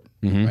sport,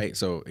 right?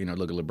 So,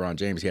 look at LeBron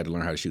James. He had to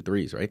learn how to shoot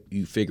threes, right?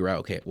 You figure out,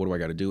 okay, what do I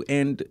got to do?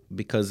 And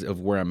because of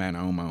where I'm at, I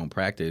own my own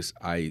practice,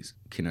 I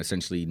can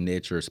essentially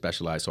niche or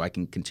specialize so I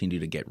can continue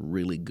to get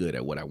really good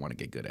at what I want to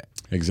get good at.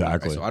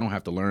 Exactly. Right? So I don't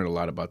have to learn a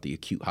lot about the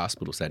acute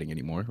hospital setting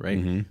anymore, right?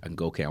 I can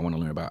go, okay, I want to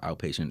learn about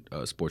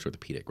outpatient sports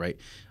orthopedic, right?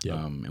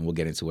 Yeah. And we'll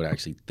get into what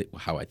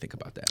how I think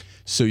about that.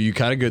 So you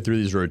kind of go through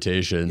these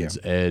rotations,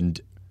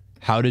 and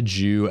how did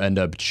you end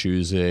up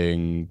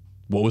choosing?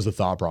 What was the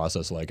thought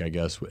process like, I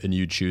guess, in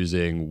you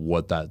choosing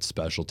what that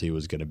specialty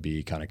was going to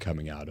be, kind of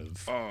coming out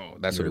of? Oh,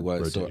 that's what it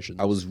was. Rotations?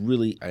 So I was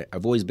really,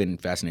 I've always been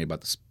fascinated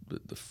about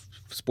the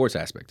sports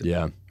aspect of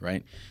it,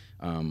 right?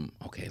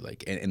 Okay,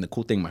 and the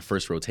cool thing, my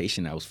first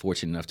rotation, I was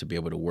fortunate enough to be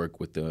able to work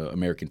with the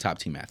American top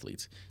team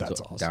athletes.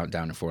 That's awesome.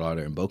 Down in Fort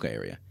Lauderdale and Boca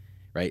area,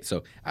 right?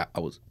 So I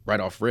was right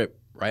off rip,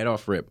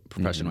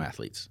 professional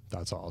athletes.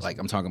 That's awesome. Like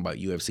I'm talking about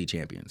UFC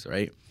champions,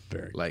 right?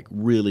 Very like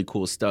really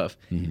cool stuff.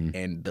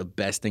 And the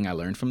best thing I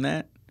learned from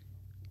that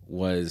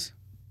was,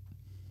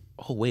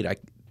 oh wait,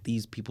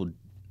 these people,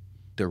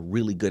 they're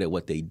really good at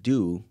what they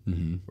do,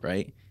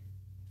 right?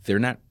 They're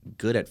not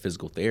good at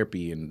physical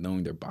therapy and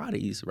knowing their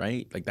bodies,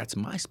 right? Like that's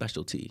my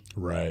specialty,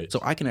 right? So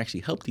I can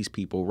actually help these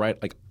people,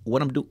 right? Like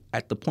what I'm doing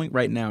at the point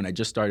right now, and I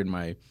just started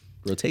my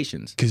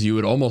rotations. Because you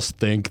would almost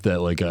think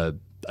that like a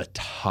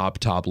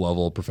top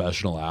level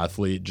professional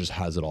athlete just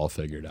has it all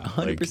figured out.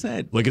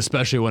 100%. Like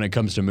especially when it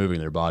comes to moving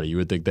their body, you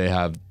would think they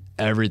have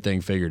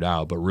everything figured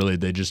out, but really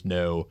they just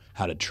know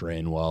how to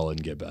train well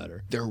and get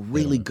better. They're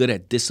really good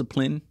at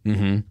discipline,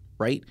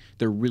 right?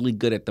 They're really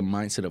good at the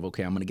mindset of,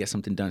 okay, I'm going to get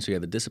something done. So you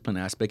have the discipline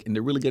aspect, and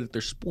they're really good at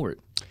their sport.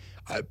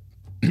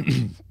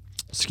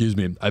 Excuse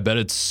me. I bet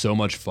it's so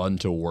much fun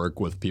to work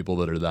with people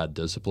that are that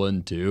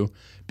disciplined too,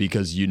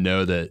 because you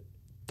know that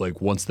like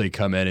once they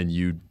come in and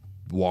you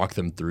walk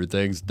them through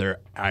things, they're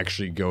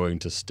actually going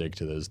to stick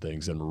to those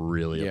things and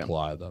really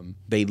apply them.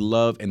 They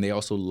love, and they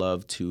also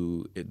love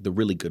the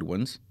really good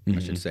ones, I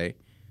should say,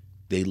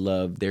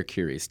 they're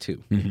curious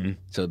too.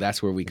 So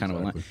that's where we kind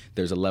of align.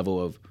 There's a level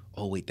of,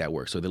 oh wait, that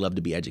works. So they love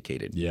to be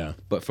educated. Yeah.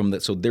 But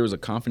so there was a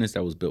confidence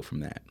that was built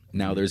from that.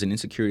 Now there's an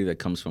insecurity that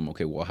comes from,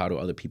 okay, well, how do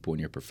other people in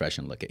your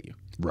profession look at you?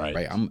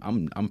 Right.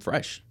 I'm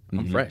fresh.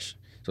 I'm fresh.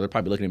 So they're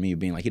probably looking at me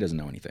being like, he doesn't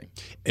know anything.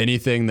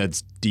 Anything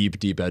that's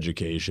deep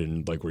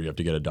education, like where you have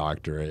to get a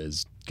doctorate,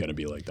 is going to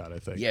be like that, I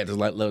think. Yeah, there's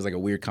like a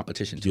weird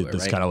competition to it,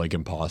 It's right? kind of like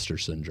imposter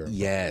syndrome.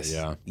 Yes.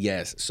 Yeah.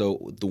 Yes.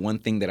 So the one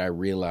thing that I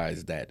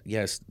realized that,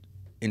 yes,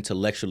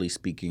 intellectually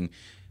speaking,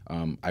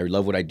 I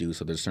love what I do.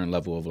 So there's a certain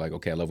level of like,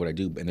 okay, I love what I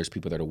do. And there's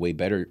people that are way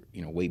better,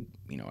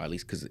 at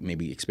least because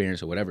maybe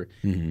experience or whatever.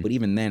 But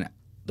even then,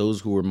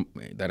 those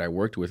that I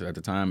worked with at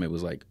the time, it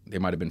was like they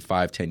might have been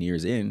 5-10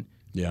 years in.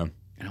 Yeah.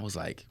 And I was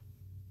like,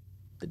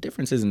 the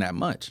difference isn't that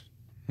much.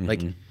 Like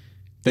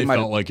they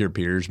felt like your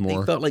peers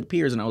more. They felt like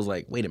peers, and I was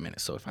like, wait a minute.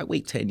 So if I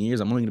wait 10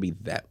 years, I'm only going to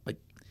be that. Like,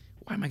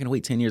 why am I going to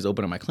wait 10 years to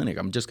open up my clinic?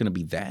 I'm just going to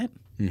be that.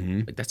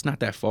 Like that's not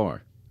that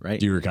far,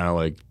 right? You were kind of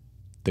like,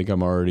 think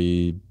I'm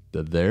already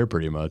there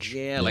pretty much.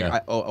 Yeah. Like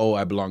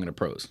I belong in the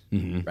pros,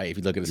 right? If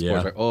you look at the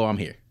sports, like, I'm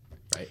here,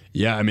 right?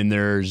 Yeah. I mean,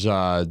 there's.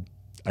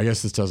 I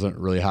guess this doesn't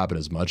really happen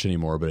as much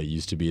anymore, but it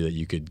used to be that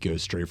you could go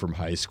straight from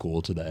high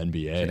school to the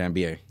NBA. To the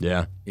NBA.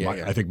 Yeah.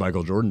 Yeah. I think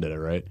Michael Jordan did it,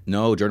 right?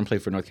 No, Jordan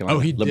played for North Carolina.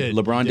 Oh, he did.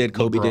 LeBron did.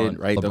 Kobe did.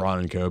 Right. LeBron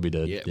and Kobe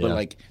did. Yeah. But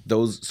like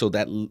those, so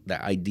that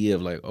idea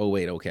of like, oh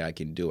wait, okay, I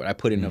can do it. I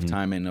put enough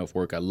time and enough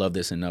work. I love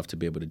this enough to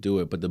be able to do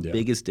it. But the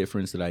biggest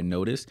difference that I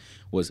noticed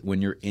was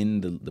when you're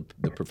in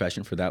the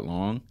profession for that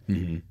long,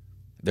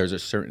 there's a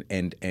certain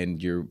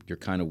and you're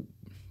kind of.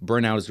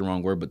 Burnout is the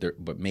wrong word,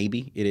 but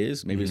maybe it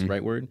is. Maybe it's the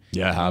right word.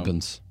 Yeah, it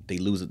happens. They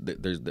lose.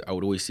 I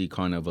would always see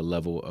kind of a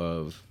level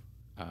of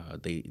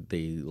they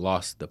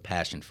lost the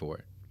passion for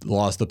it.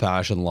 Lost the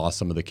passion, lost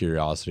some of the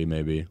curiosity,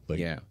 maybe.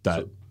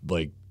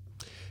 Like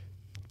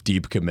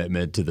deep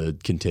commitment to the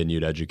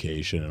continued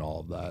education and all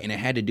of that. And it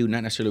had to do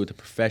not necessarily with the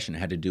profession. It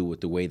had to do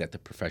with the way that the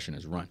profession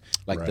is run,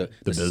 like the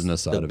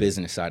business side. The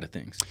business side of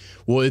things.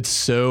 Well,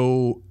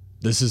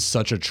 this is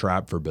such a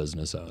trap for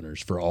business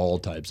owners, for all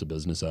types of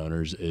business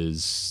owners,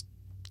 is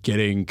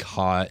getting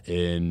caught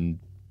in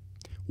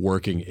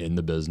working in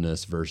the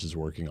business versus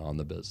working on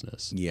the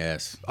business.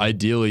 Yes.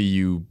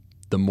 Ideally,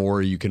 the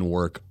more you can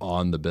work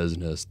on the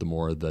business, the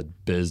more the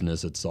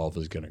business itself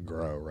is going to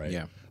grow, right?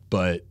 Yeah.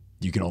 But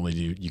you can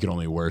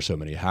only wear so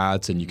many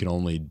hats, and you can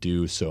only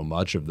do so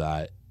much of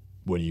that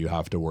when you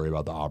have to worry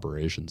about the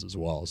operations as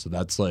well. So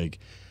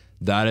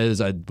that is,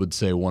 I would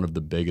say, one of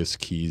the biggest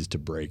keys to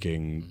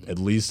breaking, at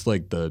least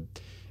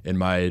in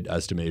my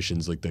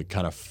estimations, like the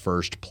kind of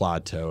first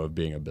plateau of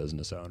being a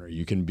business owner.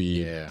 You can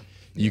be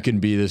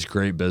this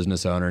great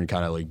business owner and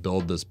kind of like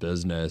build this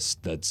business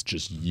that's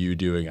just you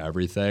doing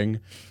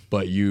everything,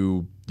 but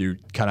you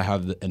kind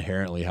of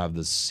inherently have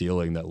this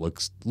ceiling that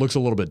looks a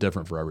little bit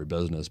different for every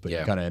business, but you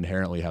kind of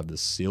inherently have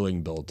this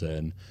ceiling built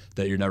in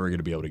that you're never going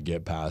to be able to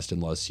get past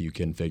unless you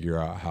can figure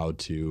out how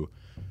to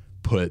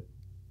put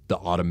the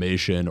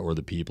automation or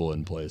the people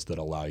in place that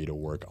allow you to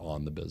work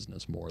on the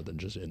business more than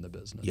just in the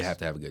business. You have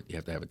to have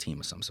a team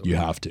of some sort. You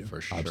have to,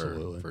 for sure,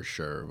 absolutely, for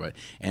sure. But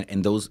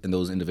and those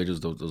individuals,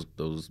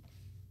 those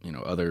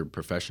other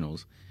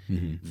professionals,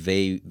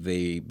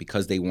 they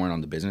because they weren't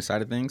on the business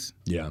side of things,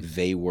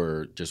 they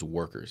were just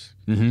workers.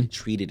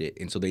 Treated it,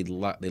 and so they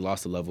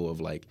lost the level of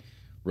like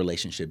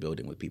relationship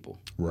building with people.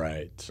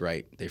 Right.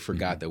 They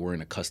forgot that we're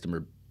in a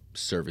customer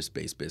service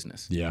based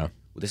business. Yeah.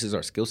 Well, this is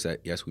our skill set.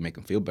 Yes, we make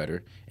them feel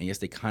better, and yes,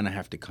 they kind of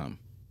have to come,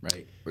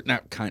 right? Or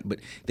not kind, but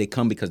they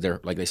come because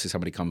they're like they see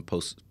somebody come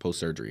post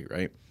surgery,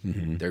 right?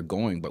 They're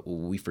going, but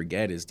what we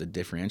forget is the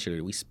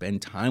differentiator. We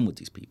spend time with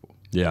these people.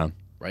 Yeah.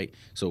 Right.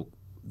 So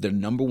the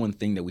number one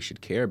thing that we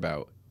should care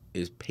about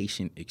is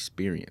patient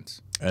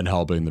experience and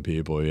helping the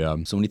people. Yeah.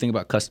 So when you think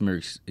about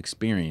customer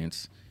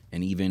experience,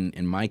 and even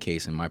in my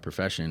case, in my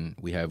profession,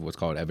 we have what's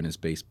called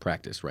evidence-based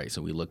practice, right?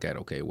 So we look at,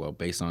 okay, well,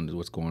 based on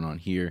what's going on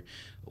here,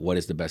 what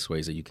is the best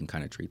ways that you can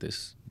kind of treat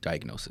this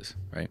diagnosis,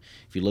 right?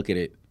 If you look at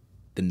it,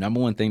 the number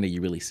one thing that you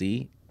really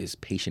see is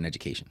patient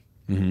education.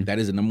 That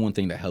is the number one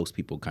thing that helps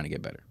people kind of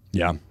get better.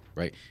 Yeah.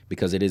 Right?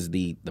 Because it is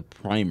the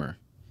primer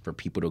for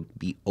people to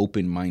be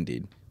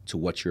open-minded to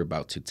what you're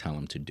about to tell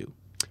them to do.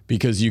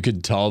 Because you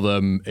could tell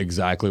them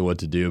exactly what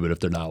to do, but if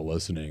they're not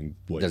listening,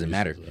 it doesn't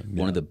matter.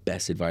 One of the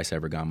best advice I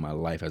ever got in my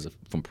life,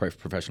 from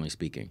professionally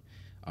speaking,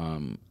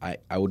 I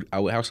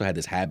also had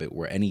this habit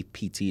where any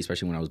PT,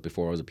 especially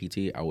before I was a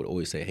PT, I would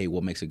always say, "Hey,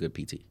 what makes a good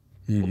PT?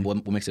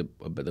 What makes it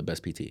the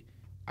best PT?"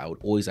 I would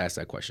always ask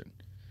that question,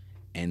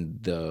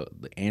 and the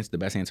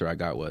best answer I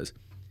got was,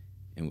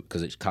 and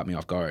because it caught me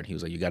off guard, he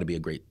was like, "You got to be a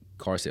great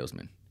car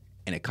salesman."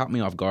 And it caught me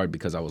off guard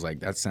because I was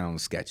like, that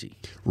sounds sketchy.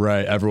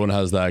 Right. Everyone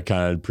has that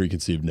kind of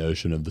preconceived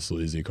notion of the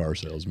sleazy car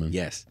salesman.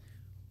 Yes.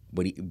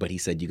 But he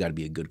said, you got to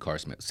be a good car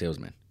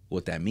salesman.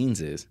 What that means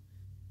is,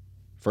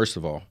 first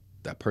of all,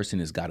 that person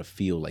has got to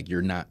feel like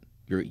you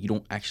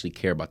don't actually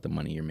care about the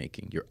money you're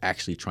making. You're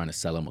actually trying to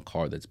sell them a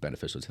car that's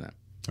beneficial to them.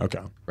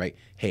 Okay. Right?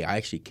 Hey, I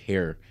actually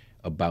care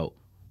about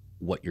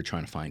what you're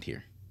trying to find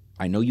here.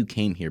 I know you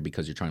came here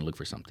because you're trying to look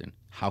for something.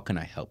 How can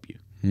I help you?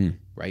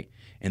 Right?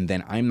 And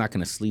then I'm not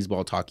going to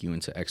sleazeball talk you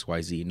into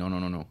XYZ.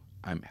 No.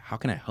 How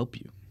can I help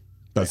you?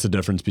 That's the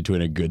difference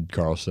between a good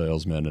car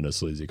salesman and a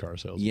sleazy car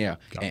salesman. Yeah.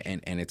 Gotcha.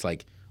 And it's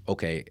like,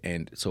 okay,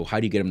 and so how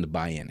do you get them to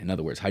buy in? In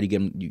other words, how do you get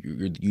them,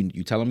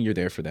 you tell them you're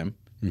there for them.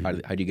 How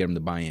do you get them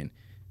to buy in?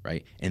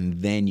 Right? And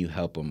then you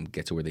help them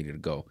get to where they need to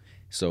go.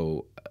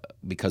 So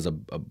because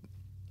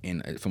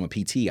from a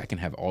PT, I can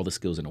have all the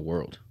skills in the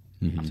world.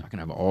 So I can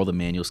have all the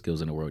manual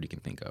skills in the world you can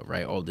think of,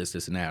 right? All this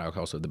and that.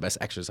 Also, the best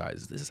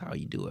exercises. This is how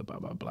you do it, blah,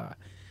 blah, blah.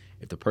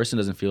 If the person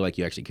doesn't feel like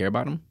you actually care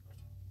about them,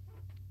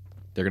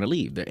 they're going to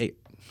leave. I'm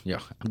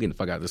getting the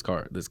fuck out of this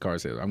car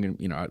sales. I'm getting,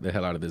 the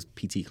hell out of this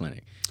PT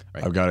clinic.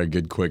 Right? I've got a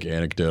good quick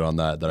anecdote on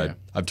that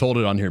I've told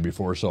it on here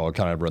before, so I'll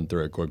kind of run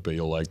through it quick, but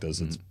you'll like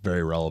this. It's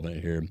very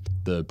relevant here.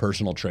 The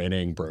personal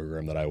training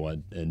program that I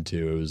went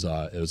into, it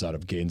was out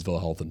of Gainesville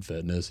Health and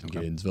Fitness in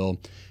Gainesville.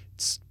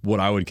 It's what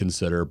I would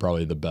consider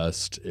probably the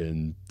best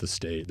in the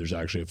state. There's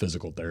actually a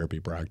physical therapy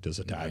practice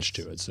attached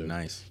to it. So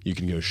you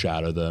can go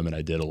shadow them, and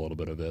I did a little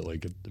bit of it.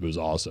 Like it was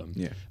awesome.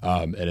 Yeah.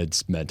 And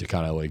it's meant to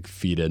kind of like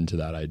feed into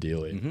that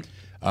ideally.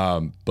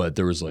 But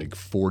there was like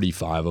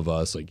 45 of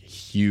us, like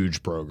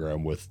huge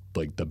program with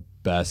like the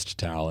best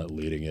talent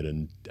leading it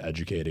and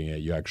educating it.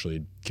 You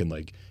actually can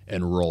like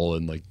enroll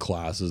in like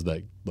classes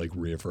that like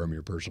reaffirm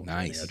your personal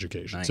training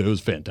education. So it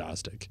was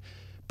fantastic.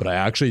 But I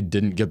actually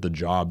didn't get the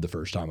job the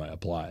first time I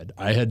applied.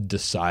 I had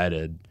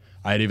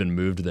even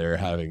moved there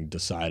having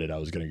decided I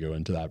was going to go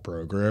into that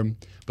program,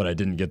 but I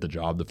didn't get the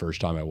job the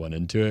first time I went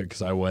into it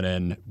because I went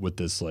in with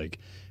this like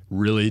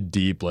really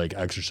deep like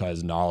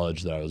exercise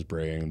knowledge that I was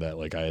bringing that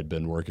like I had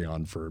been working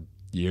on for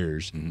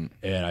years, and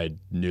I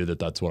knew that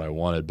that's what I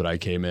wanted. But I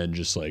came in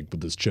just like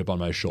with this chip on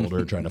my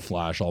shoulder trying to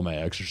flash all my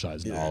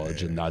exercise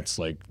knowledge, and that's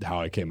like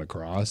how I came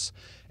across.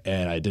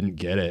 And I didn't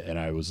get it, and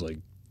I was like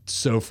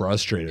so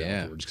frustrated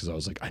afterwards because I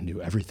was like, I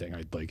knew everything.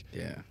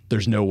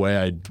 There's no way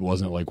I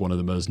wasn't like one of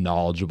the most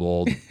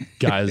knowledgeable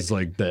guys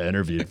like that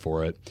interviewed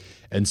for it.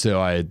 And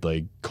so I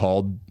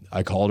called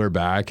her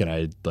back, and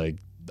I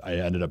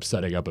ended up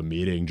setting up a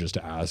meeting just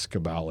to ask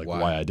about like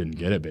why I didn't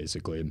get it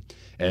basically.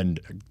 And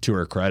to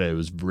her credit, it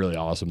was really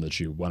awesome that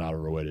she went out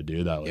of her way to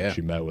do that. Like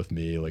she met with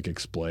me, like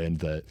explained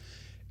that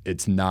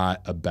it's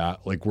not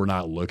about like we're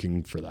not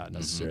looking for that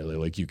necessarily.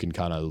 Like you can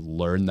kind of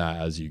learn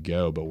that as you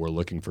go, but we're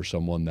looking for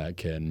someone that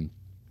can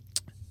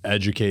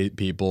educate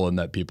people and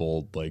that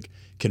people like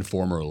can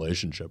form a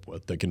relationship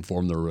with, that can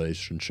form the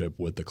relationship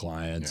with the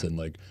clients and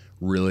like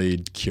really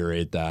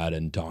curate that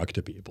and talk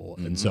to people.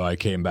 And so I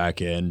came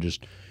back in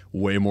just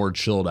way more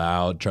chilled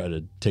out, tried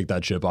to take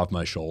that chip off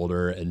my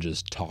shoulder and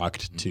just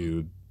talked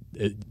to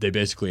it. They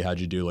basically had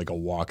you do like a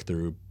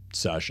walkthrough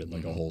session,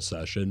 like a whole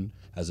session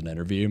as an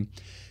interview.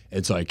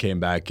 And so I came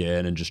back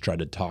in and just tried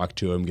to talk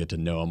to him, get to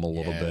know him a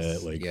little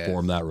bit, like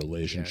form that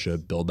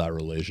relationship, build that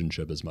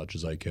relationship as much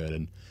as I could,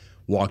 and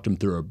walked him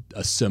through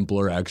a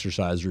simpler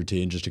exercise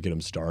routine just to get him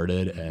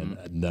started.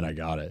 And then I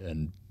got it.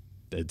 And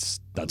that's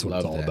what Love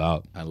it's all that.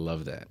 about. I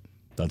love that.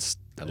 It's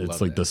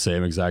love like that. the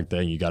same exact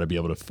thing. You got to be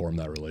able to form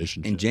that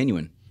relationship. And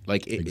genuine.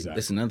 Like, Exactly.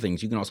 that's another thing.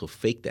 You can also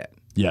fake that,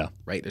 Yeah.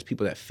 right? There's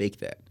people that fake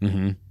that.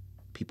 Mm-hmm.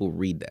 People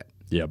read that,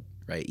 Yep.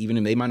 right? Even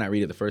if they might not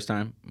read it the first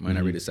time, might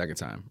not read it the second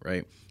time,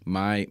 right?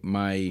 My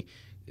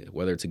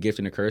whether it's a gift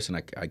and a curse,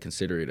 and I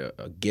consider it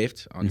a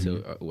gift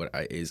until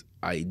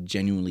I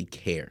genuinely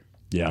care.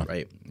 Yeah.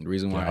 Right. The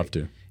reason why have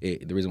to.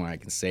 The reason why I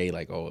can say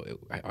like,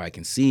 I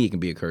can see it can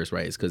be a curse,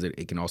 right? Is because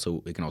it can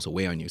also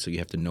weigh on you. So you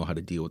have to know how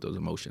to deal with those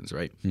emotions,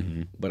 right?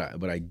 Mm-hmm.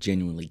 But I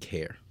genuinely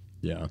care.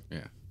 Yeah.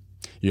 Yeah.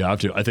 You have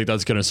to. I think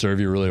that's going to serve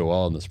you really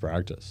well in this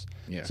practice.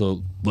 Yeah.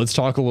 So let's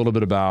talk a little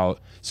bit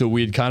about. So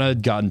we'd kind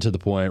of gotten to the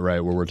point, right,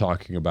 where we're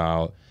talking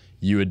about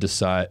you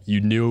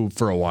knew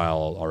for a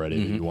while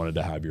already that you wanted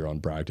to have your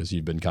own practice.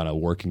 You've been kind of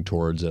working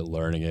towards it,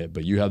 learning it,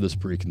 but you have this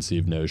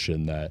preconceived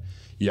notion that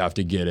you have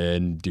to get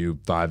in, do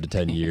 5 to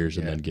 10 years,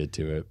 and then get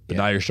to it. But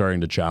now you're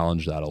starting to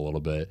challenge that a little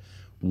bit.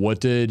 What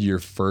did your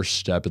first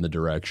step in the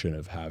direction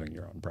of having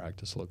your own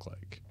practice look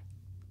like?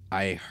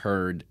 I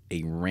heard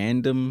a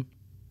random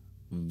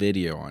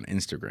video on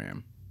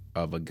Instagram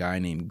of a guy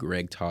named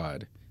Greg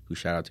Todd, who,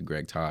 shout out to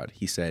Greg Todd.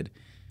 He's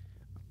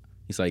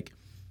like,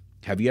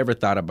 have you ever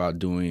thought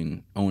about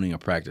owning a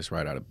practice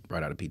right out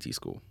of PT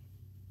school?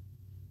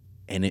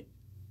 And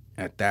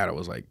at that I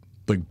was like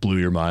blew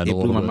your mind a it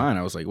little bit? blew my mind.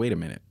 I was like, wait a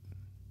minute.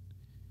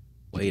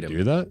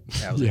 Do that?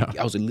 I was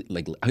I was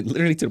like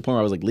literally to the point where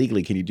I was like,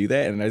 legally, can you do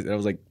that? And I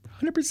was like,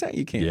 100%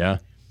 you can. Yeah.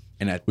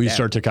 And you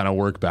start to kind of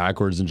work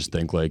backwards and just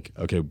think like,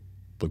 okay,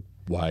 but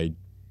why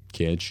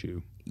can't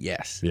you?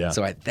 Yes. Yeah.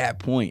 So at that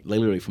point,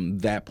 literally from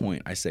that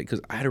point, I said,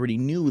 because I already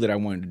knew that I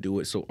wanted to do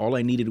it. So all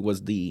I needed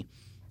was the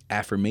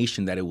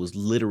affirmation that it was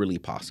literally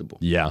possible.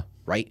 Yeah.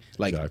 Right?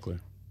 Like, exactly.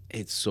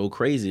 It's so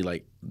crazy,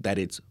 like, that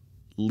it's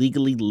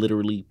legally,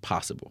 literally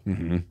possible.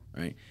 Mm-hmm.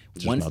 Right?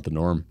 It's just not the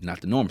norm.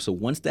 Not the norm. So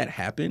once that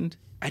happened,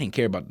 I didn't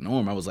care about the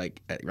norm. I was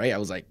like, right? I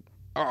was like,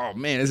 oh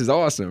man, this is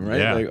awesome, right?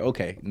 Yeah. Like,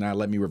 okay, now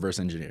let me reverse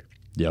engineer.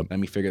 Yep. Let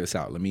me figure this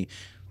out.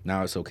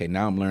 Now it's okay.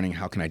 Now I'm learning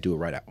how can I do it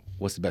right out?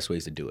 What's the best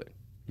ways to do it?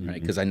 Right?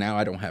 Because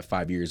I don't have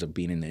 5 years of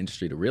being in the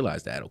industry to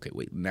realize that. Okay,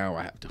 wait, now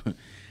I have to,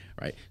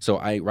 right? So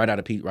I right out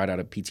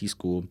of PT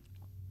school.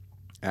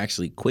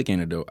 Actually, quick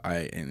anecdote.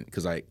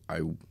 Because I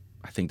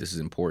think this is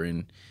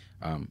important.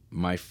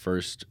 My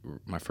first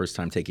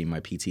time taking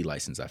my PT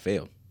license, I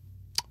failed.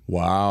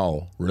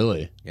 Wow,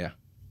 really? Yeah.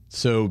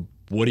 So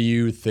what do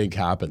you think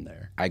happened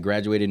there? I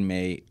graduated in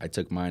May. I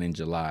took mine in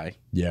July.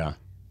 Yeah.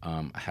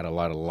 I had a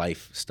lot of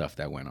life stuff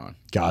that went on.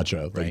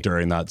 Gotcha. Like Right.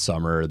 during that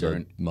summer,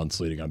 the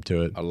months leading up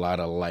to it. A lot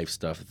of life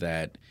stuff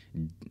that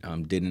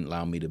didn't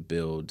allow me to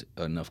build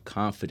enough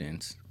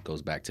confidence.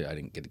 Goes back to I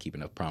didn't get to keep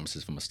enough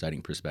promises from a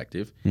studying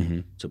perspective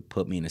to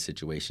put me in a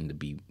situation to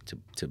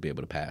be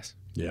able to pass.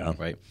 Yeah.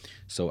 Right.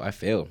 So I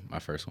failed my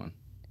first one.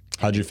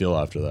 How'd you feel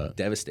after that?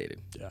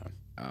 Devastated. Yeah.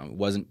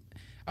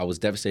 I was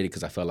devastated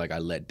because I felt like I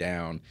let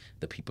down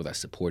the people that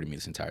supported me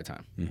this entire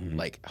time.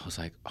 Like I was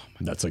like, oh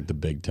my. That's like the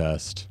big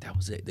test. That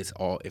was it. That's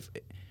all.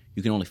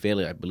 You can only fail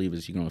it, I believe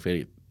you can only fail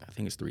it. I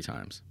think it's 3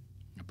 times.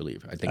 I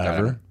believe. I think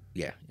Ever?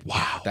 Yeah.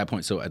 Wow. At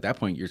that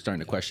point, you're starting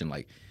to question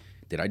like,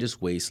 did I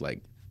just waste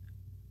like,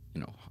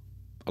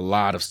 a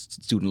lot of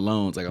student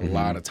loans, like a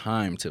lot of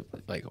time to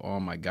like, oh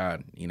my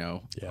God,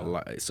 Yeah. a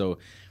lot. So,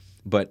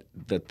 but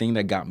the thing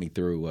that got me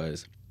through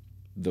was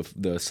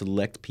the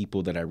select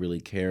people that I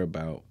really care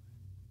about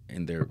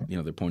and their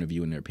point of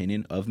view and their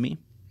opinion of me.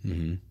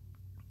 Mm-hmm.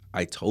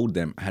 I told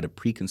them I had a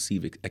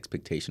preconceived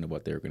expectation of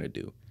what they were going to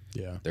do.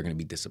 Yeah. They're going to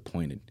be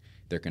disappointed.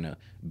 They're going to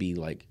be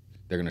like,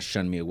 they're going to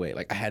shun me away.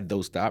 Like I had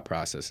those thought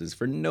processes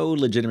for no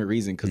legitimate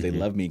reason because they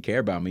love me and care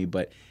about me.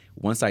 But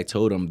once I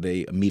told them,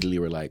 they immediately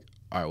were like,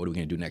 all right, what are we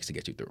going to do next to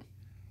get you through?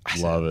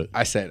 Love it.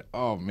 I said,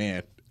 oh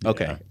man,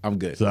 okay, Yeah. I'm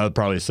good. So that would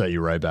probably set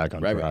you right back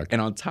on track.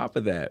 And on top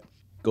of that,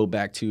 go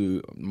back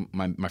to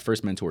my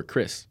first mentor,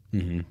 Chris,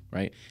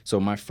 right? So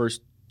my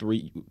first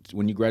 3,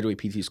 when you graduate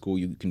PT school,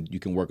 you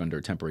can work under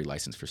a temporary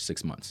license for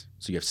 6 months.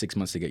 So you have 6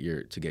 months to get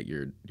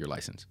your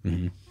license.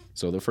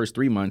 So the first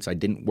 3 months I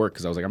didn't work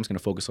because I was like, I'm just going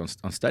to focus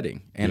on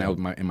studying. And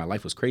my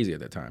life was crazy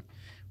at that time,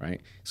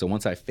 right? So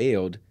once I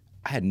failed,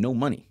 I had no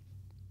money.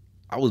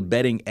 I was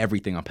betting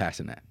everything on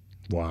passing that.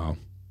 Wow.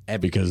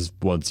 Because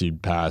once you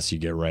pass, you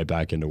get right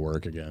back into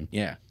work again.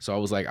 Yeah. So I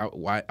was like, I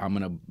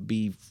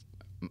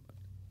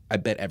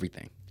bet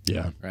everything.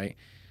 Yeah. Right.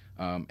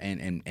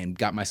 And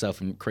got myself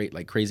in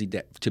crazy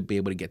debt to be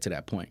able to get to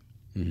that point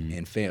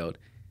and failed.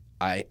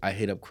 I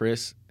hit up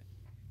Chris.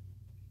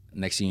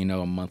 Next thing you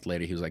know, a month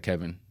later, he was like,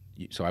 Kevin,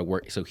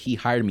 so he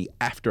hired me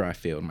after I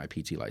failed my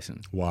PT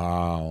license.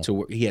 Wow.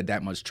 So he had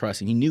that much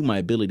trust and he knew my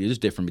ability. There's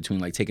different between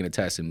like taking a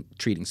test and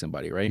treating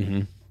somebody,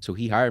 right? So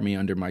he hired me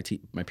under my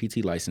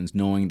PT license,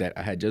 knowing that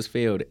I had just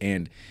failed,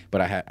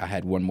 but I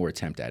had one more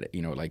attempt at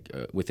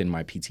it. Within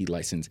my PT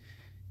license,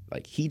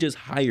 like he just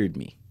hired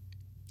me.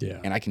 Yeah.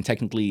 And I can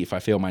technically, if I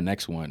fail my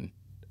next one,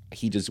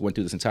 he just went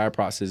through this entire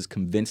process,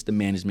 convinced the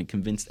management,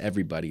 convinced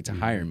everybody to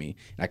hire me,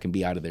 and I can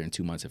be out of there in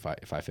 2 months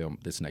if I fail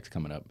this next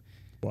coming up.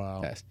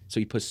 Wow. Test.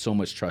 So he put so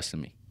much trust in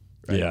me.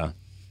 Right? Yeah.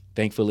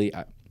 Thankfully,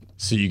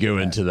 So you go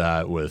into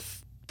that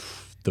with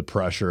the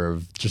pressure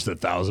of just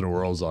 1,000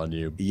 worlds on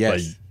you.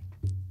 yes.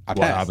 Like,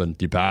 what happened?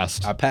 You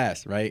passed. I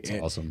passed, right?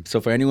 That's awesome. So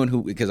for anyone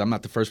who, because I'm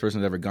not the first person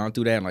that's ever gone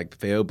through that and like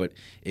failed, but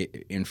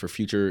and for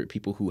future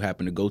people who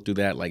happen to go through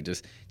that, like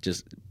just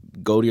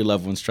go to your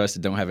loved ones, trust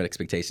it, don't have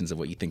expectations of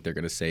what you think they're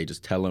gonna say.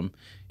 Just tell them,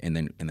 and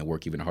then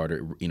work even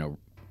harder.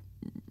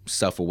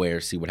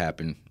 Self-aware, see what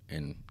happened,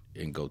 and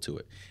go to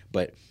it.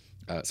 But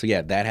so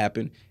yeah, that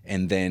happened,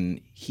 and then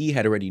he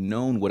had already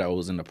known what I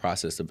was in the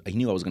process of. He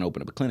knew I was gonna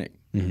open up a clinic,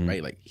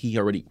 right? Like he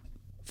already.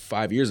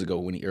 5 years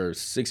ago or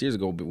 6 years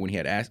ago, but when he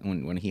had asked,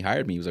 when he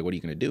hired me, he was like, "What are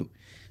you going to do?"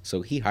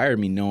 So he hired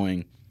me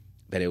knowing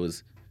that it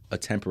was a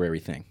temporary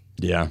thing.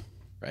 Yeah.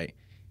 Right.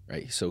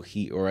 So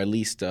he, or at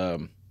least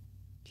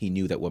he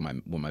knew that what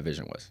my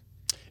vision was.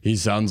 He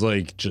sounds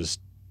like just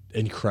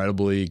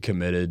incredibly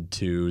committed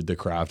to the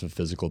craft of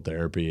physical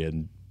therapy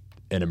and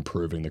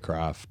improving the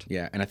craft.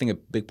 Yeah, and I think a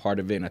big part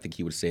of it, and I think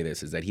he would say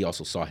this, is that he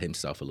also saw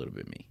himself a little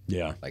bit in me.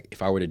 Yeah. Like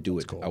if I were to do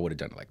it, cool. I would have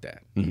done it like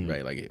that,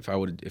 right? Like if I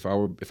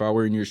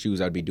were in your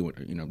shoes, I'd be doing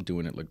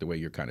it like the way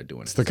you're kind of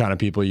doing it. It's the kind of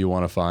people you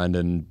want to find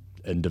and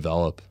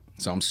develop.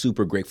 So I'm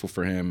super grateful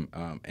for him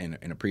and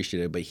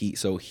appreciative. But he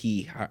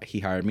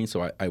hired me,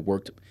 so I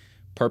worked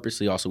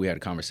purposely. Also, we had a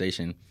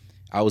conversation.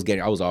 I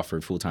was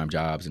offered full-time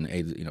jobs and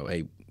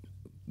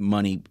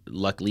money.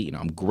 Luckily,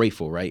 I'm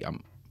grateful, right?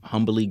 I'm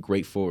humbly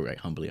grateful, right?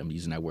 Humbly, I'm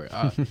using that word.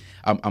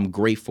 I'm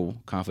grateful,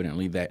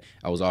 confidently, that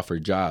I was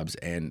offered jobs,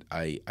 and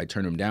I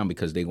turned them down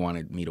because they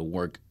wanted me to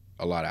work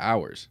a lot of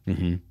hours,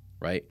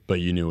 right?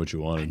 But you knew what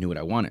you wanted. I knew what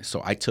I wanted,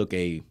 so I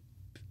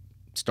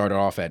started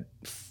off at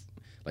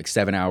like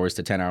 7 hours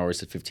to 10 hours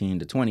to 15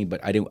 to 20, but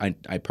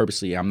I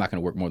purposely, I'm not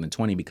going to work more than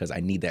 20 because I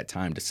need that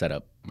time to set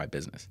up my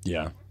business.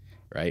 Yeah.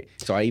 Right.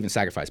 So I even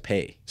sacrificed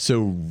pay.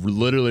 So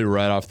literally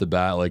right off the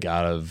bat, like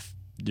out of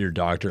your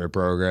doctorate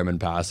program and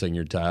passing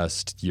your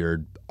test,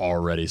 you're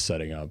already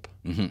setting up.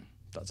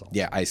 That's all.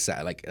 Yeah, I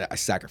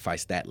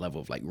sacrificed that level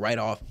of like right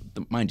off.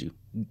 Mind you,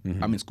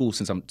 I'm in school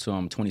since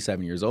I'm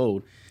 27 years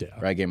old. Yeah.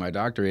 Where I get my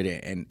doctorate,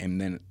 and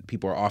then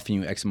people are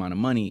offering you X amount of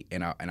money,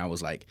 and I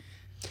was like,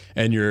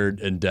 and you're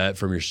in debt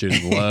from your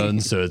student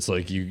loans, so it's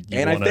like you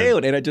and I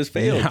failed, and I just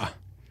failed. Yeah.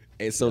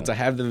 And so to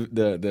have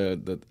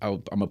the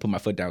I'm gonna put my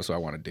foot down, so I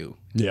want to do.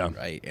 Yeah.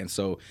 Right. And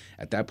so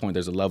at that point,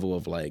 there's a level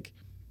of like,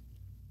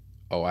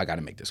 oh, I got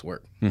to make this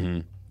work.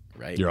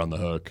 Right. You're on the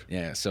hook.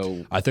 Yeah.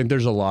 So I think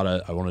there's a lot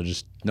of, I want to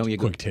just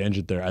quick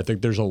tangent there. I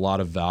think there's a lot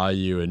of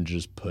value in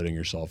just putting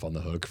yourself on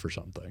the hook for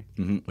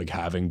something, like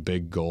having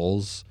big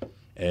goals.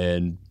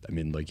 And I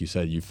mean, like you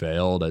said, you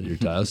failed at your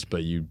test,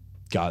 but you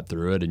got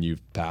through it and you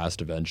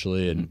passed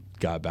eventually and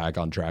got back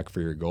on track for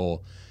your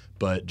goal.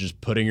 But just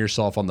putting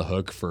yourself on the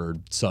hook for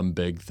some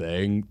big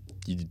thing,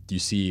 you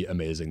see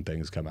amazing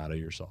things come out of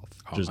yourself.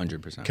 Just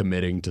 100%.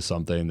 Committing to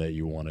something that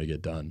you want to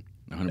get done.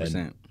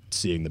 100%.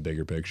 Seeing the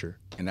bigger picture.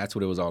 And that's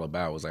what it was all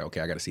about. It was like, okay,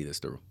 I got to see this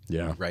through.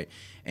 Yeah. Right.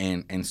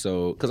 And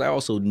so, because I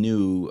also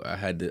knew I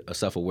had a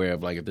self-aware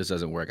of like, if this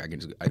doesn't work, they're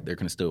going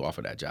to still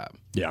offer that job.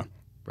 Yeah.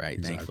 Right.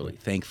 Exactly.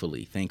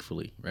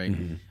 Thankfully. Right.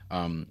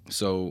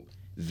 So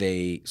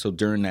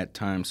during that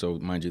time, so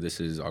mind you,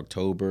 this is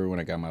October when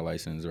I got my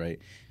license. Right.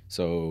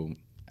 So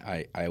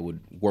I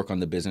would work on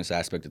the business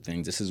aspect of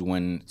things. This is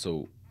when,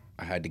 so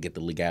I had to get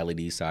the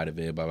legality side of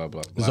it, blah, blah,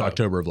 blah. This is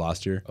October of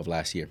last year? Of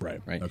last year.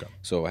 Right. Okay.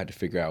 So I had to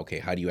figure out, okay,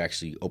 how do you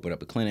actually open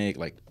up a clinic?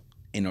 Like,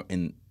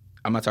 in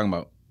I'm not talking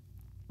about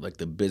like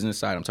the business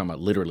side. I'm talking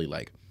about literally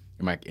like,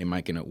 am I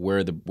gonna,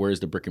 where's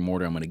the brick and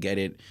mortar? I'm gonna get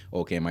it.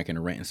 Okay, am I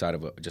gonna rent inside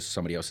of just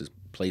somebody else's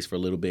place for a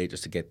little bit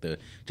just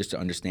to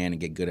understand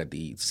and get good at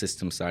the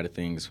system side of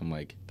things from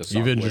like the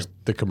software. Even just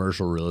the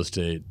commercial real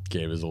estate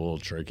game is a little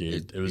tricky.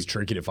 It was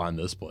tricky to find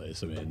this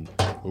place. I mean,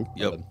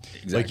 exactly.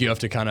 Like you have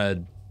to kind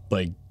of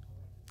like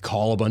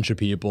call a bunch of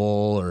people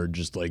or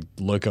just like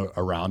look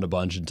around a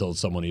bunch until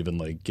someone even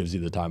like gives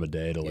you the time of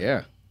day to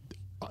like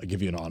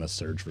give you an honest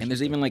search for. And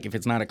there's even like, if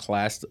it's not a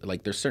class,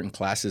 like there's certain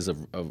classes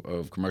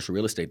of commercial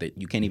real estate that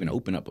you can't even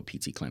open up a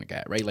PT clinic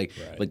at, right? Like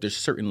there's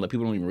certain, like,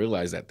 people don't even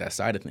realize that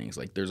side of things.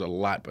 Like there's a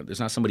lot, but there's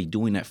not somebody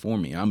doing that for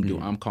me.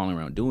 I'm calling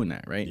around doing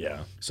that, right?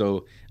 Yeah.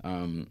 So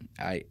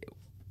I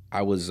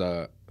was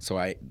the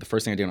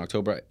first thing I did in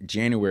October,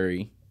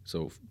 January,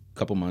 so a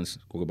couple months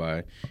go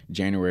by.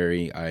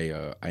 January,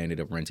 I ended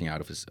up renting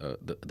out of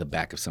the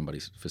back of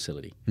somebody's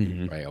facility.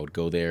 Right, I would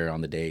go there on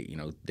the day,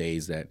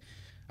 days that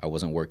I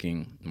wasn't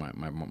working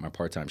my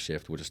part-time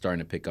shift, which was starting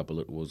to pick up a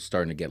little. Was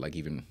starting to get like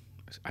even.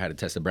 I had to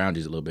test the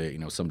boundaries a little bit.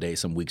 Some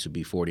days, some weeks would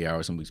be 40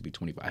 hours, some weeks would be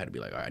 25. I had to be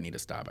like, all right, I need to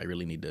stop. I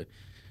really need to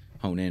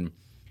hone in.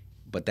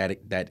 But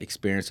that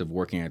experience of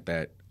working at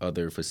that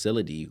other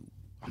facility,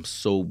 I'm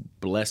so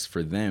blessed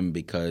for them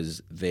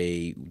because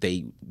they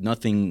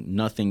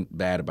nothing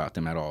bad about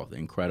them at all. They're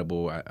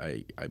incredible.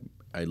 I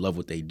love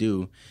what they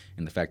do,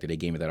 and the fact that they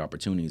gave me that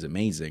opportunity is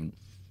amazing.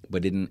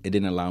 But it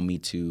didn't allow me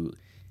to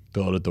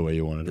build it the way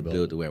you wanted to build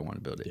it. The way I want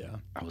to build it. Yeah.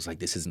 I was like,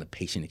 this isn't a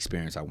patient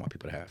experience I want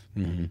people to have.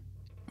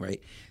 right?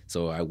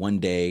 So one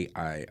day,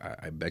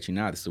 I bet you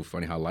not. It's so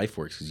funny how life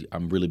works because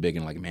I'm really big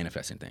in like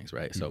manifesting things,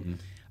 right? So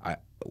I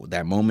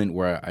that moment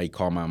where I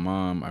call my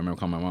mom, I remember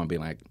calling my mom,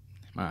 being like,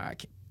 "Ma, I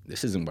can't,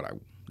 this isn't what I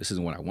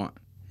want.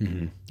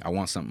 I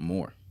want something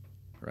more,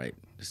 right?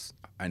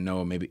 I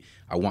know maybe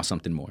I want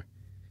something more,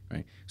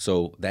 right?"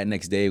 So that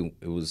next day,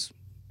 it was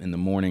in the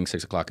morning,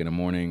 6 o'clock in the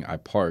morning. I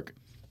park.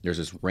 There's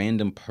this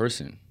random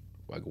person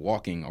like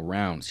walking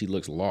around. She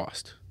looks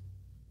lost,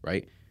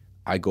 right?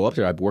 I go up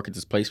there. I've worked at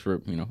this place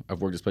for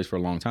a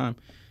long time.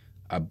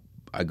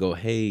 I go,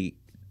 hey,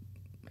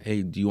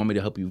 do you want me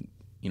to help you?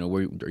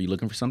 Where are you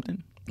looking for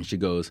something? And she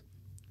goes,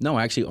 no,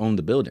 I actually own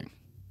the building.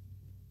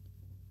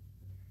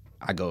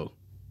 I go,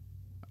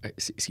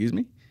 excuse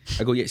me?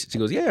 I go, yeah. She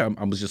goes, yeah,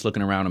 I was just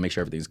looking around to make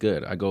sure everything's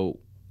good. I go,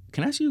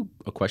 can I ask you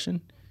a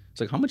question? It's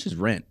like, how much is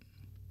rent?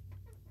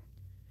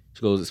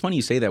 She goes, it's funny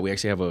you say that. We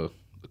actually have a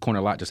corner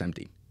lot just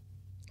empty.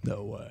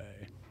 No way.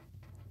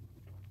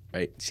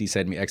 Right? She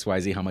said to me,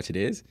 XYZ, how much it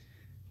is.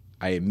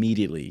 I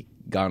immediately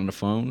got on the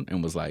phone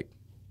and was like,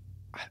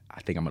 I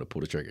think I'm going to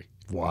pull the trigger.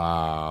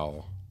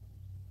 Wow.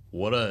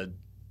 What a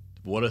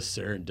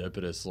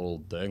serendipitous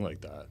little thing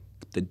like that.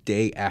 The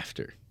day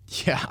after.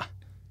 Yeah.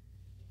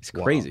 It's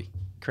crazy. Wow.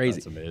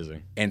 Crazy. That's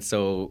amazing. And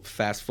so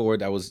fast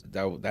forward,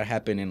 that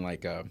happened in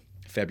like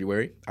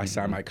February. I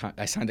signed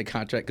the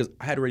contract because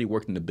I had already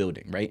worked in the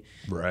building, right?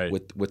 Right.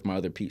 With my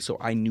other PT. So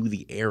I knew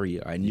the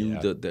area. I knew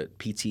the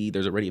PT.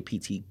 There's already a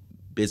PT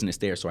business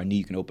there, so I knew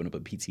you can open up a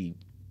PT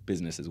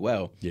business as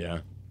well.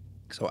 Yeah.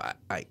 So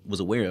I was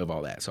aware of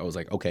all that. So I was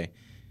like, okay,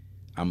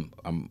 I'm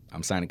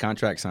signing a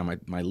contract, sign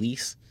my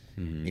lease.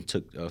 It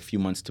took a few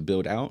months to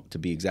build out to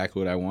be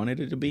exactly what I wanted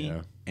it to be.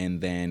 Yeah.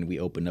 And then we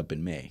opened up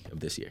in May of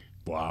this year.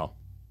 Wow.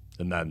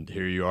 And then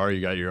here you are,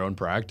 you got your own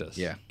practice.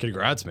 Yeah.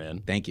 Congrats,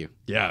 man. Thank you.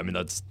 Yeah, I mean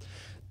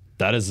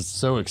that is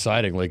so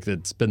exciting. Like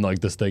it's been like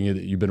this thing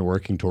that you've been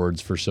working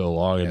towards for so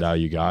long, and now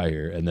you got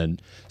here. And then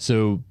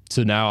so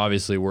now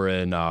obviously we're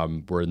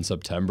in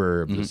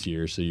September of this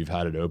year, so you've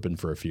had it open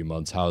for a few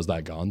months. How's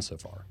that gone so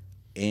far?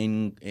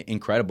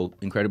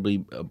 Incredibly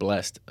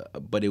blessed.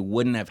 But it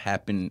wouldn't have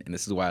happened, and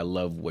this is why I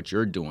love what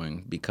you're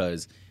doing,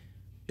 because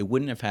it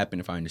wouldn't have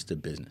happened if I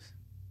understood business.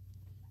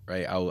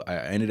 Right? I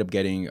ended up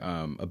getting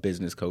a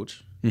business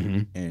coach,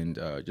 and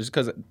just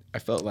because I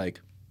felt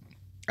like,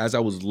 as I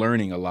was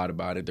learning a lot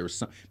about it, there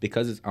was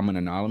because I'm an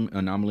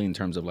anomaly in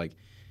terms of like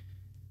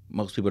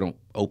most people don't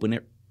open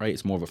it, right?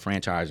 It's more of a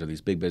franchise or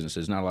these big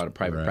businesses, not a lot of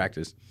private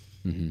practice.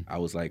 I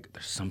was like,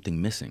 there's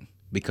something missing,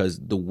 because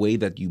the way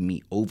that you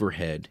meet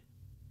overhead,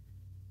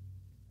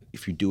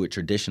 if you do it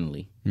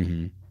traditionally,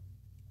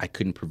 I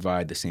couldn't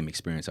provide the same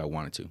experience I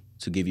wanted to.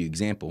 To give you an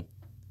example,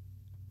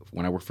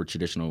 when I worked for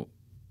traditional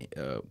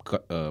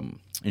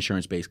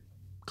insurance-based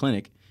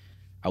clinic,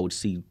 I would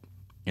see,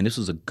 and this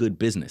was a good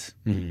business,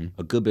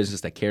 a good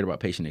business that cared about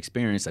patient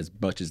experience as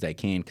much as they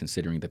can,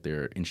 considering that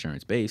they're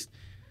insurance-based.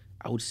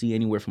 I would see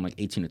anywhere from like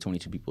 18 to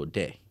 22 people a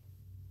day.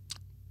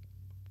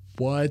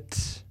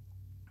 What?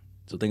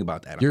 So think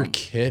about that. You're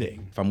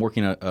kidding. If I'm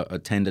working a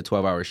 10 to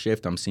 12-hour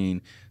shift, I'm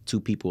seeing 2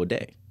 people a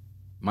day.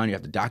 Mind you,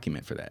 have to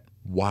document for that.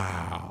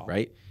 Wow.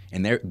 Right?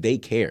 And they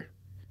care.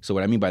 So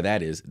what I mean by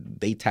that is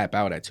they tap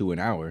out at 2 an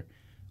hour.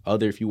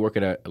 If you work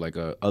at I'm not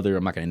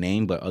going to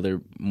name, but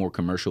other more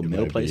commercial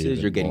mill places,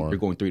 you're going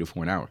 3 to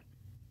 4 an hour.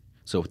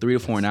 So 3 to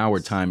 4 an hour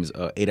times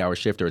a 8-hour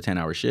shift or a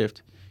 10-hour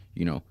shift,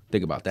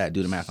 think about that.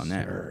 Do the math on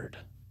that. Absurd.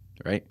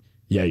 Right?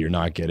 Yeah, you're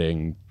not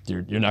going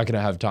to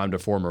have time to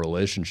form a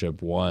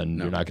relationship. One,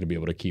 you're not going to be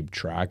able to keep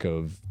track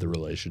of the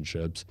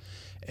relationships.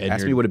 And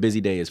ask me what a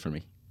busy day is for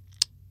me.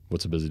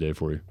 What's a busy day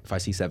for you? If I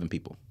see 7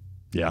 people.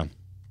 Yeah.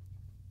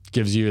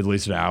 Gives you at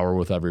least an hour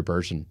with every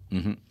person.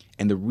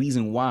 And the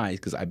reason why is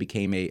because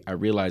I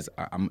realized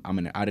I'm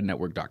an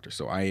out-of-network doctor,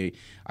 so I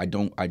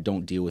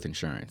don't deal with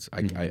insurance.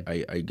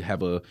 I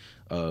have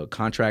a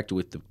contract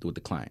with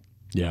the client.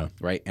 Yeah.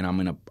 Right. And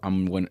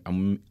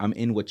I'm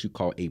in what you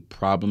call a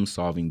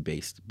problem-solving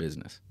based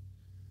business.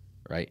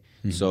 Right.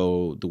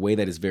 So the way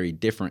that is very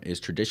different is,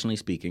 traditionally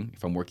speaking,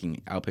 if I'm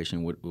working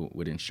outpatient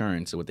with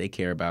insurance, so what they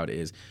care about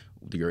is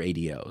your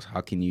ADLs.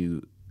 How can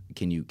you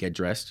get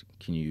dressed?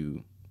 Can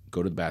you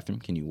go to the bathroom?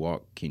 Can you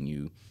walk?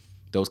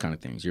 Those kind of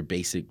things, your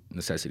basic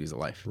necessities of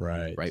life.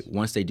 Right. Right.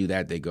 Once they do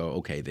that, they go,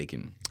 okay, they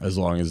can. As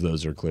long as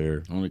those are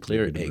clear. Only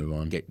clear. Hey,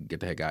 get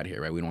the heck out of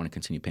here. Right. We don't want to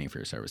continue paying for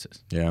your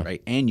services. Yeah.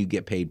 Right. And you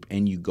get paid,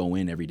 and you go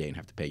in every day and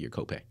have to pay your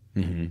copay.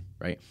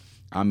 Right.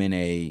 I'm in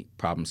a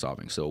problem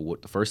solving. So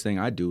the first thing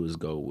I do is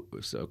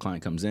so a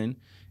client comes in,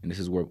 and this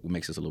is what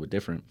makes us a little bit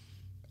different.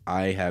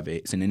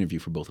 It's an interview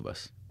for both of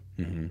us.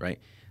 Right.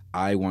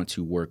 I want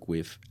to work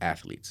with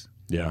athletes.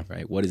 Yeah.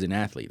 Right. What is an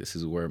athlete? This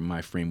is where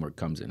my framework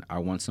comes in. I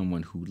want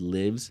someone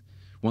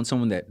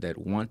that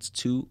wants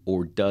to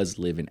or does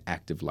live an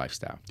active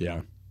lifestyle.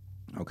 Yeah.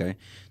 Okay.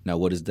 Now,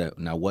 what is that?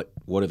 Now, what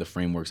are the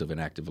frameworks of an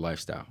active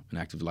lifestyle? An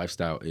active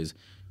lifestyle is,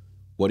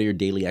 what are your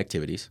daily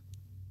activities?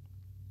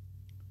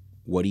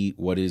 What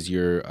is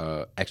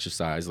your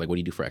exercise? Like, what do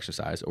you do for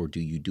exercise, or do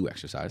you do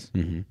exercise?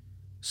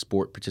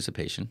 Sport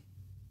participation,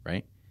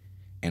 right?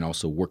 And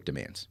also work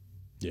demands.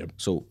 Yep.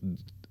 So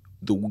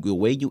the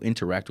way you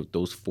interact with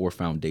those 4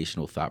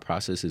 foundational thought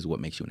processes is what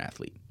makes you an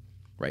athlete.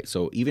 Right.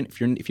 So even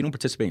if you don't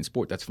participate in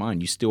sport, that's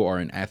fine. You still are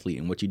an athlete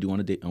in what you do on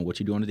a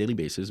daily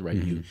basis. Right.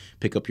 You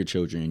pick up your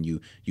children.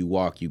 You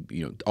walk. You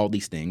know all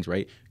these things.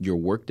 Right. Your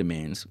work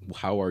demands.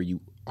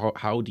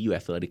 How do you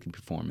athletically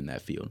perform in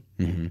that field?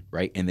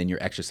 Right. And then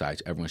your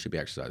exercise. Everyone should be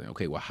exercising.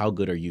 Okay. Well, how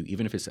good are you?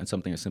 Even if it's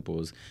something as simple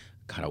as,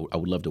 God, I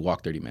would love to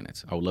walk 30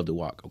 minutes. I would love to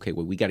walk. Okay.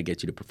 Well, we got to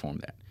get you to perform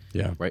that.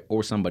 Yeah. Right.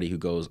 Or somebody who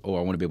goes, oh,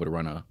 I want to be able to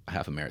run a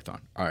half a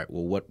marathon. All right.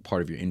 Well, what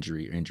part of your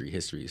injury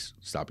history is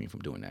stopping you from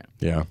doing that?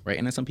 Yeah. Right.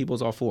 And then some people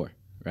it's all 4.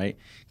 Right?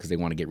 Because they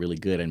want to get really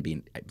good and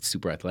being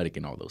super athletic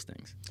and all those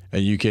things.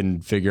 And you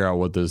can figure out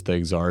what those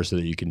things are so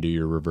that you can do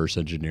your reverse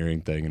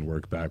engineering thing and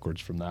work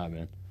backwards from that,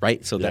 man.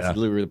 Right? So that's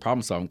literally where the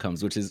problem solving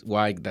comes, which is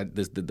why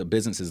the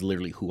business is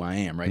literally who I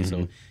am, right?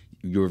 So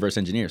you reverse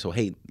engineer. So,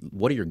 hey,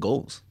 what are your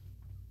goals?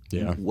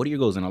 Yeah. What are your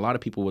goals? And a lot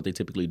of people, what they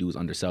typically do is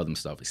undersell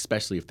themselves,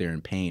 especially if they're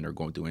in pain or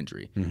going through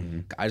injury.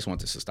 I just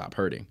want this to stop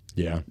hurting.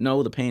 Yeah.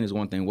 No, the pain is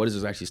one thing. What is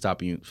this actually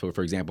stopping you? So,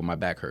 for example, my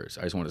back hurts.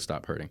 I just want to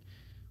stop hurting.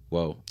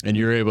 Well, and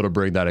you're able to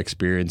bring that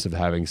experience of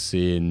having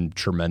seen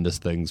tremendous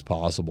things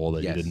possible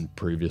that Yes. you didn't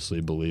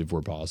previously believe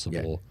were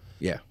possible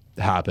yeah.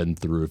 happen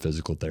through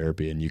physical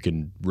therapy, and you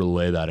can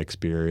relay that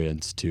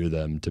experience to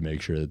them to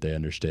make sure that they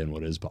understand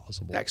what is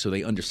possible. So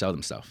they undersell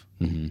themselves.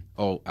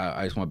 Oh,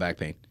 I just want back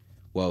pain.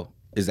 Well,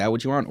 is that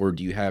what you want? Or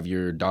do you have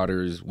your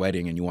daughter's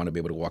wedding and you want to be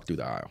able to walk through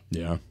the aisle?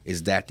 Yeah.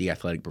 Is that the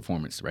athletic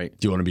performance, right?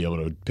 Do you want to be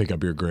able to pick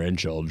up your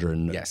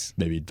grandchildren Yes.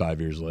 maybe 5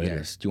 years later?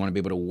 Yes. Do you want to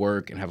be able to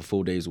work and have a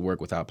full day's work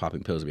without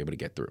popping pills to be able to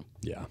get through?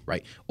 Yeah.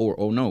 Right. Or,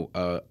 oh no,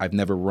 I've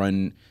never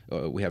run.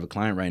 We have a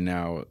client right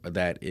now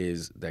that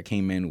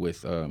came in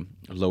with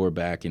lower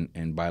back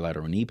and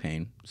bilateral knee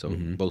pain. So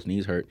both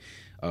knees hurt.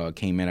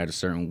 Came in at a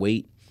certain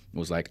weight.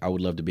 Was like, I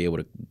would love to be able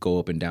to go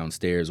up and down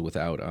stairs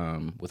without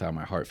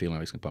my heart feeling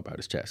like it's gonna pump out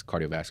his chest.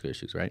 Cardiovascular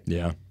issues, right?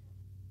 Yeah.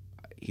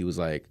 He was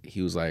like,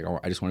 oh,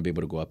 I just want to be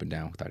able to go up and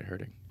down without it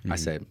hurting. I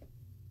said,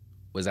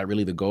 was that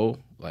really the goal?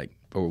 Like,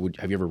 or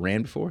have you ever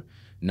ran before?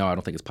 No, I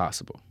don't think it's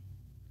possible.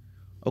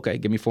 Okay,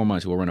 give me 4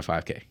 months. We'll run a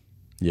 5K.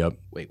 Yep.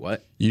 Wait,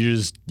 what?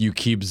 You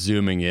keep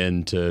zooming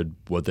into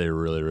what they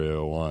really, really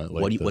want.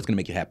 Like What's going to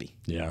make you happy?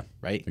 Yeah.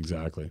 Right?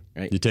 Exactly.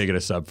 Right? You take it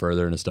a step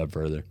further and a step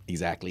further.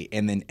 Exactly.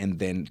 And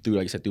then through,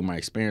 like I said, through my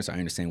experience, I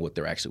understand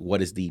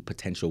what is the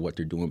potential, what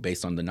they're doing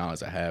based on the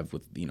knowledge I have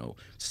with,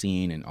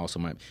 seeing and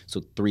also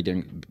so three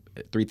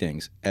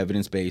things: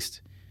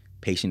 evidence-based,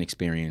 patient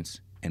experience,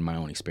 and my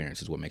own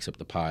experience is what makes up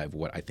the pie of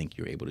what I think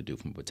you're able to do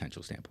from a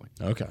potential standpoint.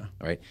 Okay.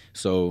 All right.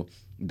 So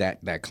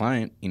that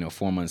client,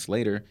 4 months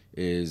later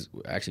is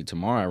actually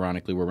tomorrow.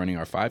 Ironically, we're running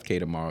our 5K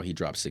tomorrow. He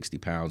dropped 60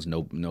 pounds,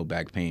 no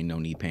back pain, no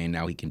knee pain.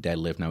 Now he can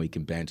deadlift. Now he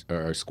can bench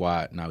or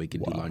squat. Now he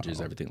can do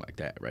lunges, everything like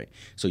that. Right.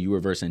 So you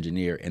reverse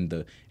engineer, and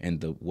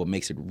the what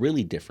makes it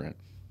really different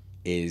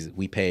is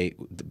we pay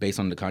based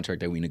on the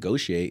contract that we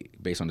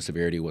negotiate, based on the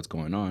severity of what's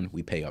going on.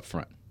 We pay up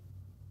front.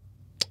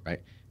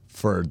 Right.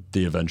 For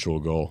the eventual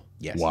goal.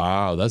 Yes.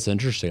 Wow, that's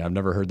interesting. I've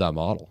never heard that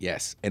model.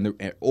 Yes,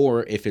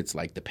 or if it's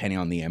like depending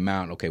on the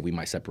amount, okay, we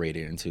might separate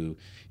it into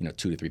 2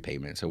 to 3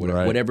 payments or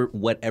whatever,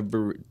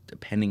 whatever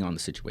depending on the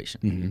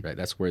situation. Right,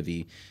 that's where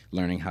the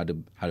learning how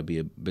to be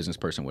a business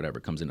person, whatever,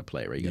 comes into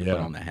play. Right, you got to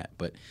put on that hat.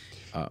 But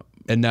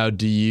and now,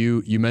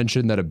 you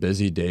mentioned that a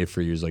busy day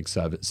for you is like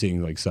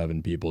seeing like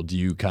 7 people. Do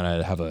you kind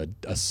of have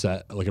a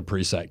set, like a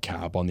preset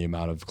cap on the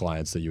amount of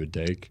clients that you would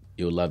take?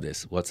 You'll love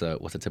this. What's a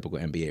typical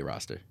NBA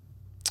roster?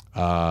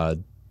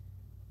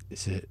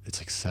 It's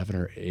like 7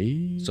 or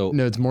 8? So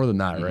no, it's more than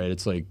that, right?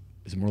 It's like,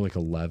 is it more like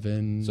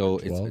 11? So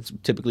 12? it's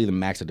typically the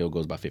max that they'll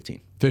goes about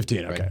 15.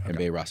 15, Right? okay.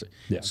 NBA roster.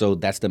 Yeah. So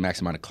that's the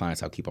max amount of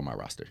clients I'll keep on my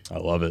roster. I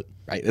love it.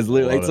 Right. It's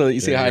literally so you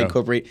see how I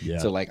incorporate. Yeah.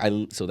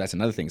 So that's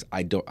another thing.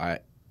 I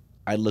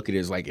look at it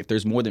as like if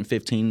there's more than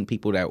 15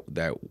 people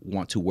that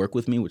want to work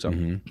with me, which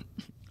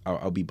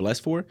I'll be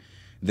blessed for,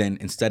 then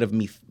instead of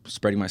me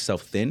spreading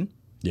myself thin,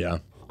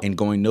 and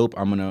going, nope,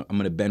 I'm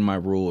gonna bend my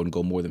rule and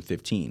go more than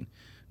 15.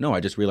 No, I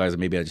just realized that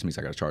maybe that just means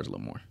I gotta charge a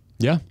little more.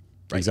 Yeah.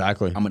 Right?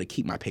 Exactly. I'm gonna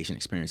keep my patient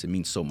experience. It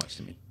means so much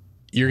to me.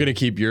 You're going to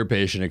keep your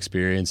patient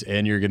experience,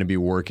 and you're going to be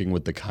working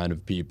with the kind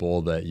of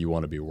people that you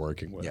want to be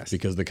working with. Yes.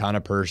 Because the kind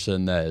of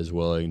person that is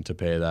willing to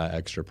pay that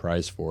extra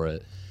price for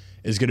it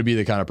is going to be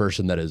the kind of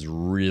person that is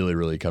really,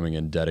 really coming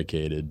in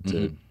dedicated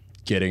to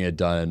getting it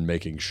done,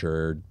 making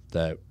sure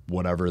that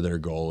whatever their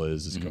goal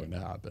is going to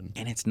happen.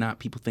 And it's not,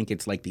 people think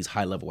it's like these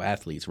high-level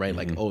athletes, right?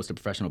 Like, oh, it's a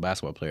professional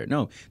basketball player.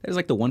 No, that is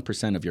like the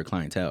 1% of your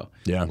clientele.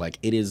 Yeah. Like,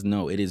 it is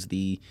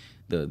the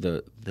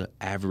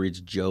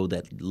average Joe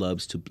that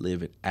loves to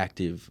live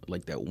active,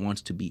 like that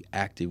wants to be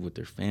active with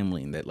their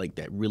family, and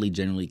that really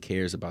genuinely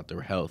cares about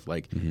their health.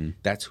 Like,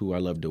 that's who I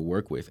love to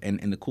work with.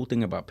 And the cool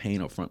thing about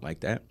paying up front like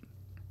that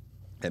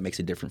makes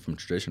it different from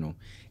traditional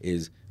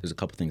is there's a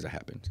couple things that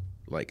happen.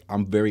 Like,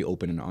 I'm very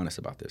open and honest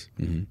about this.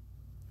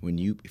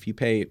 If you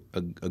pay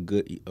a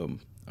good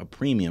a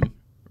premium,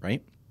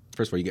 right?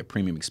 First of all, you get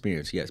premium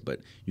experience, yes, but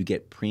you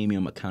get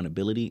premium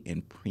accountability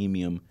and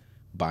premium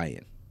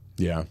buy-in.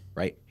 Yeah.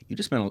 Right? you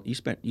just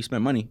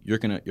spent money. You're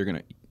gonna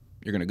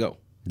go.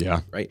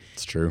 Yeah, right.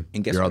 It's true.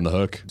 And guess you're what? on the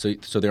hook.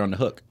 So they're on the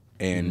hook.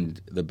 And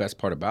the best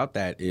part about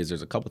that is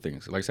there's a couple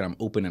things. Like I said, I'm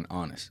open and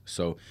honest.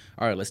 So,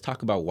 all right, let's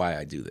talk about why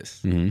I do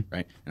this,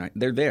 right? And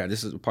they're there.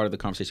 This is part of the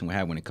conversation we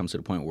have when it comes to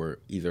the point where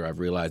either I've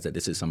realized that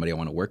this is somebody I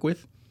want to work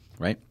with,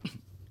 right?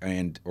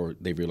 Or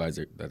they've realized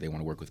that they want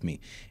to work with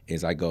me.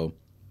 Is I go,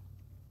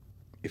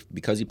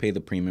 because you pay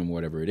the premium,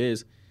 whatever it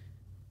is,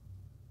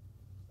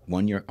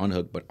 one, you're on the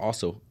hook, but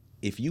also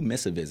if you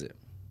miss a visit,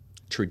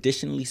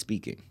 traditionally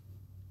speaking,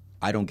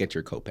 I don't get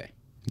your copay.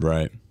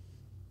 Right.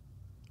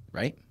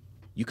 Right?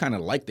 You kind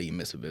of like that you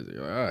miss a visit.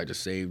 You're like, I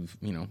just saved,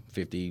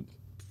 50,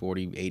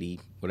 40, 80,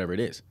 whatever it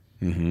is.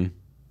 Mm-hmm.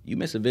 You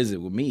miss a visit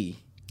with me.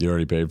 You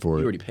already paid for it.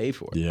 You already paid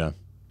for it. Yeah.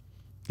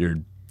 You're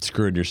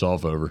screwing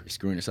yourself over. You're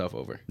screwing yourself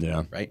over.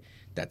 Yeah. Right?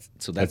 That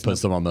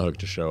puts them on the hook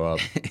to show up.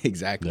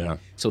 Exactly. Yeah.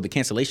 So the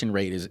cancellation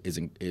rate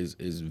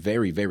is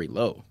very, very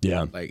low.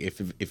 Yeah. Like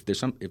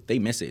if they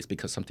miss it, it's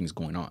because something's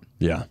going on.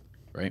 Yeah.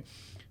 Right?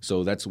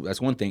 So that's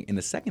one thing. And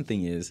the second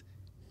thing is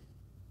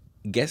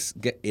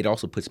it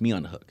also puts me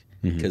on the hook.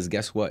 Because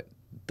guess what?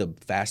 The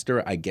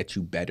faster I get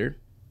you better,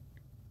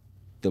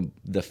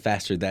 the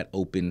faster that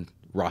open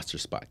roster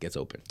spot gets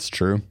open. It's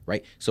true.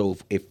 Right? So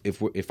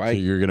So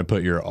you're going to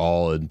put your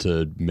all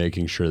into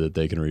making sure that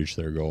they can reach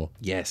their goal.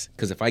 Yes,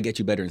 because if I get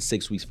you better in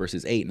 6 weeks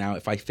versus 8, now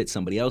if I fit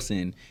somebody else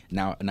in,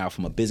 now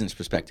from a business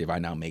perspective, I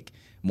now make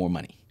more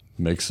money.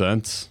 Makes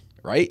sense.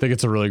 Right? I think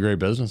it's a really great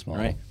business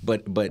model. Right?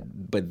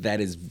 But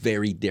that is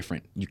very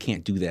different. You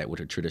can't do that with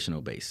a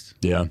traditional base.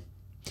 Yeah.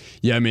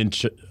 Yeah, I mean,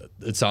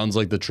 it sounds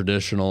like the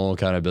traditional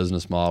kind of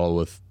business model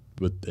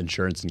with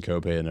insurance and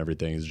copay and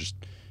everything is just,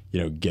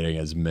 getting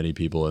as many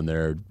people in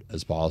there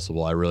as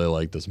possible. I really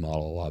like this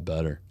model a lot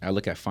better. I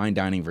look at fine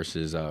dining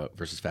versus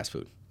fast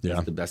food.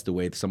 Yeah. That's the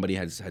way somebody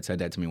had said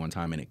that to me one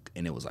time, and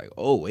it was like,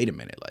 oh, wait a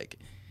minute, like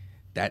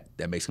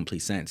that makes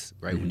complete sense,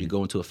 right? When you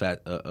go into a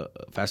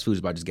fast food is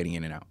about just getting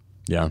in and out.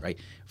 Yeah. Right.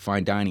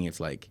 Fine dining,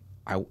 it's like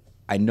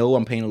I know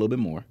I'm paying a little bit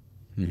more,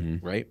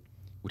 right?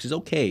 Which is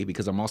okay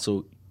because I'm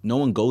also. No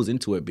one goes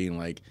into it being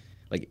like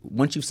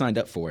once you've signed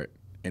up for it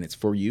and it's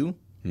for you,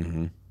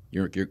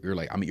 you're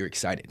like, you're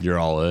excited. You're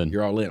all in.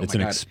 You're all in. It's an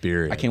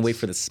experience. I can't wait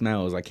for the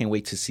smells. I can't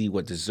wait to see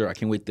what dessert. I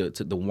can't wait to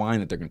the wine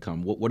that they're gonna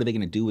come. What are they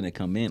gonna do when they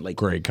come in? Like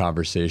great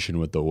conversation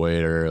with the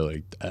waiter,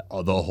 like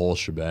the whole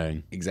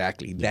shebang.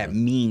 Exactly. Yeah. That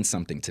means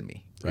something to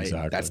me. Right.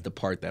 Exactly. That's the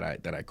part that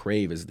I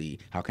crave is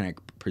how can I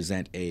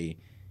present a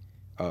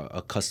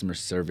customer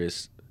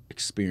service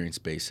experience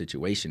based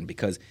situation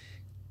because.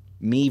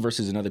 Me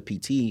versus another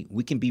PT,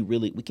 we can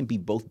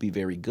both be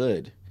very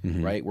good,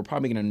 right? We're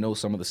probably going to know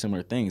some of the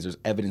similar things. There's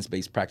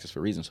evidence-based practice for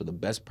a reason. So the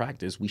best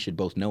practice, we should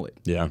both know it.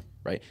 Yeah.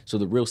 Right? So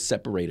the real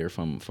separator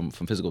from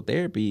physical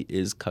therapy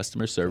is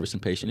customer service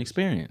and patient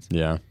experience.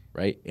 Yeah.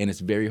 Right? And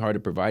it's very hard to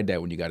provide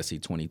that when you got to see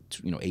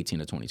 18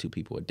 to 22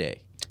 people a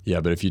day.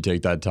 Yeah, but if you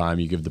take that time,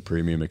 you give the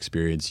premium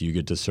experience, you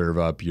get to serve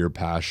up your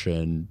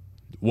passion,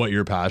 what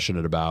you're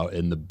passionate about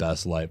in the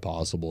best light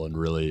possible and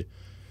really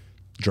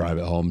drive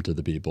it home to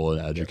the people and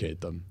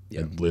educate them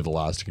and leave a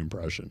lasting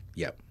impression.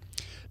 Yep.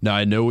 Now,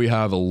 I know we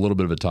have a little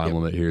bit of a time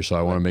limit here, so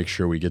I want to make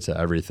sure we get to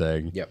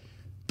everything. Yep.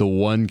 The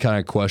one kind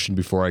of question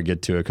before I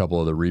get to a couple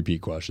of the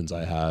repeat questions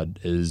I had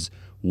is,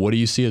 what do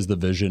you see as the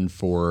vision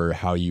for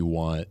how you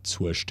want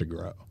Swish to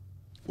grow?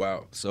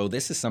 Wow. So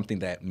this is something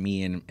that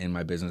me and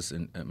my business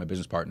and my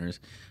business partners,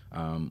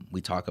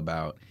 we talk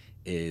about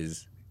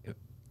is,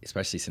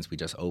 especially since we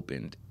just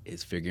opened,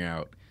 is figuring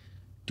out,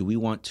 do we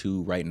want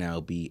to right now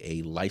be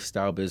a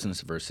lifestyle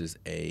business versus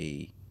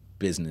a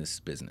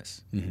business?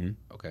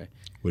 Okay.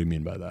 What do you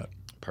mean by that?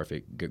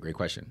 Perfect. Good, great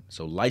question.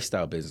 So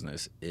lifestyle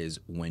business is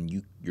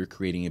when you're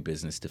creating a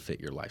business to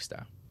fit your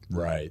lifestyle.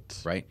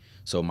 Right. Right.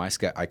 So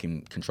I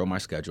can control my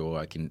schedule.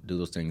 I can do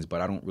those things, but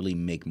I don't really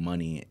make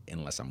money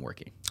unless I'm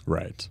working.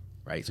 Right.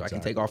 Right. So I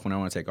can take off when I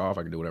want to take off.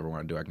 I can do whatever I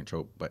want to do. I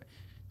control, but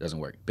it doesn't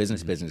work.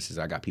 Business is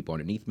I got people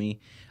underneath me.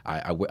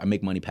 I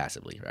make money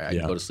passively. Right. I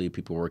can go to sleep.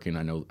 People working.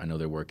 I know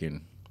they're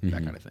working.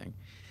 That kind of thing.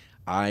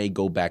 I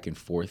go back and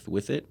forth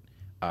with it.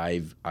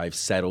 I've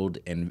settled,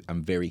 and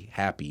I'm very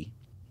happy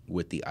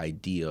with the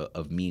idea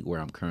of me where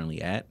I'm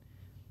currently at.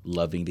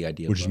 Loving the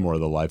idea, which is more of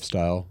the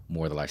lifestyle.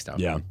 More of the lifestyle.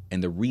 Yeah.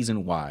 And the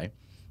reason why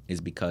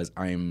is because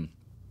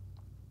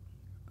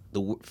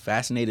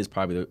fascinated is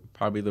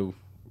probably the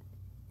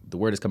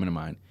word is coming to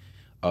mind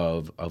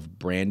of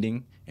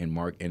branding and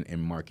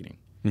marketing.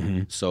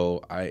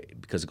 So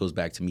because it goes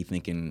back to me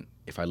thinking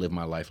if I live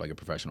my life like a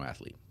professional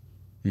athlete,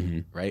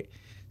 right?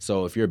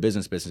 So if you're a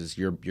business,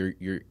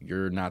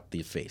 you're not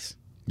the face.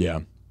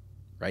 Yeah.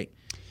 Right.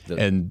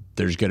 And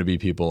there's going to be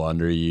people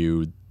under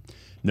you.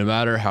 No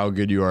matter how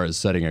good you are at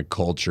setting a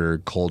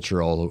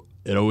cultural,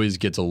 it always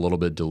gets a little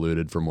bit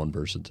diluted from one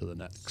person to the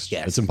next.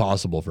 Yes. It's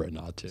impossible for it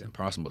not to. It's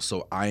impossible.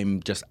 So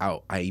I'm just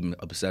out. I'm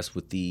obsessed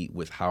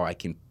with how I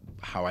can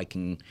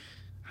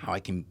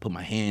put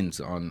my hands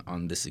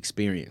on this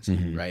experience,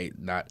 right?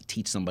 Not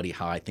teach somebody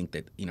how I think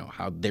that,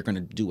 how they're going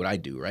to do what I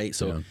do, right?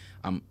 So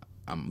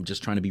I'm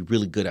just trying to be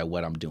really good at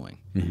what I'm doing,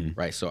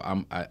 right? So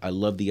I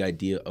love the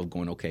idea of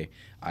going, okay,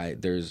 I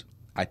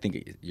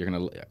think you're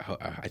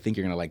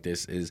gonna like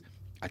this.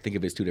 I think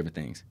of it as two different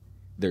things.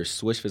 There's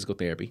Swish Physical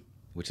Therapy,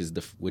 which is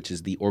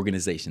the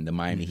organization, the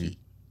Miami Heat.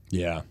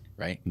 Yeah.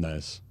 Right.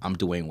 Nice. I'm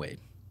Dwayne Wade.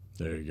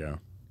 There you go.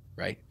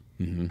 Right.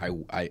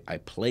 I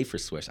play for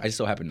Swish. I just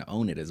so happen to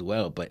own it as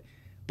well, but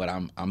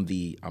I'm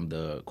the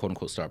quote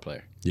unquote star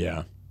player.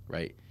 Yeah.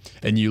 Right.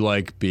 And you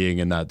like being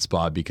in that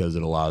spot because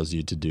it allows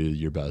you to do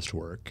your best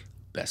work.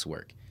 Best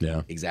work.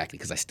 Yeah. Exactly.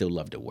 Because I still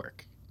love to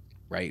work.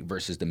 Right.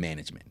 Versus the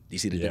management. You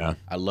see the Yeah.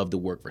 I love the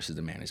work versus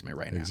the management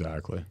right now.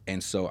 Exactly.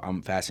 And so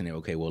I'm fascinated.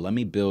 Okay, well let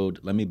me build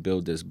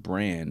this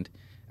brand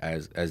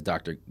as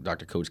Dr.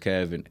 Coach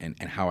Kev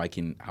and how I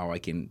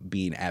can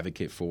be an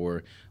advocate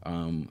for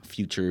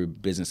future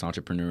business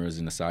entrepreneurs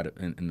in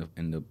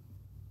the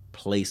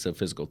place of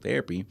physical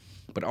therapy,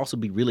 but also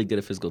be really good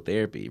at physical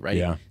therapy, right?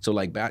 Yeah. So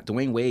like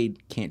Dwayne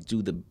Wade can't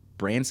do the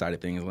brand side of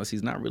things unless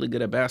he's not really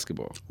good at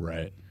basketball.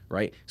 Right.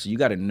 Right. So you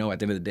got to know at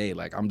the end of the day,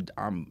 like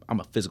I'm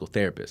a physical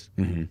therapist,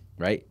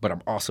 right? But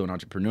I'm also an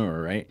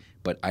entrepreneur, right?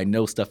 But I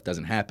know stuff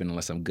doesn't happen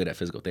unless I'm good at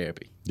physical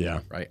therapy. Yeah.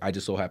 Right. I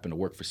just so happen to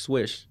work for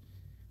Swish,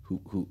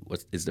 who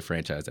is the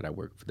franchise that I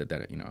work for,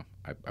 that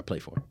I play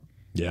for.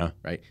 Yeah.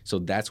 Right. So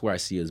that's where I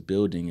see us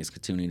building is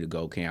continuing to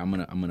go, okay, I'm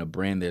gonna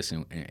brand this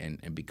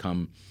and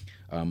become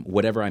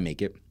whatever I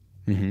make it.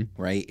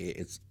 Right.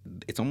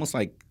 It's almost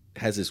like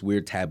has this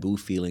weird taboo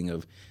feeling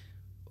of,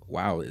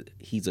 wow,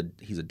 he's a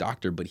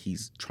doctor, but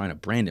he's trying to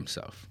brand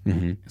himself.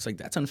 It's like,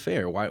 that's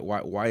unfair.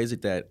 Why is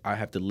it that I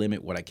have to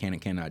limit what I can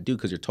and cannot do?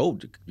 Because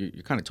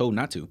you're kind of told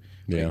not to.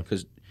 Right? Yeah.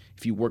 Because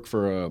if you work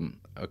for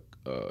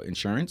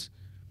insurance,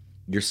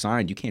 you're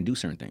signed. You can't do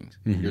certain things.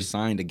 You're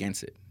signed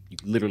against it. You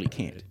literally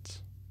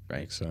can't. Right.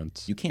 Makes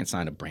sense. You can't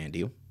sign a brand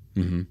deal.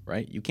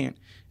 Right. You can't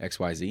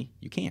XYZ.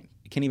 You can't.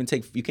 You can't even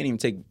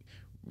take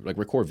like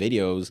record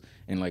videos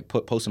and like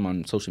post them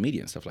on social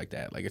media and stuff like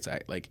that. Like it's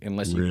like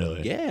unless you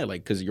Really? yeah,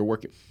 like because you're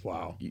working.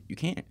 Wow. You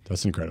can't.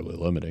 That's incredibly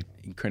limiting.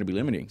 Incredibly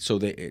limiting. So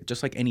they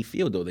just like any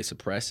field though, they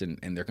suppress and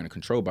they're going to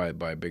control by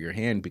a bigger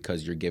hand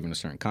because you're given a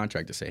certain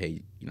contract to say,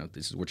 hey,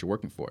 this is what you're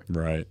working for.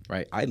 Right.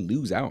 Right. I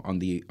lose out on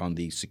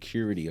the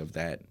security of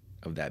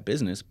that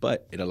business,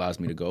 but it allows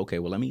me to go, okay,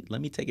 well let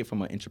me take it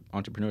from an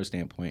entrepreneur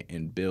standpoint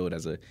and build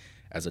as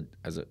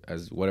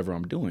whatever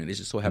I'm doing. It's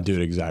just so happens. Do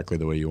it exactly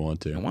the way you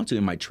want to. I want to,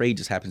 and my trade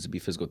just happens to be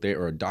physical therapy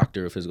or a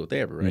doctor of physical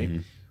therapy, right?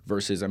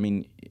 Versus, I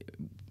mean,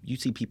 you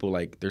see people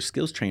like there's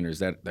skills trainers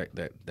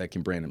that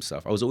can brand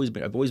themselves.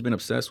 I've always been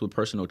obsessed with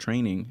personal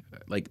training.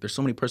 Like there's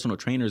so many personal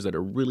trainers that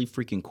are really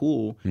freaking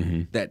cool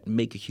that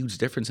make a huge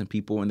difference in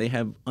people, and they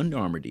have Under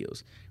Armour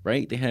deals,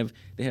 right? They have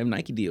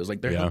Nike deals.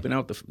 Like they're helping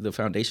out the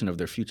foundation of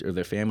their future, of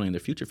their family and their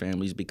future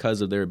families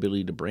because of their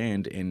ability to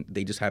brand, and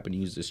they just happen to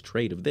use this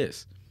trade of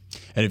this.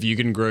 And if you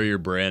can grow your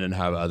brand and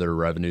have other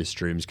revenue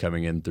streams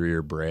coming in through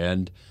your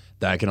brand,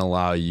 that can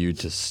allow you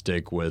to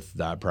stick with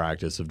that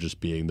practice of just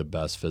being the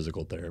best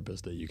physical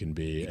therapist that you can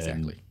be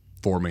and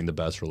forming the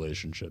best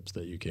relationships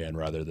that you can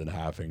rather than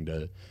having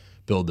to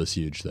build this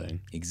huge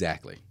thing.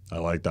 Exactly. I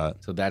like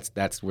that. So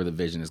that's where the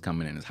vision is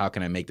coming in, is how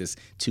can I make this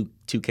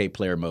 2K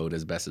player mode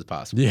as best as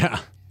possible? Yeah.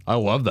 I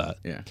love that.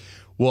 Yeah.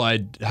 Well,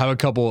 I have a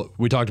couple,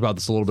 we talked about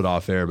this a little bit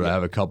off air, but I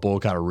have a couple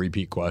kind of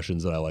repeat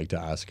questions that I like to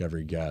ask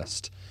every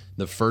guest.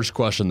 The first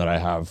question that I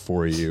have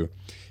for you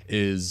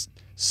is,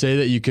 say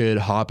that you could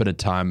hop in a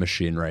time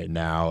machine right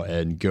now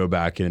and go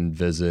back and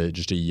visit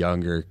just a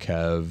younger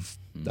Kev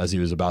as he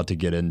was about to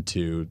get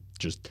into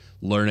just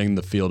learning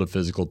the field of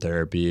physical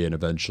therapy and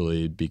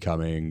eventually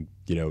becoming,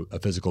 a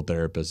physical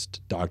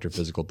therapist, doctor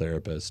physical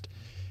therapist.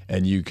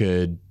 And you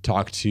could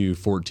talk to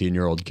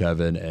 14-year-old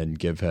Kevin and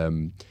give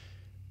him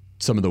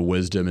some of the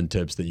wisdom and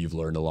tips that you've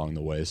learned along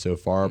the way so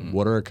far.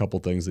 What are a couple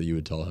things that you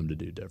would tell him to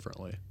do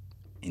differently?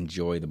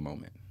 Enjoy the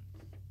moment.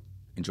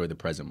 Enjoy the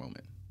present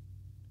moment.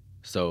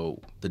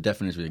 So the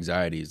definition of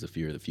anxiety is the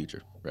fear of the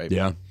future, right?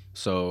 Yeah.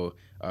 So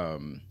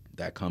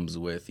that comes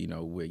with,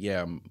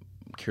 I'm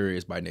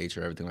curious by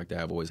nature, everything like that.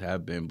 I've always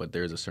have been, but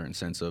there's a certain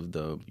sense of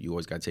you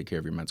always got to take care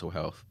of your mental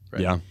health,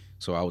 right? Yeah.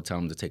 So I would tell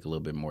them to take a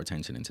little bit more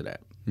attention into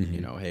that.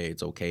 Hey,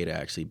 it's okay to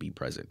actually be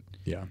present.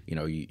 Yeah.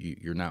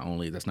 You're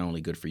that's not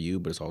only good for you,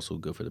 but it's also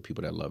good for the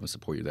people that love and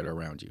support you that are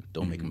around you.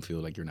 Don't make them feel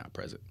like you're not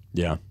present.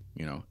 Yeah.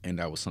 And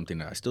that was something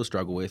that I still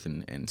struggle with,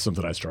 and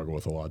something I struggle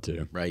with a lot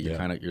too. Right.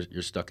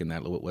 You're stuck in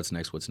that what's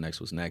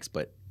next,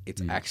 but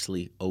it's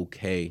actually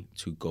okay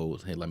to go,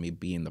 hey, let me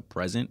be in the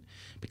present,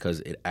 because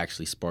it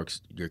actually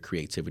sparks your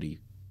creativity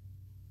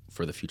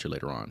for the future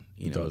later on,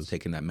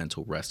 taking that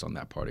mental rest on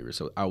that part of it.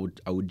 So I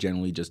would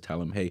generally just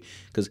tell him, hey,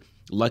 because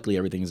luckily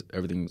everything's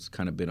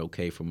kind of been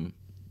okay from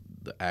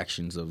the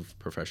actions of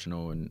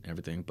professional and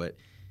everything, but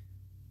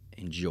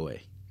enjoy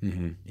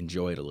it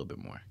a little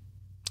bit more.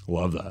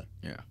 Love that.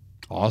 Yeah.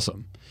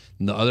 Awesome.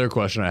 And the other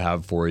question I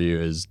have for you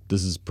is,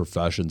 this is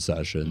Profession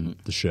Session,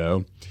 the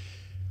show.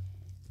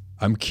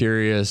 I'm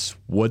curious,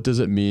 what does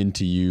it mean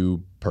to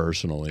you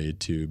personally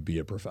to be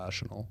a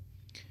professional?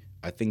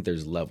 I think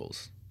there's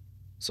levels.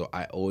 So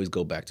I always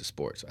go back to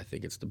sports. I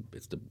think it's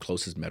the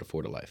closest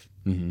metaphor to life,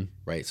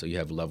 right? So you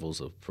have levels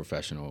of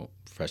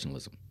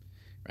professionalism,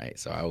 right?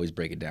 So I always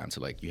break it down to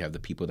like you have the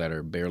people that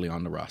are barely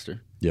on the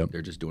roster. Yep.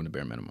 They're just doing the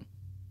bare minimum,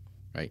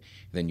 right?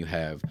 Then you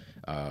have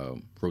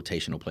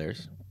rotational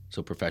players.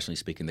 So professionally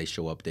speaking, they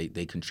show up,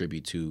 they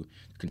contribute to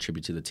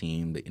the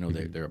team.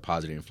 That, they're a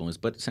positive influence.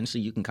 But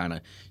essentially, you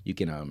can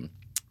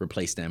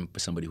replace them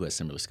with somebody who has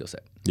similar skill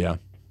set. Yeah.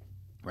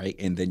 Right.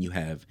 And then you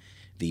have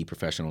the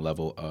professional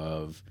level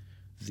of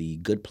the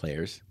good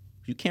players.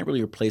 You can't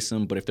really replace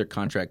them, but if their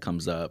contract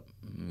comes up,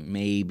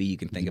 maybe you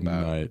can think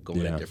about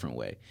going a different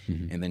way.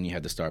 And then you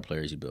have the star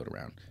players you build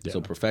around. Yeah.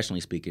 So professionally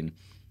speaking,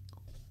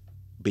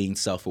 being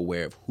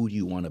self-aware of who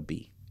you want to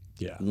be.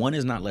 Yeah. One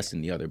is not less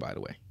than the other, by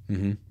the way.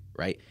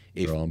 Right?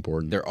 They're all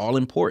important. They're all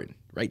important,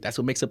 right? That's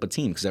what makes up a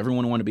team, because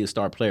everyone want to be a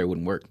star player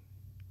wouldn't work.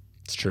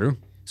 It's true.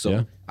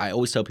 So I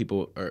always tell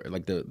people, or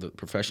like the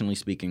professionally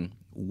speaking,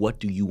 what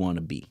do you want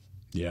to be?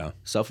 Yeah.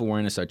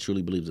 Self-awareness, I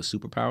truly believe, is a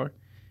superpower.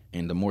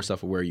 And the more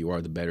self-aware you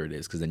are, the better it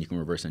is, because then you can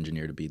reverse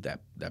engineer to be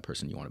that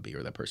person you want to be,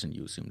 or that person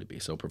you assume to be.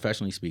 So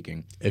professionally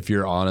speaking, if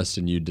you're honest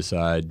and you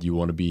decide you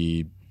want to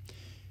be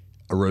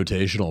a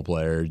rotational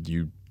player,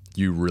 you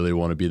really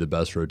want to be the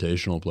best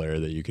rotational player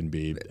that you can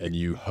be, and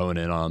you hone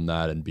in on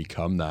that and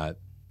become that,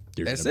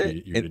 you're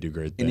going to do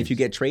great things. And if you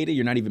get traded,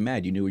 you're not even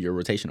mad. You knew you're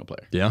a rotational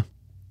player. Yeah.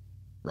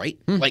 Right?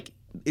 Like,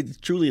 it's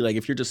truly like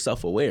if you're just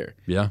self-aware.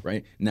 Yeah.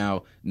 Right?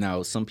 Now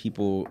some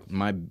people,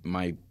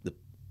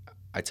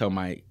 I tell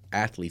my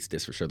athletes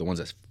this for sure, the ones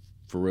that's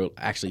for real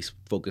actually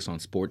focus on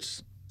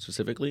sports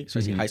specifically,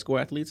 especially high school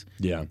athletes.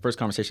 Yeah. First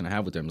conversation I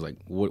have with them is like,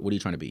 what are you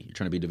trying to be? You're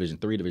trying to be Division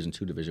III, Division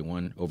II, Division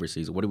I,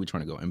 overseas. What are we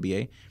trying to go?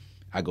 NBA?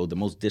 I go, the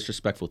most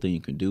disrespectful thing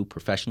you can do,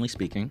 professionally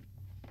speaking,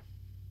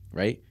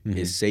 right,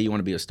 is say you want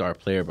to be a star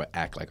player but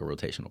act like a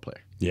rotational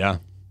player. Yeah.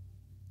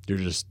 You're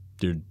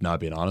not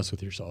being honest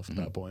with yourself at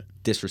that point.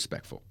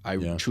 Disrespectful. I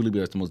truly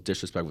believe that's the most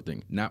disrespectful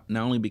thing. Not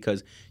only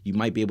because you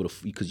might be able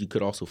to, because you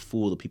could also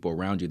fool the people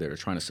around you that are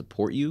trying to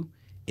support you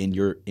in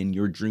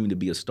your dream to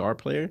be a star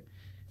player,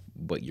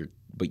 but you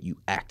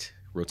act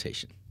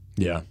rotation.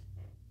 Yeah.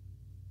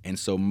 And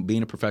so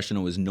being a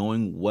professional is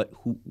knowing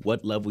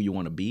what level you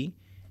want to be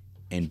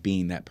and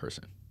being that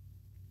person.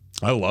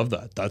 I love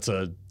that.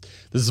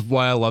 This is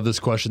why I love this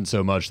question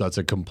so much. That's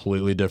a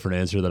completely different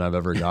answer than I've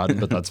ever gotten,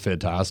 but that's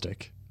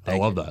fantastic. I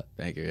love that.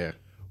 Thank you. Yeah.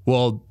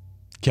 Well,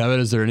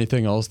 Kevin, is there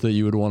anything else that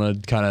you would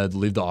want to kind of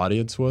leave the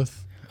audience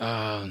with?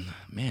 Follow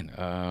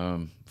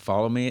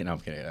me. No, I'm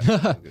kidding.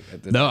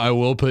 No, I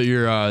will put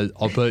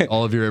I'll put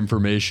all of your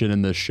information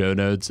in the show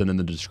notes and in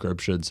the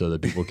description so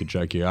that people can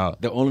check you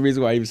out. The only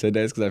reason why I even said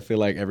that is because I feel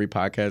like every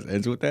podcast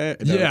ends with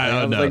that. And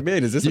I was like,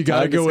 man, is this you a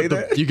time to say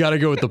that? You got to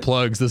go with the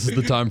plugs. This is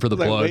the time for the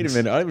plugs. Wait a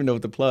minute. I don't even know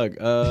what the plug.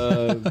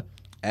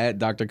 At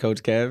Dr.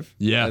 Coach Kev.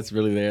 Yeah. That's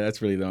really there.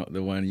 That's really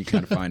the one. You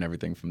kind of find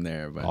everything from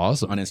there. But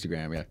awesome. On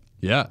Instagram, yeah.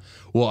 Yeah.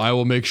 Well, I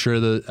will make sure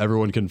that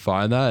everyone can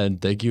find that.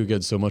 And thank you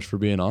again so much for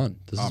being on.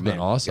 This has been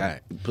awesome. Yeah.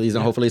 Please,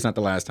 hopefully it's not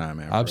the last time,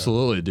 man.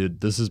 Absolutely, dude.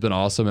 This has been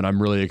awesome. And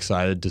I'm really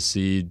excited to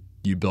see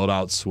you build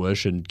out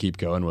Swish and keep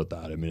going with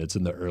that. I mean, it's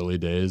in the early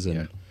days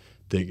and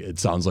it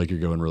sounds like you're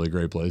going really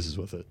great places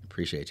with it.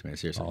 Appreciate you, man.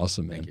 Seriously.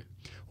 Awesome, man. Thank you.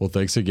 Well,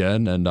 thanks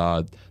again. And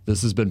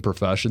this has been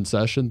Profession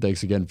Session.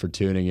 Thanks again for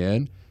tuning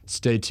in.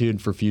 Stay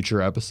tuned for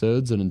future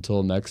episodes. And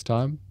until next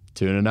time,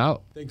 tuning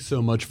out. Thanks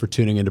so much for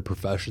tuning into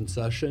Profession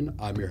Session.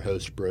 I'm your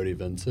host, Brody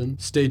Vinson.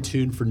 Stay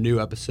tuned for new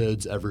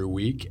episodes every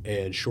week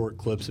and short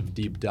clips of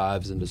deep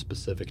dives into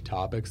specific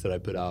topics that I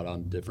put out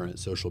on different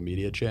social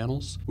media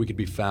channels. We could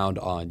be found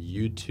on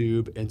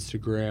YouTube,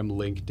 Instagram,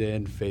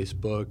 LinkedIn,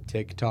 Facebook,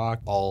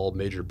 TikTok, all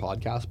major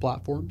podcast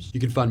platforms.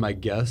 You can find my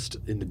guest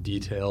in the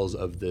details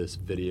of this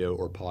video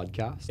or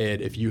podcast.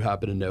 And if you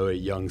happen to know a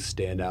young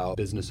standout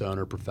business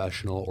owner,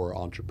 professional, or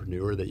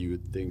entrepreneur that you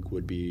would think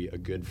would be a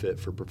good fit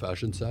for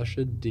Profession Session,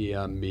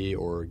 DM me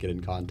or get in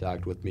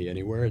contact with me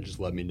anywhere and just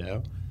let me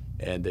know.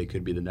 And they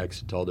could be the next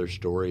to tell their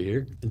story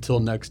here.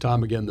 Until next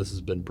time, again, this has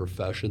been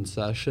Profession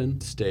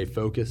Session. Stay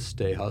focused,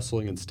 stay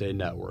hustling, and stay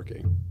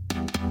networking.